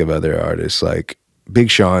to think of other artists. Like Big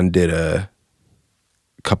Sean did a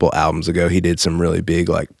couple albums ago. He did some really big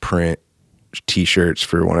like print t-shirts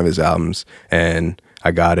for one of his albums, and I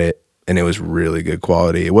got it and it was really good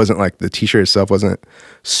quality. It wasn't like the t-shirt itself wasn't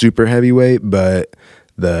super heavyweight, but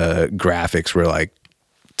the graphics were like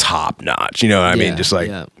top notch, you know what I mean? Just like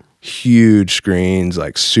huge screens,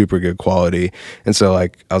 like super good quality. And so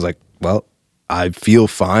like I was like, well, I feel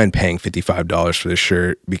fine paying $55 for this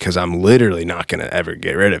shirt because I'm literally not gonna ever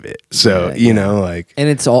get rid of it. So you know, like, and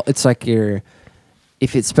it's like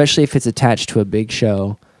especially if it's attached to a big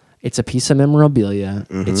show, it's a piece of memorabilia.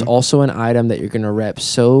 Mm-hmm. It's also an item that you're gonna rep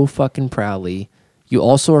so fucking proudly. You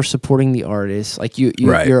also are supporting the artist. Like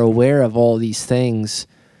you're aware of all these things.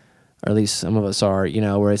 Or at least some of us are, you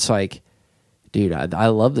know, where it's like, dude, I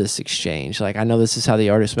love this exchange. Like, I know this is how the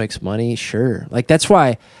artist makes money. Sure. Like, that's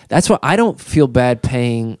why I don't feel bad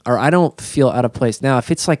paying, or I don't feel out of place. Now, if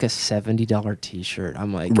it's like a $70 t-shirt,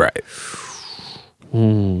 I'm like, right.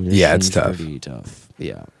 Yeah, it's tough. Pretty tough.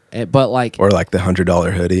 Yeah. But like, or like the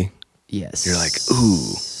 $100 hoodie. Yes. You're like,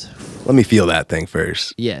 ooh, let me feel that thing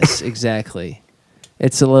first. Yes, exactly.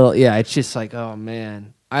 It's a little, it's just like, oh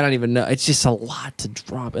man. I don't even know. It's just a lot to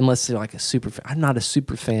drop unless they're like a super fan. I'm not a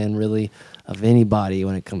super fan really of anybody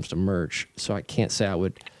when it comes to merch, so I can't say I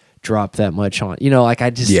would drop that much on. You know, like I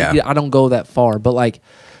don't go that far. But like,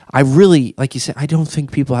 I really, like you said, I don't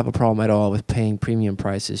think people have a problem at all with paying premium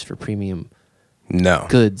prices for premium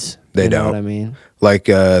goods. They don't. Know what I mean? Like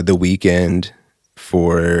The Weeknd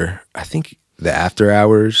for, I think, the After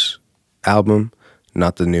Hours album,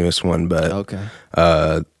 not the newest one, but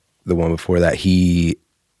the one before that, he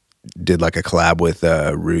did like a collab with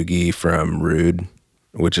Rugi from Rude,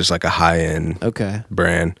 which is like a high-end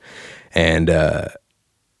brand. And I'm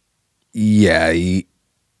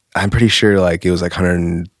pretty sure like it was like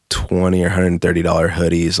 $120 or $130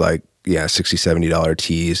 hoodies, like $60, $70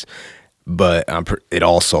 tees, but it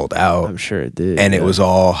all sold out. I'm sure it did. And it was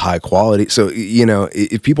all high quality. So, you know,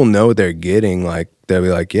 if people know what they're getting, like they'll be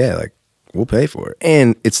like, yeah, like we'll pay for it.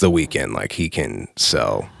 And it's the weekend. Like, he can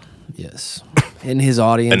sell. Yes. And his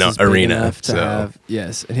audience is big arena, enough to so. have,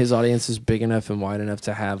 yes. And his audience is big enough and wide enough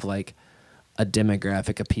to have like a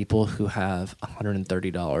demographic of people who have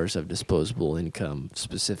 $130 of disposable income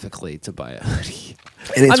specifically to buy a hoodie.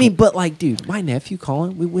 I mean, but like, dude, my nephew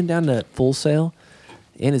Colin, we went down to Full Sail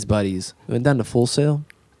and his buddies. We went down to Full Sail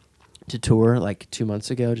to tour like 2 months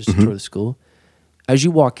ago, just to tour the school. As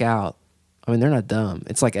you walk out, I mean, they're not dumb.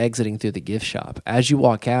 It's like exiting through the gift shop. As you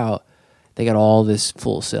walk out, they got all this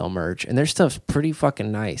Full Sail merch, and their stuff's pretty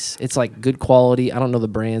fucking nice. It's like good quality. I don't know the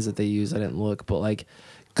brands that they use. I didn't look, but like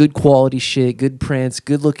good quality shit, good prints,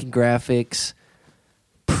 good looking graphics,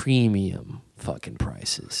 premium fucking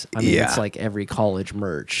prices. I mean, it's like every college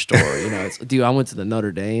merch store. You know, dude, I went to the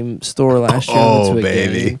Notre Dame store last year. Oh,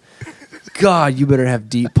 baby. Game. God, you better have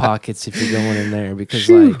deep pockets if you're going in there because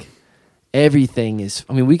like everything is.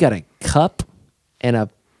 I mean, we got a cup and a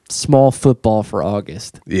small football for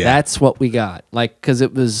August. Yeah. That's what we got. Like, because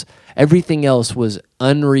it was everything else was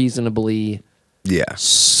unreasonably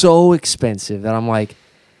so expensive that I'm like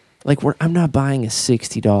I'm not buying a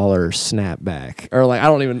 $60 snapback or like I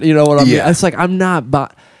don't even what I mean. It's like I'm not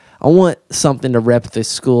I want something to rep this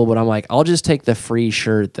school, but I'm like I'll just take the free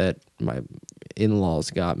shirt that my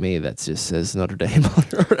in-laws got me that just says Notre Dame on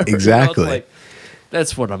it or whatever. Exactly. Like,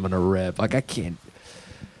 that's what I'm gonna rep. Like I can't.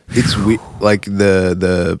 It's like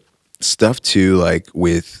the stuff too, like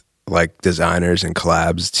with like designers and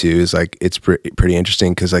collabs too, is like it's pretty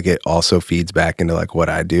interesting because like it also feeds back into like what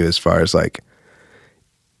I do as far as like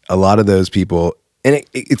a lot of those people, and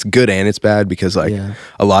it's good and it's bad because like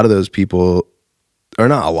a lot of those people, or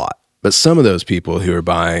not a lot, but some of those people who are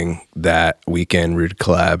buying that weekend Rude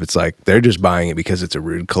collab, it's like they're just buying it because it's a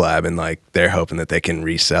Rude collab and like they're hoping that they can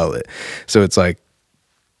resell it. So it's like,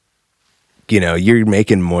 you're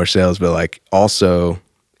making more sales, but like also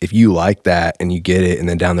if you like that and you get it and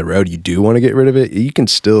then down the road you do want to get rid of it, you can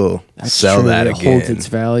still sell that again. It holds its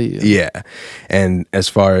value. Yeah. And as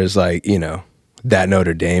far as like, that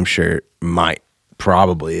Notre Dame shirt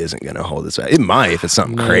probably isn't going to hold its value. It might if it's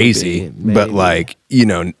something crazy, but like,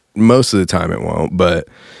 most of the time it won't. But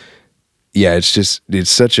yeah, it's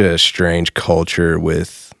such a strange culture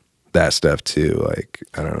with that stuff too. Like,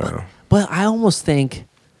 I don't know. But I almost think,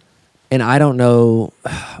 and I don't know,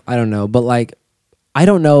 but like, I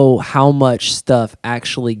don't know how much stuff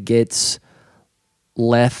actually gets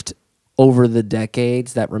left over the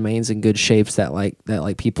decades that remains in good shapes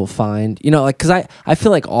that people find, like, cause I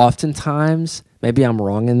feel like oftentimes, maybe I'm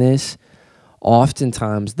wrong in this,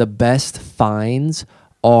 oftentimes the best finds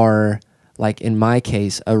are like, in my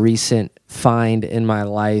case, a recent find in my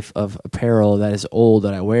life of apparel that is old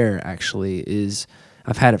that I wear actually is,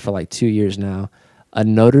 I've had it for like 2 years now. A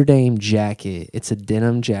Notre Dame jacket. It's a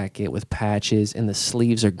denim jacket with patches, and the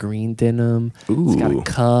sleeves are green denim. Ooh. It's got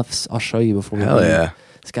cuffs. I'll show you before we leave. Yeah.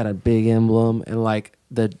 It's got a big emblem, and like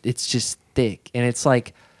it's just thick, and it's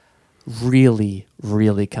like really,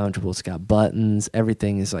 really comfortable. It's got buttons.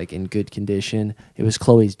 Everything is like in good condition. It was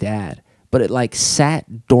Chloe's dad, but it like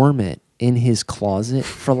sat dormant in his closet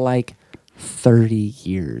for like 30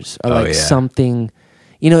 years or something.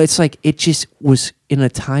 It's like it just was in a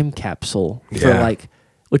time capsule for like,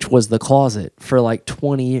 which was the closet for like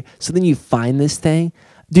 20 years. So then you find this thing,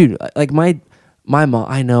 dude. Like my mom,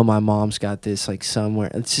 I know my mom's got this like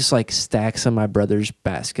somewhere. It's just like stacks of my brother's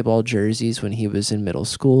basketball jerseys when he was in middle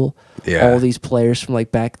school. Yeah, all these players from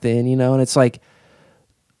like back then, and it's like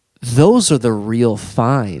those are the real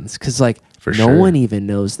finds because like no one even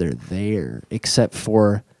knows they're there except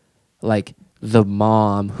for like the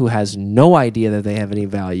mom who has no idea that they have any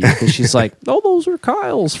value because she's like, oh, those are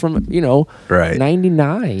Kyle's from, 99,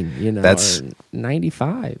 that's, or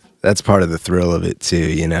 95. That's part of the thrill of it too,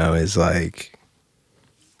 is like,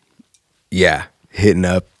 hitting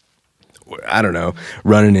up, I don't know,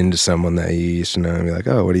 running into someone that you used to know and be like,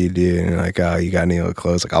 oh, what do you do? And like, oh, you got any old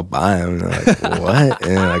clothes? Like, I'll buy them. And they're like, what?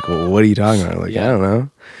 And they're like, well, what are you talking about? I'm like, I don't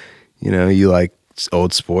know. You like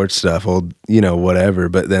old sports stuff, old, whatever.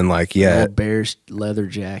 But then like, old Bears leather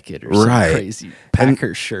jacket or some crazy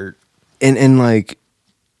Packers shirt. And like,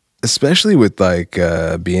 especially with like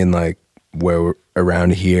being like where we're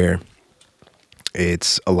around here,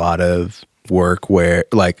 it's a lot of work where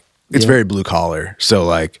like it's very blue collar. So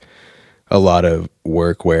like a lot of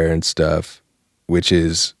workwear and stuff, which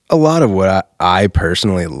is a lot of what I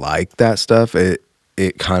personally like that stuff.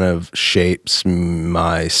 It kind of shapes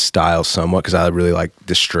my style somewhat because I really like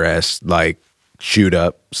distressed, like chewed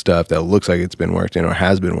up stuff that looks like it's been worked in or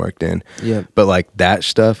has been worked in. Yeah. But like that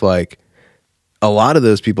stuff, like a lot of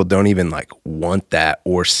those people don't even like want that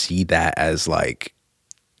or see that as like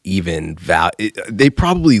even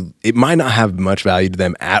it might not have much value to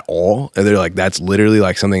them at all, and they're like, that's literally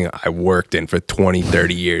like something I worked in for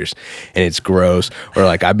 20-30 years and it's gross, or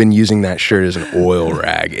like I've been using that shirt as an oil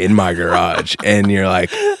rag in my garage, and you're like,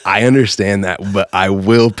 I understand that, but I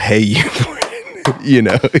will pay you for it. You're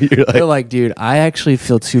like, they're like, dude, I actually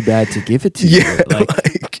feel too bad to give it to you.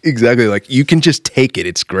 Like exactly, like you can just take it,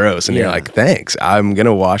 it's gross, and you're like, thanks, I'm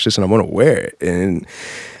gonna wash this and I'm gonna wear it. And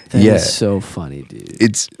that is so funny, dude.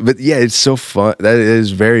 It's so fun. That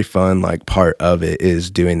is very fun. Like part of it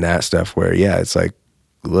is doing that stuff where, it's like,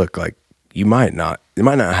 look, like it might not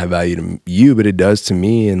have value to you, but it does to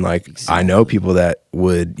me. And like, exactly. I know people that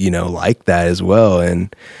would, like that as well.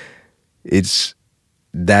 And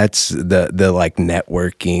that's the like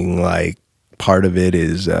networking, like part of it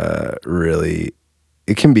is really,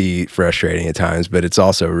 it can be frustrating at times, but it's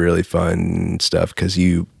also really fun stuff because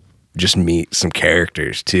you just meet some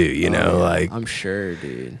characters too, like I'm sure,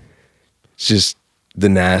 dude. It's just the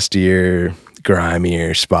nastier,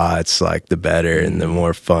 grimier spots, like the better and the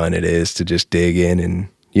more fun it is to just dig in and,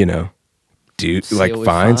 do like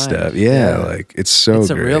find stuff. Yeah, like it's a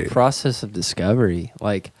great. Real process of discovery.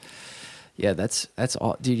 Like, that's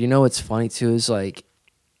all, dude. What's funny too is like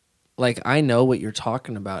I know what you're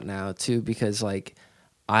talking about now too, because like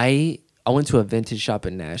I went to a vintage shop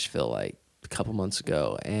in Nashville like a couple months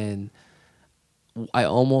ago, and I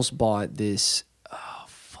almost bought this. Oh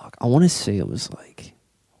fuck! I want to say it was like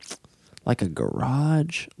a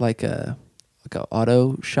garage, like a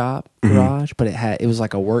auto shop garage, but it was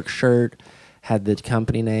like a work shirt, had the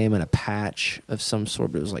company name and a patch of some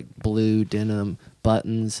sort. But it was like blue denim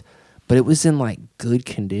buttons, but it was in like good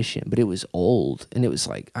condition. But it was old, and it was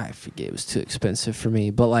like, I forget, it was too expensive for me.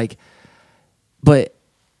 But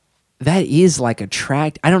that is like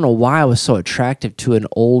I don't know why I was so attractive to an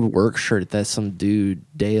old work shirt that some dude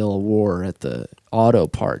Dale wore at the auto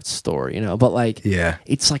parts store, but like,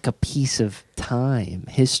 it's like a piece of time,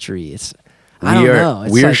 history. I don't know.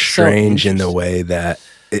 It's we're like strange in the way that,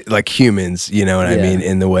 like humans, you know what I mean?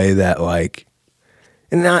 In the way that like,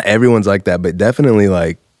 and not everyone's like that, but definitely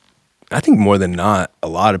like, I think more than not, a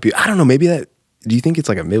lot of people, I don't know, maybe that, do you think it's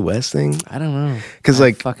like a Midwest thing? I don't know. Because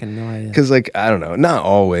like, fucking no idea. Because like, I don't know, not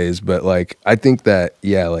always, but like, I think that,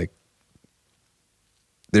 like,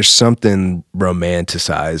 there's something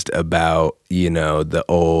romanticized about, the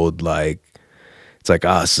old, like, it's like,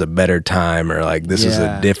 this is a better time, or like, this is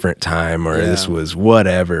a different time, or this was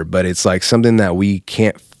whatever. But it's like something that we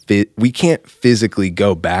can't physically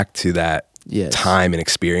go back to that time and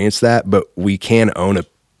experience that, but we can own a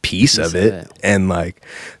piece of it. And like,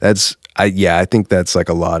 I think that's like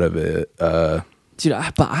a lot of it. Dude,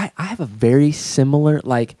 I have a very similar,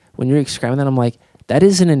 like, when you're describing that, I'm like, that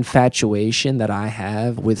is an infatuation that I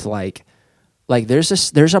have with like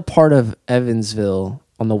there's a part of Evansville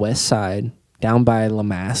on the west side, down by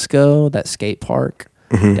Lamasco, that skate park,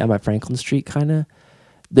 down by Franklin Street, kind of.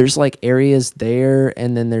 There's like areas there,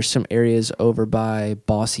 and then there's some areas over by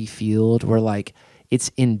Bossy Field where like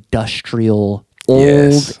it's industrial,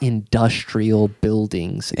 old industrial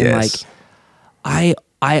buildings, and like I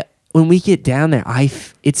when we get down there,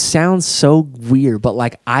 it sounds so weird, but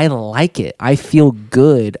like I like it. I feel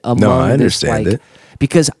good among I understand this, like, it.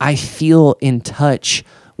 Because I feel in touch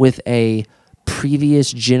with a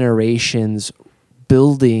previous generation's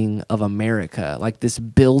building of America, like this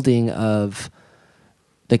building of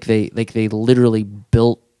like they literally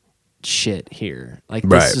built shit here. Like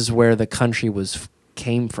this is where the country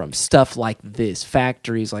came from. Stuff like this,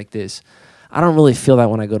 factories like this. I don't really feel that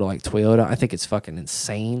when I go to like Toyota. I think it's fucking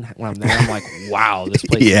insane. When I'm there, I'm like, wow, this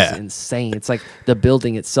place is insane. It's like the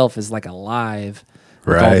building itself is like alive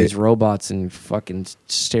with all these robots and fucking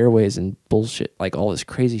stairways and bullshit, like all this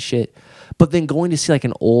crazy shit. But then going to see like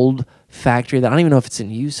an old factory that I don't even know if it's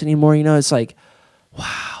in use anymore, it's like,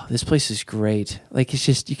 wow, this place is great. Like, it's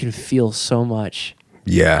just, you can feel so much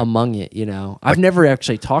among it, I've never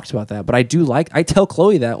actually talked about that, but I tell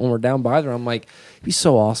Chloe that when we're down by there. I'm like, it'd be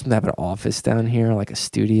so awesome to have an office down here, like a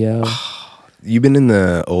studio. You been in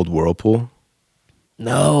the old Whirlpool?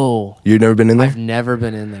 No. You've never been in there? I've never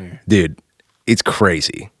been in there. Dude, it's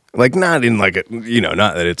crazy. Like, not in like a,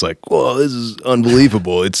 not that it's like, whoa, this is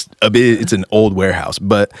unbelievable. It's an old warehouse,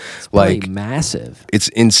 but it's like massive. It's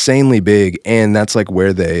insanely big, and that's like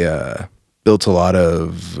where they built a lot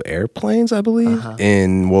of airplanes, I believe,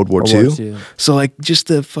 in World War II. So like, just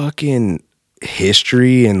the fucking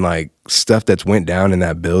history and like stuff that's went down in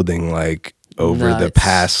that building, like over the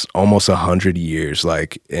past almost 100 years,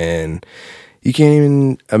 like, and you can't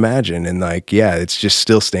even imagine. And like, it's just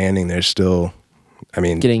still standing. There's still, I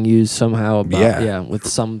mean, getting used somehow, with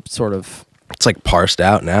some sort of It's like parsed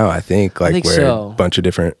out now, I think. Like, think where so. a bunch of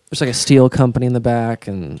different. There's like a steel company in the back,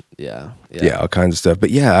 and yeah, all kinds of stuff.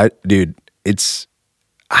 But yeah, dude, it's,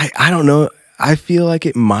 I don't know. I feel like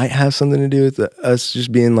it might have something to do with us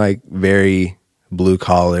just being like very blue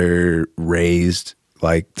collar raised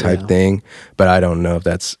like type thing. But I don't know if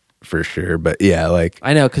that's for sure. But yeah, like.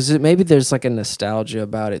 I know, because maybe there's like a nostalgia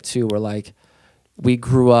about it too, where like we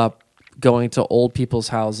grew up going to old people's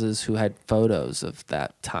houses who had photos of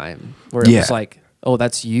that time, where it was like, oh,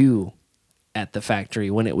 that's you at the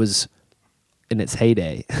factory when it was in its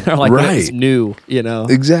heyday, or like when it was new, you know?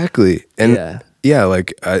 Exactly. And yeah,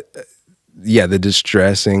 like the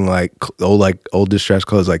distressing, like old distressed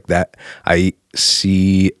clothes like that. I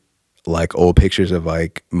see like old pictures of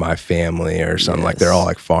like my family or something. Like they're all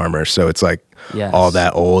like farmers, so it's like all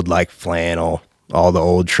that old like flannel, all the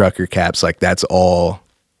old trucker caps. Like that's all.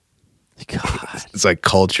 God, it's like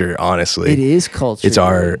culture. Honestly, it is culture. It's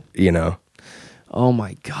our, you know. Oh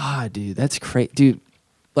my God, dude, that's crazy, dude.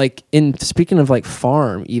 Like, in speaking of like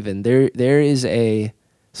farm, even there is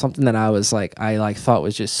something that I thought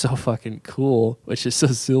was just so fucking cool, which is so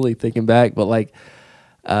silly thinking back. But like,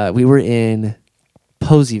 we were in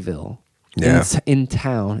Poseyville, in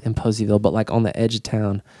town in Poseyville, but like on the edge of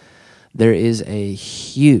town, there is a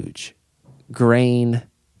huge grain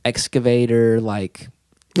excavator, like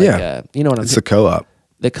you know what I'm saying? It's the co-op.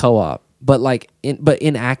 The co-op, but like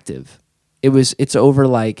inactive. It's over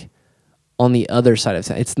like on the other side of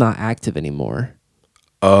town. It's not active anymore.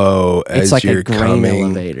 Oh, it's like you're a grain coming,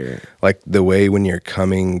 elevator. like the way when you're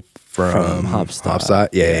coming from Hopstad.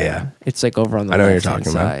 Yeah. It's like over on the I know what you're left-hand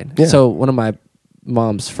talking side. about. Yeah. So one of my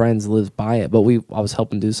mom's friends lives by it, but I was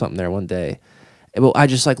helping do something there one day. But I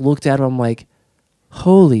just like looked at it. I'm like,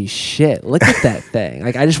 holy shit, look at that thing.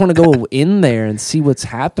 Like, I just want to go in there and see what's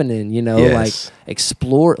happening, you know, like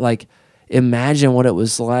explore, like imagine what it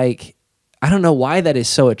was like. I don't know why that is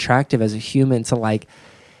so attractive as a human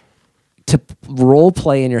to role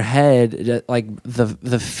play in your head, like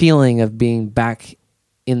the feeling of being back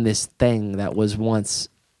in this thing that was once,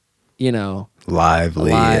 you know,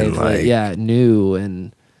 lively and like, new.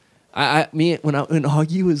 And when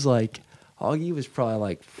Augie was probably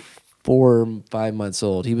like 4 or 5 months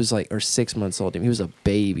old. He was like, or 6 months old. He was a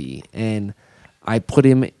baby, and I put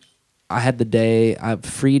him. I had a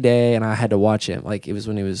free day, and I had to watch him. Like, it was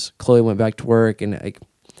when Chloe went back to work, and like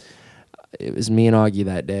it was me and Augie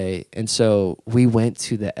that day. And so we went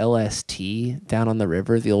to the LST down on the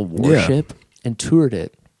river, the old warship, and toured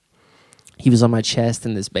it. He was on my chest,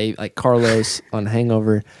 and this baby, like Carlos on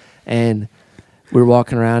Hangover, and we were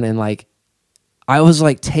walking around, and like I was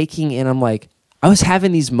like taking in. I'm like. I was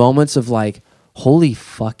having these moments of like, holy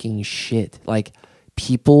fucking shit. Like,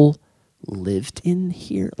 people lived in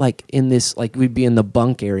here. Like, in this, like, we'd be in the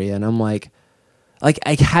bunk area, and I'm like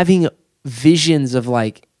having visions of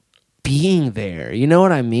like being there. You know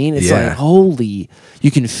what I mean? It's like, holy, you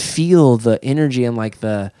can feel the energy and like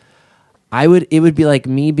it would be like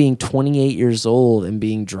me being 28 years old and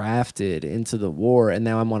being drafted into the war, and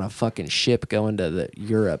now I'm on a fucking ship going to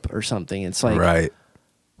Europe or something. It's like, right.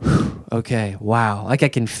 Okay, wow. Like, I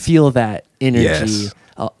can feel that energy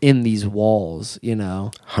in these walls, you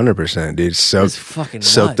know? 100%, dude. Fucking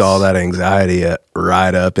soaked all that anxiety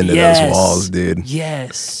right up into those walls, dude.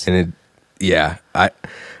 Yes. And I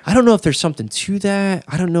don't know if there's something to that.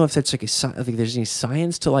 I don't know if that's like I think there's any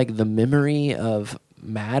science to like the memory of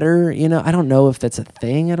matter, you know? I don't know if that's a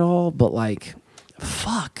thing at all, but like,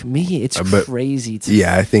 fuck me, it's crazy.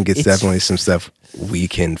 I think it's definitely some stuff we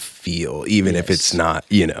can feel, even if it's not,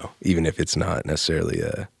 you know, even if it's not necessarily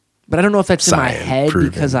a. But I don't know if that's in my head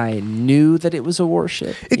because I knew that it was a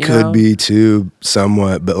warship. It could be too,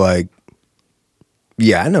 somewhat, but like,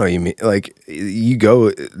 I know what you mean. Like,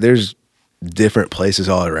 there's different places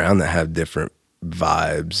all around that have different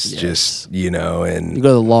vibes, just, you know, and you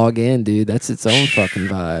go to Log In, dude. That's its own fucking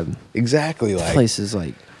vibe. Exactly, like places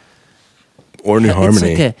like. Or New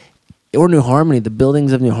Harmony. Or New Harmony, the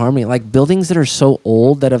buildings of New Harmony, like buildings that are so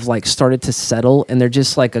old that have like started to settle, and they're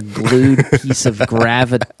just like a glued piece of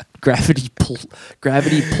gravity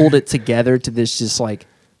pulled it together to this just like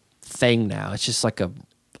thing now. It's just like a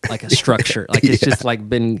structure. Like it's just like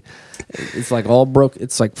it's like all broke.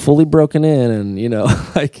 It's like fully broken in, and you know,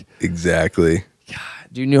 like exactly. God,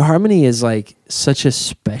 dude, New Harmony is like such a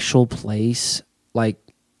special place. Like,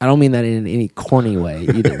 I don't mean that in any corny way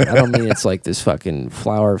either. I don't mean it's like this fucking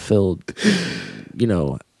flower-filled, you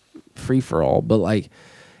know, free-for-all. But, like,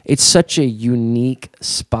 it's such a unique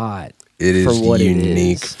spot. It is for what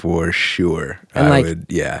unique for sure. And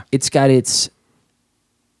it's got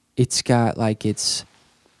like its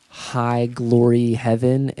high glory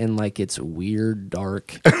heaven and like its weird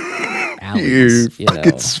dark alleys. You're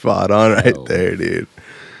fucking spot on right there, dude.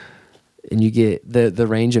 And you get the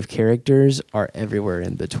range of characters are everywhere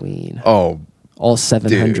in between. Oh, all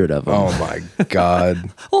 700 dude. of them. Oh my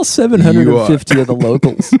God. All 750 of the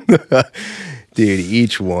locals. Dude,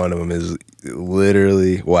 each one of them is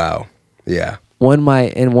literally, wow. Yeah. One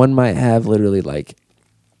might have literally like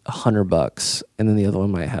 $100, and then the other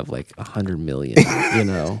one might have like 100 million. You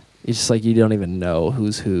know, it's just like you don't even know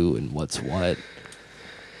who's who and what's what.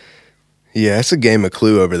 Yeah, it's a game of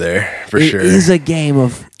Clue over there for sure. It is a game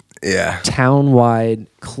of town-wide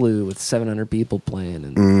Clue with 700 people playing.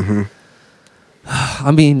 And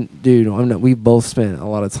I mean, dude, we both spent a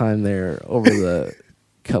lot of time there over the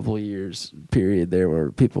couple years period there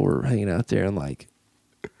where people were hanging out there, and like,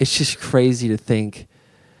 it's just crazy to think.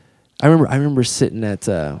 I remember sitting at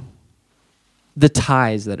the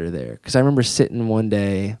ties that are there, because I remember sitting one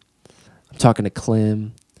day, I'm talking to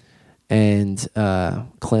Clem, and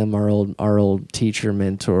Clem, our old teacher,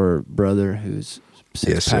 mentor, brother, who's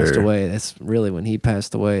since passed away. That's really when he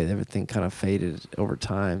passed away. Everything kind of faded over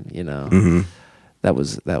time, you know. Mm-hmm. That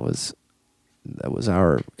was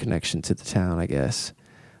our connection to the town, I guess.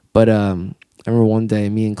 But I remember one day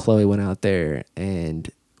me and Chloe went out there, and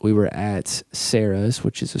we were at Sarah's,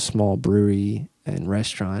 which is a small brewery and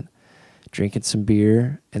restaurant, drinking some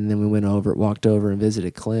beer, and then we walked over and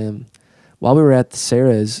visited Clem. While we were at the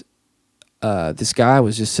Sarah's, this guy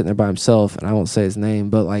was just sitting there by himself, and I won't say his name,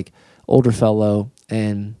 but like older fellow,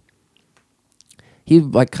 and he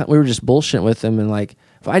like we were just bullshitting with him, and like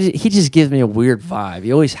he just gives me a weird vibe.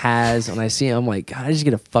 He always has. When I see him, I'm like, God, I just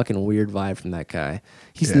get a fucking weird vibe from that guy.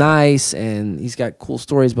 He's nice and he's got cool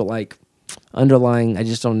stories, but like underlying, I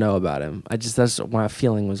just don't know about him. That's what my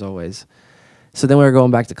feeling was always. So then we were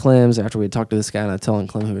going back to Clem's after we had talked to this guy, and I telling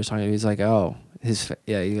Clem who we were talking to. He's like, oh, he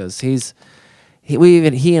goes, he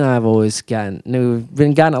and I have always gotten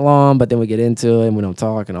along, but then we get into it and we don't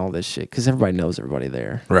talk and all this shit because everybody knows everybody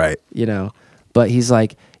there. Right. You know, but he's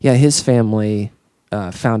like, yeah, his family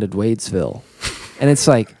founded Wadesville. And it's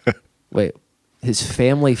like, wait, his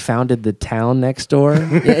family founded the town next door?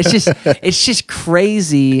 Yeah, it's just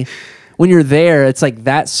crazy. When you're there, it's like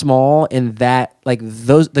that small, and that like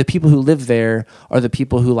the people who live there are the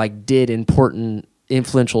people who like did important,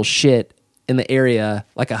 influential shit in the area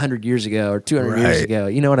like 100 years ago or 200 years ago.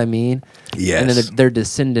 You know what I mean? Yes. And then their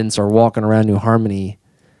descendants are walking around New Harmony.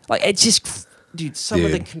 Like, it's just, dude, some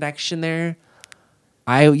of the connection there,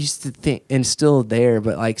 I used to think, and still there,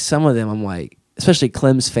 but like some of them I'm like, especially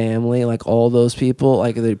Clem's family, like all those people,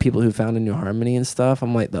 like the people who founded New Harmony and stuff,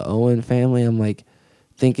 I'm like the Owen family, I'm like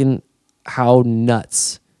thinking how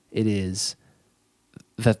nuts it is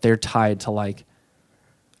that they're tied to like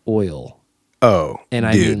oil. Oh, and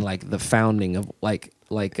I mean like the founding of like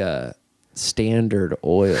Standard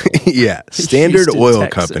Oil. Yeah, Standard Houston, Oil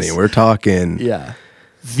Texas. Company. We're talking. Yeah,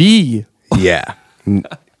 we're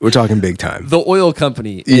talking big time. The oil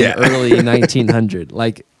company in early 1900,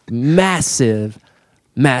 like massive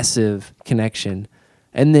connection,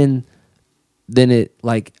 and then it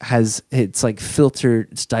like it's like filtered,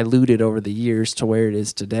 it's diluted over the years to where it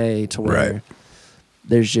is today, to where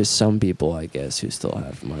there's just some people, I guess, who still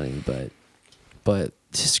have money, but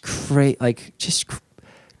just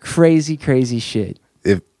crazy shit.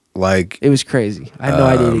 It was crazy. I had no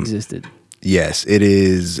idea it existed. Yes, it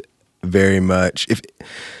is very much.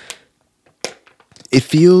 It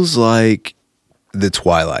feels like the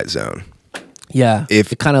Twilight Zone. Yeah,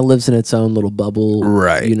 it kind of lives in its own little bubble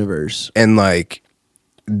universe. And like,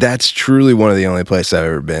 that's truly one of the only places I've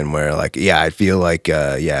ever been where like, I feel like,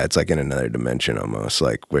 it's like in another dimension almost,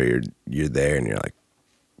 like where you're there and you're like,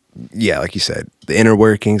 like you said, the inner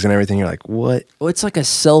workings and everything. You're like, what? Well, it's like a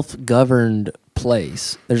self-governed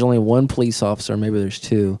place. There's only one police officer, maybe there's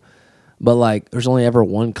two, but like there's only ever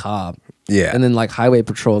one cop. Yeah. And then like highway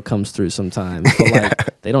patrol comes through sometimes, but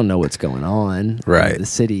like they don't know what's going on in the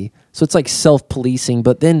city. So it's like self-policing.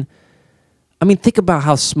 But then, I mean, think about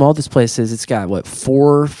how small this place is. It's got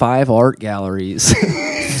 4 or 5 art galleries,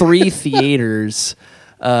 3 theaters,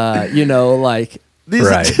 like these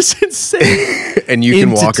are just insane. And you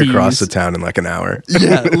can walk across the town in like an hour.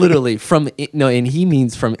 Yeah, literally and he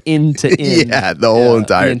means from end to end. Yeah, the whole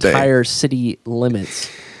entire thing. Entire city limits.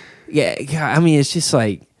 Yeah, God, I mean, it's just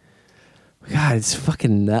like, God, it's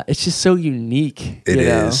fucking nuts. It's just so unique. It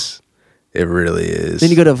is. It really is. Then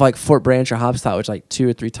you go to like Fort Branch or Hopstock, which is like 2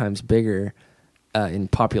 or 3 times bigger in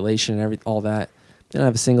population and all that. They don't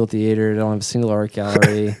have a single theater. They don't have a single art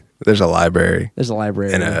gallery. There's a library.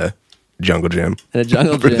 And a jungle gym. And a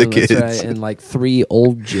jungle for gym, the kids. That's right. And like 3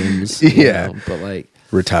 old gyms. But like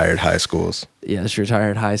retired high schools. Yeah, it's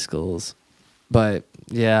retired high schools. But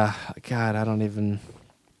yeah, God, I don't even.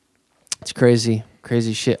 It's crazy.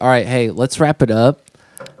 Crazy shit. All right, hey, let's wrap it up.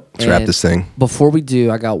 Let's wrap this thing. Before we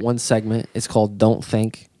do, I got one segment. It's called Don't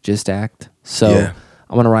Think, Just Act. So Yeah.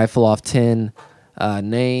 I'm going to rifle off 10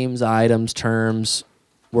 names, items, terms,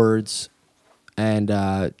 words, and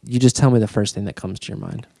you just tell me the first thing that comes to your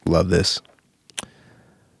mind. Love this.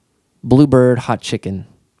 Bluebird hot chicken.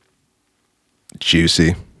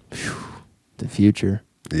 Juicy. The future.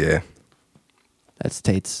 Yeah. That's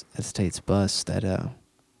Tate's bus. That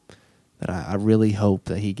I really hope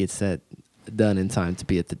that he gets that done in time to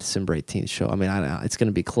be at the December 18th show. I mean, I know it's going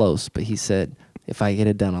to be close, but he said if I get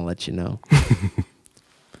it done, I'll let you know.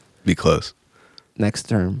 Be close. Next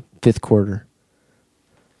term, 5th quarter.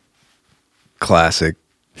 Classic.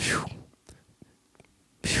 Phew.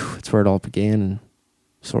 It's where it all began, and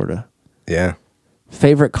sort of. Yeah.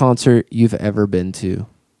 Favorite concert you've ever been to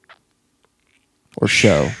or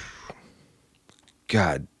show?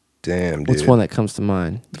 God damn, dude. What's one that comes to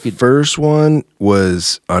mind? The first one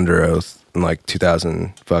was Under Oath in like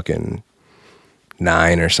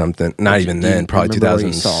 2009 or something. Not even then, probably remember where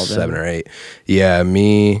you saw 2007 them? or 8. Yeah,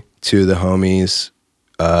 me, two of the homies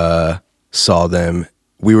saw them.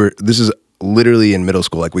 This is literally in middle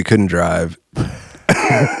school. Like, we couldn't drive.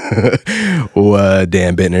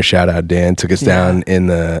 Dan Bittner, shout out Dan, took us down in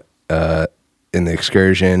the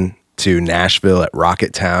excursion to Nashville at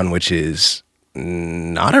Rocket Town, which is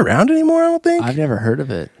not around anymore, I don't think. I've never heard of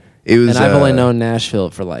it. It was, and I've only known Nashville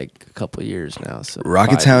for like a couple of years now. So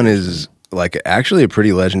Rocket Town is like actually a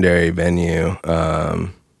pretty legendary venue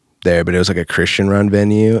there, but it was like a Christian run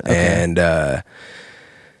venue. Okay. And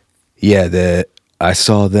I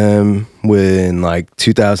saw them in like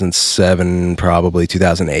 2007, probably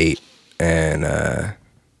 2008, and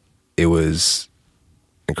it was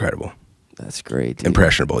incredible. That's great, dude.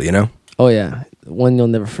 Impressionable, you know? Oh yeah, one you'll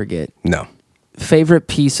never forget. No. Favorite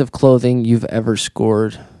piece of clothing you've ever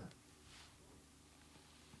scored?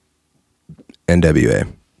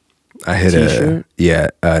 NWA. I hit T-shirt?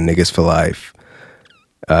 Niggas for Life.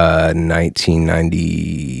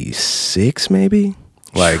 1996 maybe?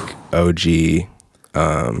 Like OG. Is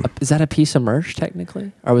that a piece of merch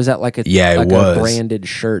technically? Or was that like a it was a branded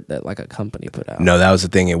shirt that like a company put out? No, that was the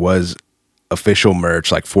thing. It was official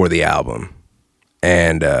merch like for the album.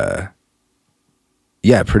 And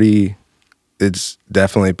pretty it's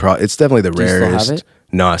definitely the Do you still rarest. have it?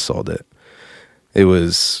 No, I sold it. It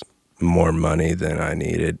was more money than I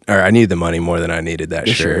needed. Or I needed the money more than I needed that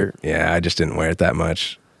shirt. Yeah, I just didn't wear it that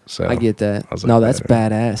much. So I get that. I was like, no, that's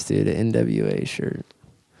whatever. badass, dude. An NWA shirt.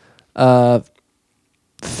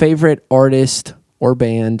 Favorite artist or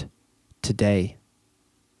band today?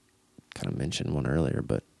 Kind of mentioned one earlier,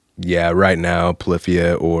 but Yeah, right now,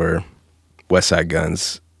 Polyphia or West Side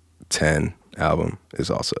Gun's 10 album is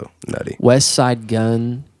also nutty. West Side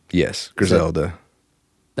Gun. Yes, Griselda.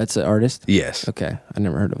 That's an artist? Yes. Okay, I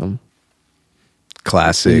never heard of him.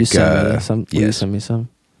 Classic. Will you send me some? Will you Yes. send me some?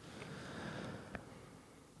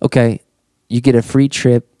 Okay, you get a free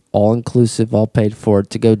trip, all inclusive, all paid for,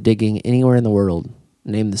 to go digging anywhere in the world.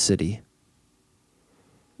 Name the city.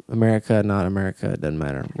 America, not America, it doesn't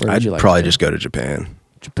matter. Where would I'd you like probably to go? just go to Japan.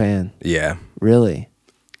 Japan. Yeah, Really?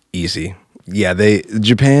 easy. Yeah,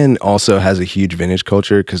 Japan also has a huge vintage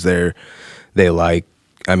culture because they like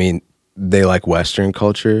Western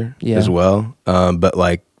culture as well. But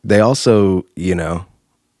like they also,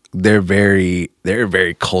 they're a very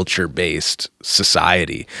culture based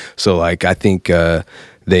society. So like I think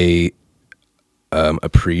they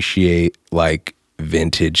appreciate like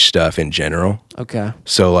vintage stuff in general. Okay.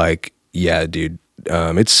 So like, yeah, dude,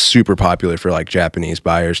 it's super popular for like Japanese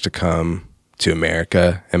buyers to come to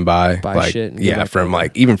America and buy like, shit. And get back from over.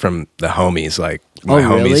 like even from the homies, like my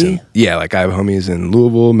homies. Really? Like I have homies in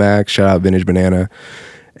Louisville, Max, shout out Vintage Banana.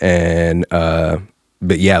 And,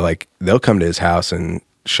 but yeah, like they'll come to his house and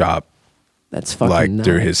shop That's fucking like nuts.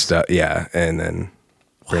 through his stuff. Yeah. And then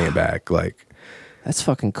bring it back. Like, That's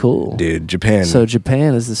fucking cool. dude, Japan. So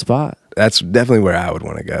Japan is the spot. That's definitely where I would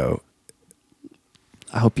want to go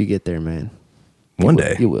I hope you get there, man. one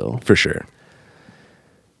day. You will. For sure.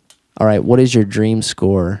 All right, what is your dream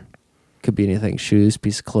score? Could be anything: shoes,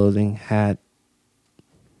 piece of clothing, hat.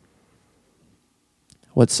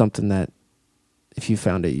 What's something that, if you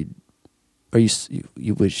found it, you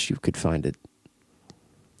wish you could find it?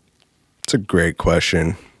 It's a great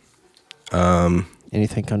question.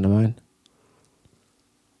 Anything come to mind?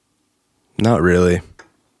 Not really.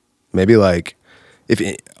 Maybe like,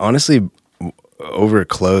 honestly, over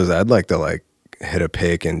clothes, I'd like to like hit a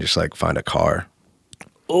pick and just like find a car.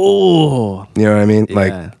 Oh, You know what I mean? Yeah.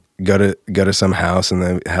 Like go to some house and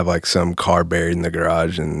then have like some car buried in the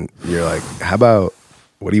garage, and you're like, how about,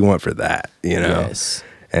 what do you want for that? You know? yes.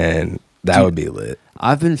 And That would be lit.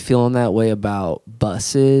 I've been feeling that way about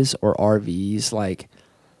buses or RVs, like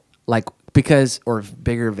because, or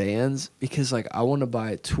bigger vans, because like I want to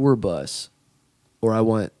buy a tour bus, or I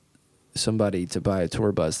want somebody to buy a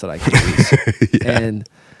tour bus that I can use, and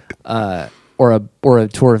or a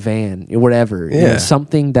tour van, whatever, you know,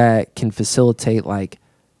 something that can facilitate like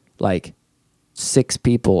 6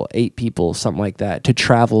 people, 8 people, something like that, to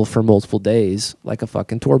travel for multiple days, like a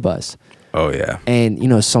fucking tour bus. Oh yeah. And you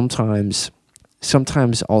know, sometimes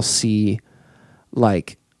I'll see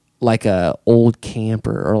like a old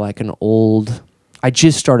camper, or like an old, I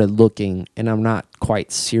just started looking, and I'm not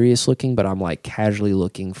quite serious looking, but I'm like casually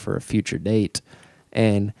looking for a future date.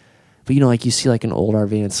 But you know, like you see like an old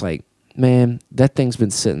RV, and it's like, man, that thing's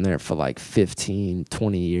been sitting there for like 15,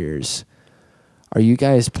 20 years. Are you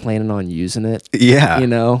guys planning on using it? Yeah. You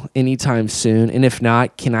know, anytime soon? And if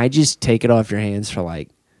not, can I just take it off your hands for like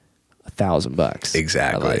 $1,000?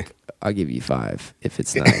 Exactly. I'll give you 5 if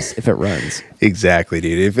it's nice, if it runs. Exactly,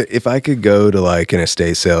 dude. If I could go to like an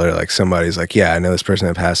estate sale, or like somebody's like, yeah, I know this person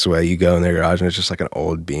that passed away. You go in their garage and it's just like an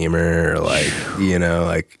old Beamer, or like, you know,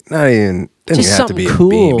 like not even, doesn't even have to be cool. a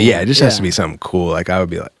Beamer. Yeah, it just has to be something cool. Like I would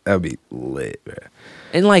be like, that would be lit, bro.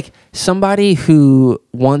 And like somebody who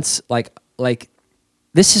wants like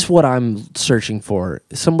this is what I'm searching for.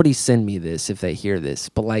 Somebody send me this if they hear this.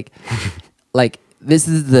 But like this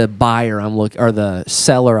is the buyer or the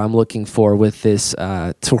seller I'm looking for with this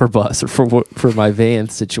tour bus, or for my van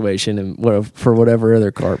situation, and for whatever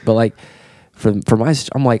other car. But like for my,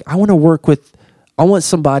 I'm like, I want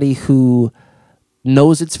somebody who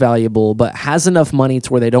knows it's valuable, but has enough money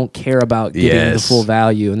to where they don't care about getting the full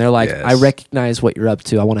value, and they're like, I recognize what you're up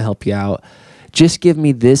to. I want to help you out. Just give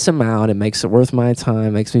me this amount. It makes it worth my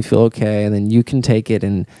time. Makes me feel okay, and then you can take it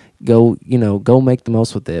and go make the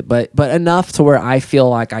most with it. But enough to where I feel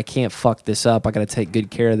like I can't fuck this up. I got to take good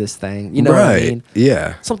care of this thing. You know what I mean?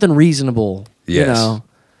 Yeah. Something reasonable. Yes. You know.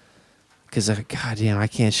 Because goddamn, I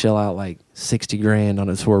can't shell out like $60,000 on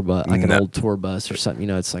a tour bus, like an old tour bus or something. You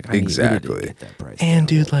know, it's like we need to get that price. And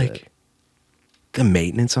dude, like the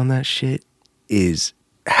maintenance on that shit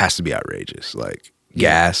has to be outrageous. Like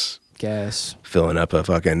gas, filling up a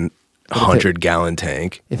fucking 100-gallon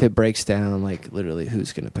tank. If it breaks down, like literally,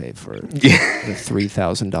 who's gonna pay for the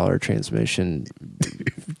 $3,000 transmission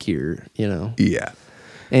gear? You know. Yeah.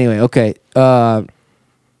 Anyway, okay.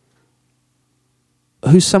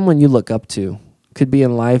 Who's someone you look up to? Could be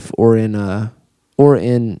in life or in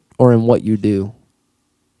what you do.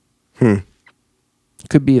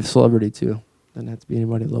 Could be a celebrity too. Doesn't have to be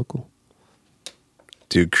anybody local.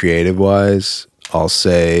 Dude, creative wise, I'll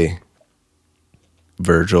say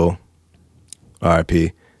Virgil,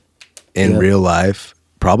 RIP. In real life,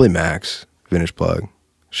 probably Max, Vintage Plug.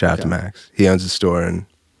 Shout out to Max. He owns a store in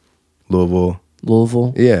Louisville.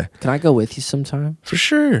 Yeah. Can I go with you sometime? For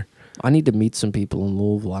sure. I need to meet some people in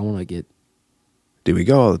Louisville. I want to get... Dude, we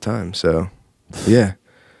go all the time, so yeah.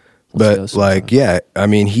 But like, yeah, I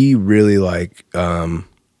mean, he really like got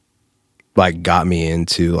me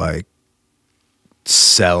into like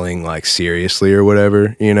selling like seriously or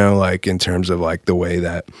whatever, you know, like in terms of like the way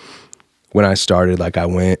that when I started, like I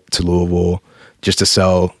went to Louisville just to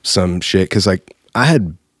sell some shit. Cause like I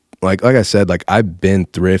had, like I said, like I've been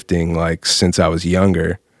thrifting like since I was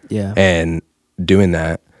younger. Yeah. And doing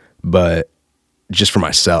that, but just for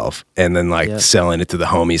myself, and then like selling it to the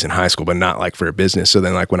homies in high school, but not like for a business. So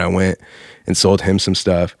then like when I went and sold him some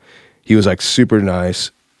stuff, he was like super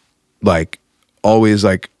nice, like always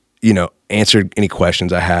like, you know, answered any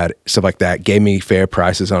questions I had, stuff like that, gave me fair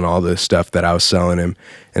prices on all the stuff that I was selling him.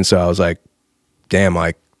 And so I was like, damn,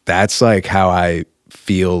 like that's like how I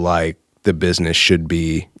feel like the business should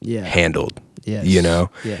be handled, you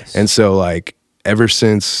know? Yes. And so like ever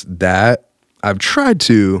since that, I've tried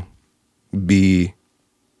to be,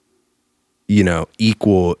 you know,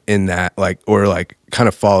 equal in that, like, or like kind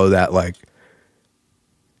of follow that, like,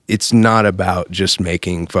 it's not about just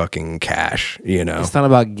making fucking cash, you know? It's not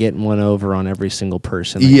about getting one over on every single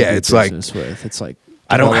person that you you do it's business like, with. It's like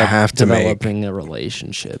I don't have to developing a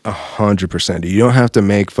relationship. 100%. You don't have to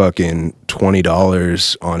make fucking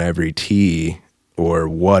 $20 on every tee or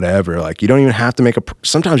whatever. Like you don't even have to make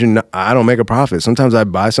sometimes I don't make a profit. Sometimes I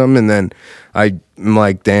buy something and then I'm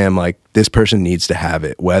like, damn, like this person needs to have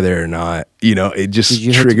it, whether or not, you know, it just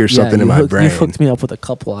triggers something in my brain. You hooked me up with a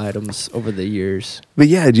couple items over the years. But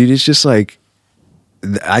yeah, dude, it's just like,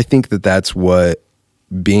 I think that that's what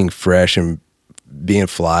being fresh and being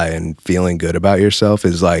fly and feeling good about yourself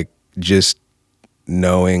is like, just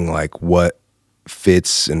knowing like what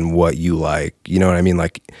fits and what you like, you know what I mean?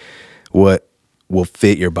 Like what will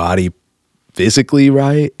fit your body physically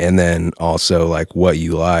right, and then also like what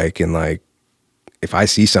you like. And like if I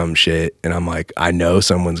see some shit and I'm like, I know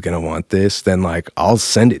someone's gonna want this, then like I'll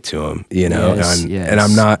send it to them, you know. And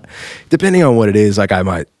I'm not, depending on what it is, like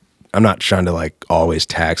I'm not trying to like always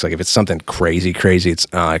tax. Like if it's something crazy,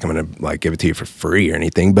 it's not like I'm gonna like give it to you for free or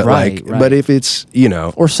anything. But but if it's, you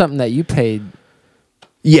know, or something that you paid,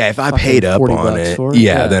 yeah, if I paid up on it,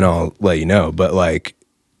 yeah, then I'll let you know. But like,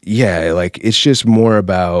 yeah, like it's just more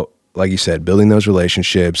about, like you said, building those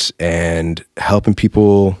relationships and helping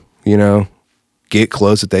people, you know, get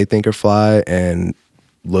clothes that they think are fly and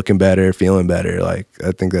looking better, feeling better. Like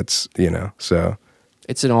I think that's, you know, so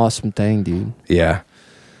it's an awesome thing, dude. Yeah.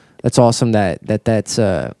 That's awesome that's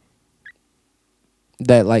that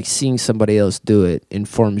like seeing somebody else do it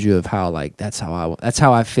informs you of how like that's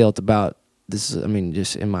how I felt about this. I mean,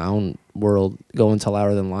 just in my own world, going to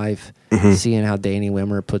Louder Than Life, seeing how Danny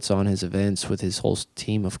Wimmer puts on his events with his whole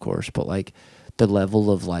team, of course, but like the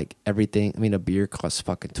level of like everything. I mean, a beer costs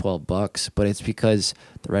fucking $12, but it's because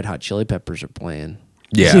the Red Hot Chili Peppers are playing.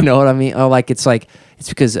 Yeah, you know what I mean? Oh, like it's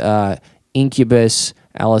because Incubus,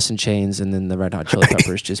 Alice in Chains, and then the Red Hot Chili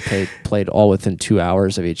Peppers just played all within 2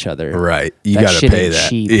 hours of each other. Right, you gotta pay that.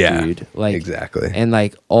 Cheap, yeah, dude. Like exactly. And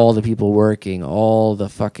like all the people working, all the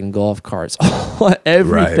fucking golf carts,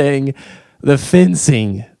 everything, right. The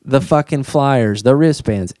fencing, the fucking flyers, the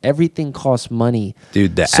wristbands, everything costs money,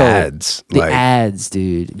 dude. The ads,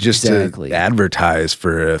 dude. Just to advertise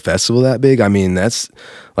for a festival that big. I mean, that's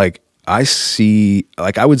like I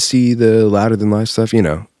would see the Louder Than Life stuff, you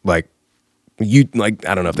know, like. You like,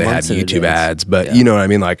 I don't know if they had YouTube ads, but you know what I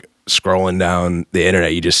mean? Like scrolling down the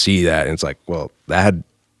internet, you just see that and it's like, well, that had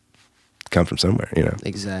come from somewhere, you know?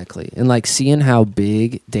 Exactly. And like seeing how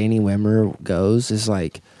big Danny Wimmer goes is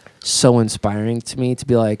like so inspiring to me to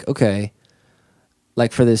be like, okay,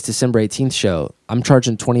 like for this December 18th show, I'm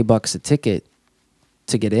charging $20 a ticket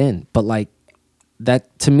to get in. But like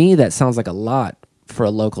that, to me, that sounds like a lot for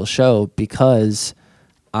a local show because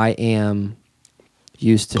I am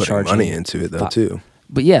used to putting charging money into it though too.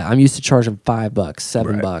 But yeah, I'm used to charging $5,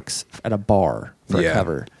 $7 at a bar for a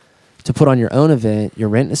cover. To put on your own event, you're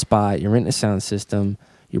renting a spot, you're renting a sound system,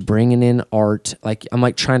 you're bringing in art. Like I'm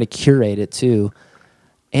like trying to curate it too,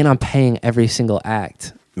 and I'm paying every single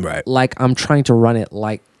act. Right. Like I'm trying to run it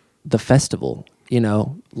like the festival, you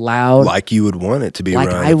know, loud. Like you would want it to be like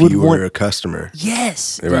run I if would you want, were a customer.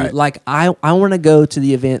 Yes. Dude. Right. Like I want to go to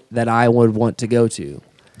the event that I would want to go to.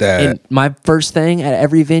 And my first thing at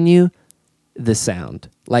every venue, the sound.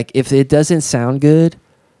 Like if it doesn't sound good,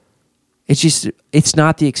 it's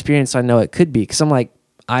not the experience I know it could be. Because I'm like,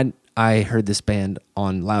 I heard this band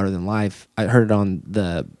on Louder Than Life. I heard it on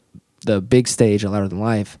the big stage at Louder Than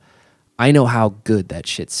Life. I know how good that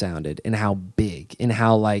shit sounded and how big and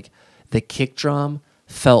how like the kick drum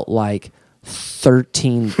felt like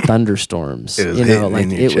 13 thunderstorms. You know, like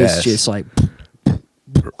it was just like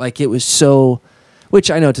it was so. Which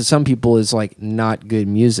I know to some people is like not good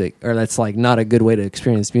music, or that's like not a good way to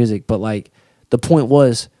experience music. But like the point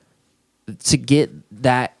was to get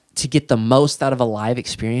the most out of a live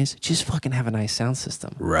experience, just fucking have a nice sound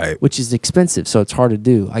system. Right. Which is expensive, so it's hard to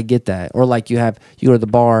do. I get that. Or like you go to the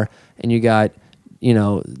bar and you got,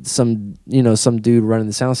 some dude running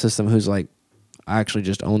the sound system who's like, I actually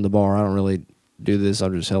just own the bar. I don't really do this.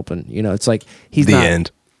 I'm just helping. You know, it's like he's the not.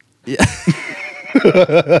 end. Yeah.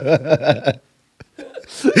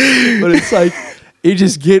 But it's like you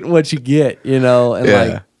just get what you get, you know, and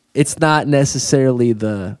like it's not necessarily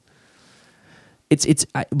but that's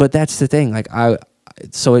the thing. Like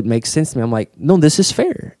so it makes sense to me. I'm like, no, this is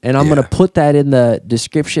fair, and I'm gonna put that in the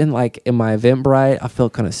description, like in my Eventbrite. I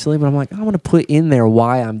felt kind of silly, but I'm like, I'm gonna put in there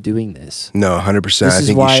why I'm doing this. No, 100%. I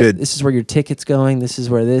think you should. This is where your ticket's going. This is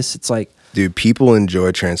where this. It's like. Dude, people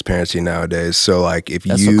enjoy transparency nowadays. So like That's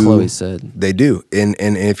what Chloe said. They do. And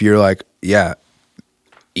if you're like, yeah,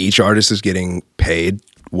 each artist is getting paid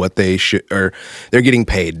what they should, or they're getting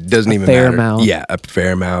paid. Doesn't even matter. Fair amount. Yeah, a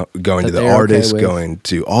fair amount going to the artist, going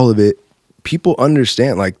to all of it. People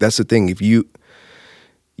understand. Like that's the thing. If you're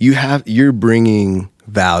bringing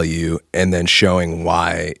value and then showing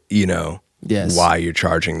why, why you're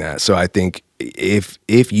charging that. So I think if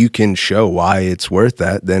you can show why it's worth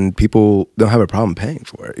that, then people don't have a problem paying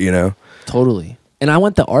for it, you know? Totally. And I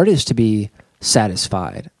want the artist to be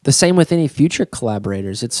satisfied. The same with any future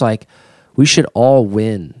collaborators. It's like we should all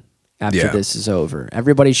win after this is over.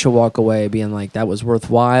 Everybody should walk away being like, that was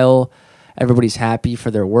worthwhile. Everybody's happy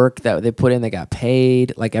for their work that they put in. They got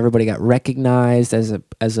paid. Like everybody got recognized as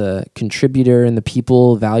a contributor, and the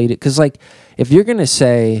people valued it. Because like if you're gonna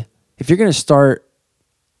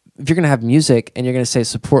have music and you're going to say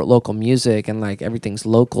support local music and like everything's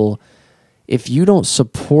local, if you don't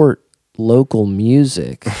support local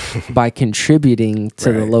music by contributing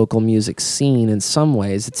to the local music scene in some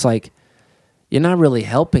ways, it's like you're not really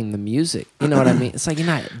helping the music. You know what I mean? It's like you're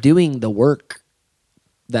not doing the work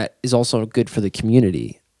that is also good for the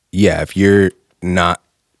community. Yeah, if you're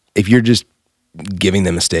just giving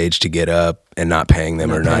them a stage to get up and not paying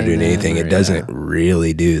them or not doing anything, it doesn't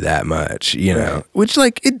really do that much, you know. Which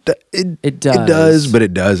like it does, but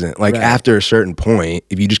it doesn't. Like after a certain point,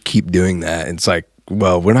 if you just keep doing that, it's like,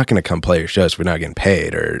 well, we're not going to come play your shows. We're not getting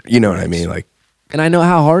paid, or you know what I mean, like. And I know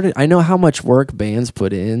I know how much work bands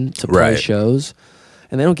put in to play shows,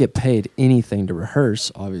 and they don't get paid anything to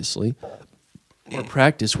rehearse, obviously, or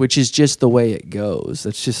practice, which is just the way it goes.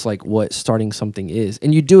 That's just like what starting something is.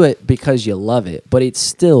 And you do it because you love it, but it's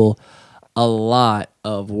still a lot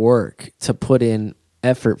of work to put in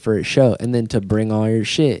effort for a show and then to bring all your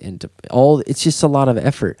shit and it's just a lot of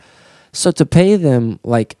effort. So to pay them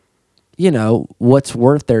like, you know, what's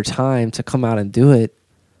worth their time to come out and do it,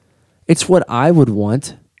 it's what I would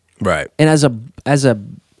want. Right. And as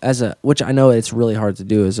a which I know it's really hard to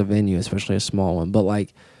do as a venue, especially a small one, but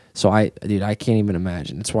like, so I can't even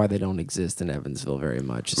imagine. It's why they don't exist in Evansville very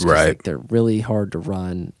much. It's like they're really hard to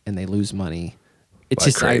run and they lose money. It's like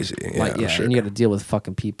just crazy. Sure. And you got to deal with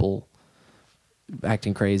fucking people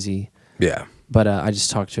acting crazy. Yeah. But I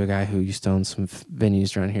just talked to a guy who used to own some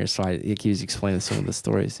venues around here, so he was explaining some of the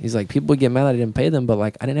stories. He's like, people would get mad that I didn't pay them, but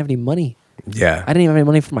like I didn't have any money. Yeah. I didn't even have any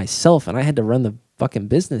money for myself, and I had to run the fucking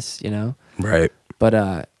business, you know? Right. But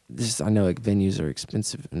I know like venues are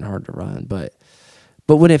expensive and hard to run, but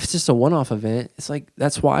when if it's just a one-off event, it's like,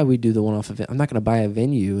 that's why we do the one-off event. I'm not going to buy a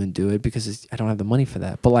venue and do it because I don't have the money for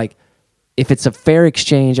that. But like, if it's a fair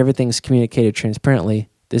exchange, everything's communicated transparently.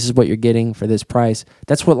 This is what you're getting for this price.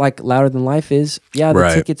 That's what like Louder Than Life is. Yeah,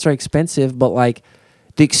 the tickets are expensive, but like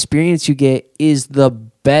the experience you get is the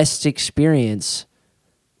best experience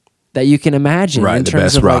that you can imagine. Right, in the terms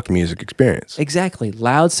best of rock like, music experience. Exactly.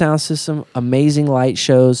 Loud sound system, amazing light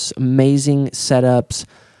shows, amazing setups.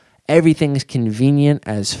 Everything's convenient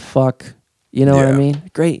as fuck. You know what I mean?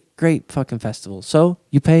 Great fucking festival. So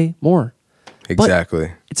you pay more. Exactly.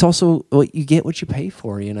 But it's also what you get what you pay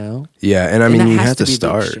for, you know? Yeah, and I mean you have to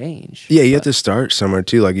start. Yeah, you have to start somewhere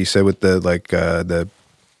too. Like you said with the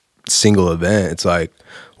single event, it's like,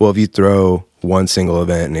 well, if you throw one single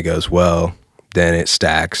event and it goes well, then it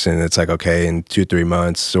stacks and it's like, okay, in 2-3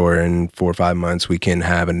 months or in 4 or 5 months we can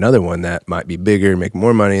have another one that might be bigger, make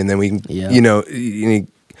more money, and then we can you know,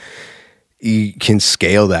 you can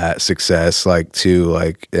scale that success like to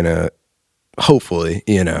like in a hopefully,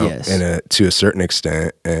 you know, to a certain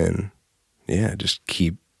extent, and just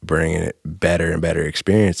keep bringing it better and better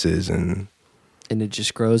experiences, and it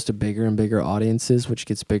just grows to bigger and bigger audiences, which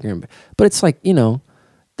gets bigger and but it's like, you know,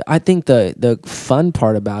 I think the fun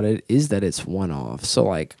part about it is that it's one-off. So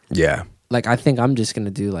like like I think I'm just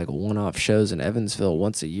gonna do like one-off shows in Evansville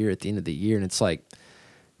once a year at the end of the year, and it's like,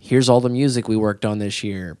 here's all the music we worked on this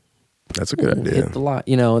year. That's a good idea. Hit the lot,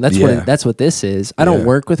 you know. That's what this is. I don't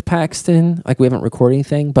work with Paxton, like we haven't recorded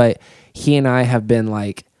anything, but he and I have been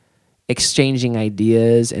like exchanging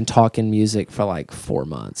ideas and talking music for like 4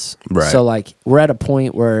 months. Right. So like we're at a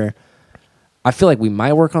point where I feel like we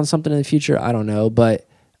might work on something in the future. I don't know, but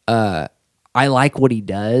I like what he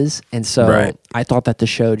does, and so I thought that the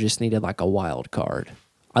show just needed like a wild card.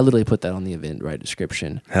 I literally put that on the Eventbrite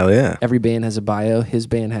description. Hell yeah! Every band has a bio. His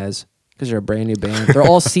band has, because they're a brand new band. They're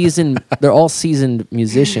all seasoned. They're all seasoned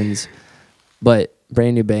musicians, but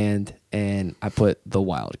brand new band. And I put the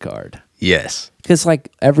wild card. Yes, because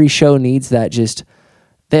like every show needs that. Just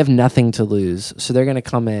they have nothing to lose, so they're gonna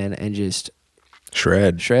come in and just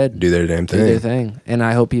shred, do their damn thing, and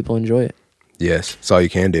I hope people enjoy it. Yes, that's all you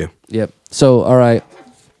can do. Yep. So, all right,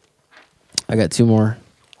 I got 2 more.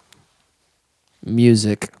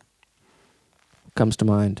 Music comes to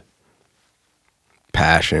mind.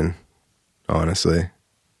 Passion, honestly.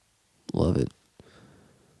 Love it.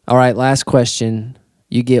 All right, last question.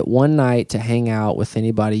 You get one night to hang out with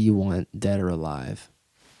anybody you want, dead or alive.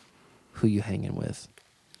 Who you hanging with?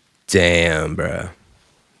 Damn, bro.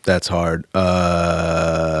 That's hard.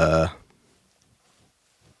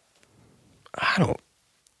 I don't,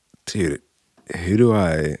 dude, who do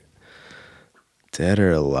I, dead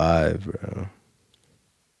or alive, bro?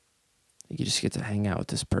 You just get to hang out with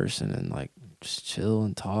this person and like just chill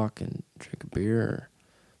and talk and drink a beer or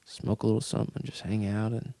smoke a little something and just hang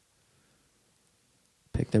out and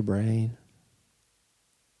pick their brain.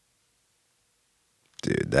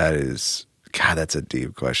 Dude, that's a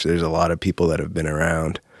deep question. There's a lot of people that have been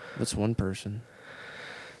around. What's one person?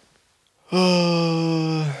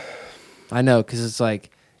 I know, because it's like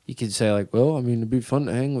you could say like, well, I mean, it'd be fun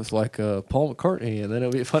to hang with like Paul McCartney, and then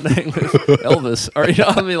it'd be fun to hang with Elvis, or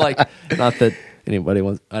I mean, like, not that anybody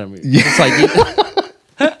wants. I don't mean it's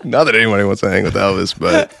like not that anybody wants to hang with Elvis,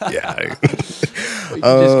 but yeah, you can just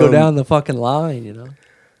go down the fucking line,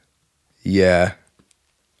 Yeah,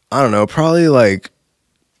 I don't know. Probably like,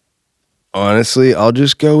 honestly, I'll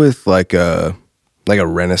just go with like a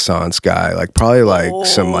Renaissance guy, like probably like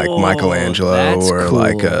some like Michelangelo or cool.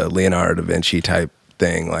 like a Leonardo da Vinci type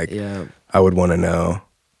thing. Like, I would want to know.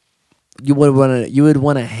 You would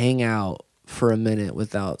want to hang out for a minute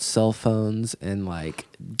without cell phones and like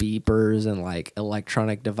beepers and like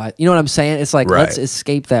electronic device. You know what I'm saying? It's like, let's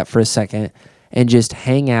escape that for a second and just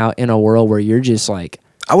hang out in a world where you're just like.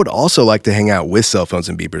 I would also like to hang out with cell phones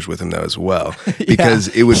and beepers with him though as well, because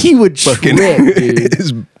he would fucking trip, dude.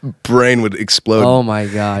 His brain would explode. Oh my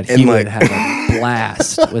God, he would have a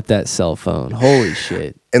blast with that cell phone. Holy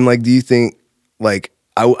shit! And like, do you think like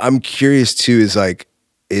I'm curious too?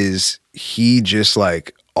 Is he just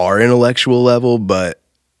like our intellectual level, but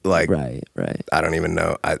like right? I don't even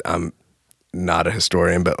know. I'm not a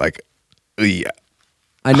historian, but like yeah.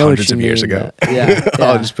 I know hundreds what you of years mean, ago. Yeah.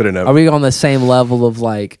 I'll just put it up. Are we on the same level of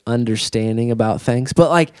like understanding about things?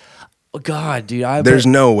 But like, oh God, dude, there's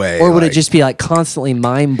no way. Or would it just be like constantly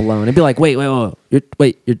mind blown? It'd be like, wait,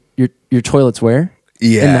 your toilet's where?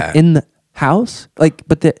 Yeah, in the house. Like,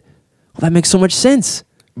 but that makes so much sense.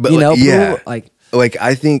 But like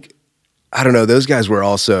I think I don't know. Those guys were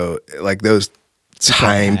also like those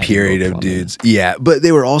time period of dudes. Yeah, but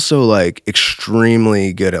they were also like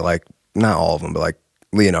extremely good at like not all of them, but like.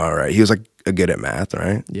 Leonardo, right? He was like good at math,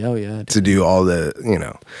 right? Yeah, yeah. To do all the,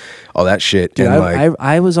 all that shit. Dude, and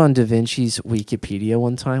I was on Da Vinci's Wikipedia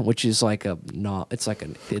one time, which is like it's like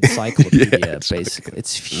an encyclopedia, basically.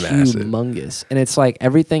 It's humongous. And it's like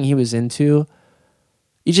everything he was into,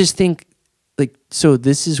 you just think, like, so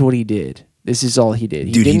this is what he did. This is all he did.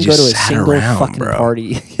 He didn't go to a single fucking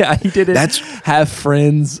party. Yeah, he didn't have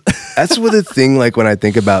friends. That's what the thing, like, when I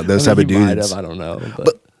think about those type of dudes. I don't know.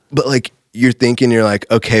 But like, you're like,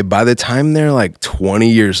 okay, by the time they're like 20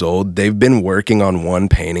 years old, they've been working on one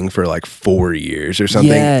painting for like 4 years or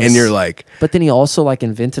something. Yes. And you're like... But then he also like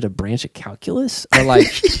invented a branch of calculus? Or like,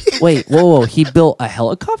 wait, whoa, he built a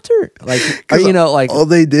helicopter? Like, like... All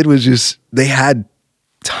they did was just... They had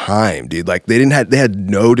time, dude. Like, they had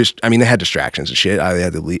no... they had distractions and shit. They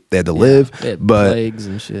had to live. They had but plagues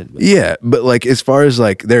and shit. But. Yeah, but like, as far as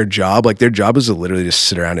like their job is to literally just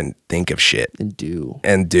sit around and think of shit. And do.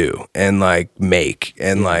 And like make.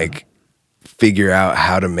 And like figure out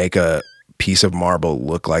how to make a piece of marble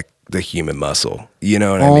look like the human muscle. You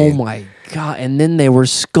know what I mean? Oh my God. And then they were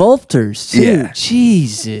sculptors too. Yeah.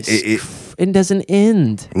 Jesus. It doesn't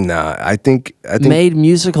end. Nah, I think made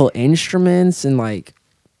musical instruments and like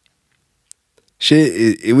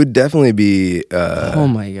shit, it would definitely be oh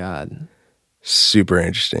my God, super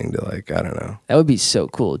interesting to like, I don't know. That would be so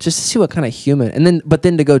cool just to see what kind of human, and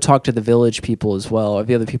then to go talk to the village people as well, or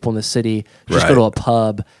the other people in the city, just go to a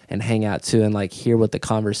pub and hang out too and like hear what the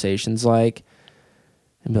conversation's like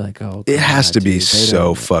and be like, oh, it has to be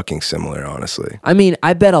so fucking similar, honestly. I mean,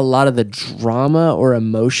 I bet a lot of the drama or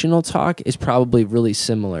emotional talk is probably really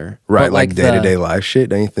similar. Right, like day-to-day life shit,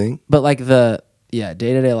 don't you think? But like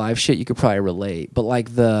day-to-day life shit, you could probably relate. But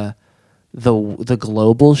like the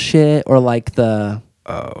global shit, or like the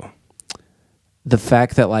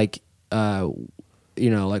fact that like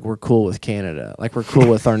like we're cool with Canada, like we're cool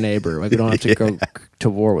with our neighbor, like we don't have to go to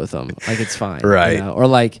war with them, like it's fine, right? Or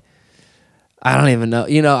like I don't even know,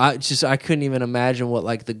 I couldn't even imagine what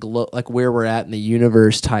like like where we're at in the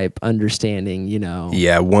universe type understanding,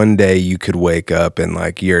 Yeah, one day you could wake up and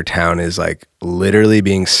like your town is like literally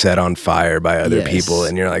being set on fire by other people,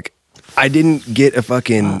 and you're like, I didn't get a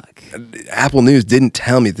fucking Apple News didn't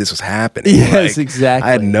tell me this was happening. Yes, like, exactly.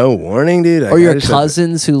 I had no warning, dude. Or your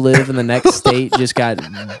cousins who live in the next state just got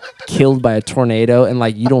killed by a tornado, and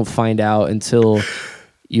like you don't find out until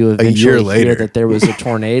you eventually hear that there was a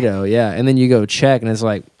tornado. Yeah, and then you go check, and it's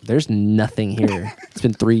like there's nothing here. It's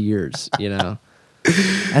been 3 years.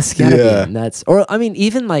 That's gotta be nuts. Or I mean,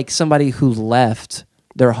 even like somebody who left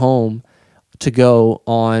their home to go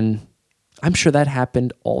on. I'm sure that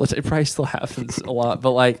happened all the time. It probably still happens a lot, but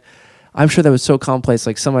like, I'm sure that was so complex.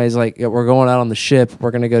 Like somebody's like, we're going out on the ship. We're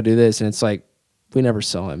going to go do this. And it's like, we never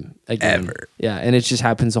saw him again. Ever. Yeah. And it just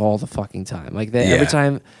happens all the fucking time. Like every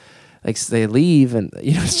time like they leave and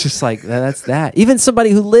it's just like, that's that. Even somebody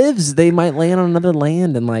who lives, they might land on another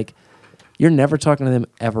land and like, you're never talking to them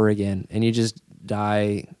ever again. And you just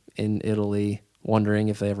die in Italy wondering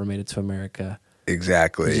if they ever made it to America.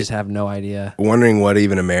 Exactly. You just have no idea. Wondering what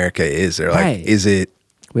even America is. They're like, is it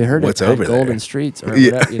We heard what's it at over Golden there. Streets, or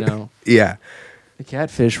Yeah. whatever, you know. Yeah. The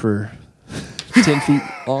catfish were 10 feet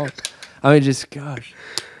long. I mean, just, gosh.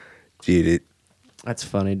 Dude, That's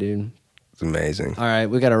funny, dude. it's amazing. All right,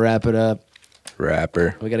 we got to wrap it up.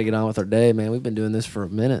 Rapper. We got to get on with our day, man. We've been doing this for a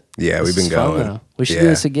minute. Yeah, This we've been is fun, going. though. We should Yeah. do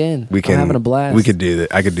this again. We can, I'm having a blast. We could do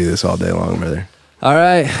that. I could do this all day long, brother. All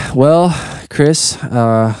right. Well, Chris,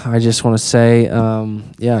 I just want to say,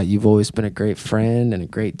 yeah, you've always been a great friend and a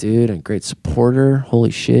great dude and a great supporter.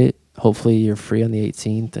 Holy shit. Hopefully you're free on the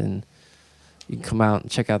 18th and you can come out and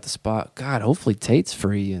check out the spot. God, hopefully Tate's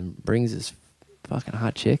free and brings his fucking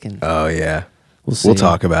hot chicken. Oh, yeah. We'll see. We'll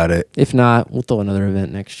talk about it. If not, we'll throw another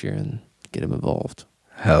event next year and get him involved.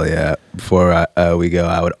 Hell yeah. Before we go,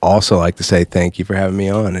 I would also like to say thank you for having me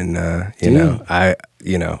on. And, like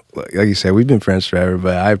you said, we've been friends forever,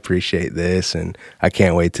 but I appreciate this. And I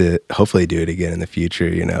can't wait to hopefully do it again in the future,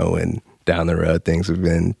 and down the road, things have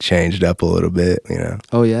been changed up a little bit,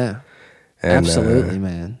 Oh, yeah. And, Absolutely,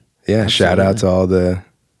 man. Yeah, Absolutely. shout out to all the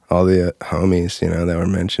homies, that were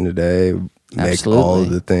mentioned today. Make Absolutely. all of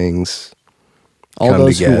the things All come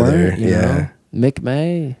those together. who weren't, Yeah. Mick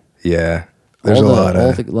May. Yeah. There's all a lot all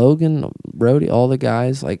of the Logan, Brody, all the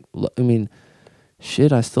guys. Like, I mean,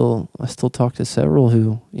 shit. I still talk to several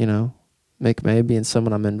who, Mick May being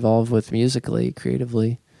someone I'm involved with musically,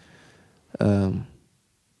 creatively.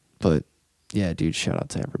 But yeah, dude, shout out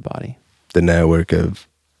to everybody. the network of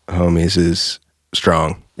homies is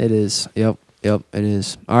strong. It is. Yep, it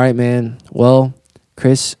is. All right, man. Well,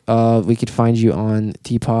 Chris, we could find you on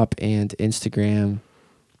Depop and Instagram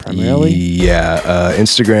primarily. Yeah,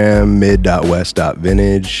 Instagram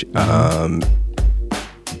mid.west.vintage.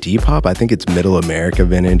 Depop, I think it's Middle America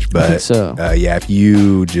Vintage, but I think so. yeah, if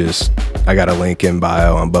you I got a link in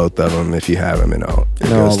bio on both of them if you have them, and it No,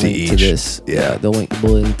 goes I'll to link each. to this. Yeah. We'll link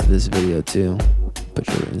to this video too. Put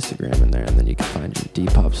your Instagram in there, and then you can find your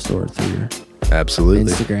Depop store through your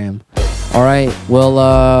Absolutely. Instagram. All right.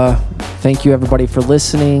 Well, thank you everybody for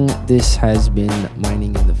listening. This has been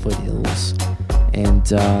Mining in the Foothills, and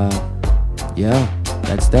yeah,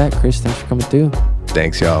 that's that. Chris, thanks for coming through.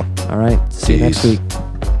 Thanks, y'all. All right. See you next Peace. week.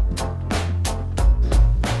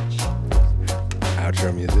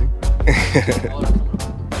 Outro music.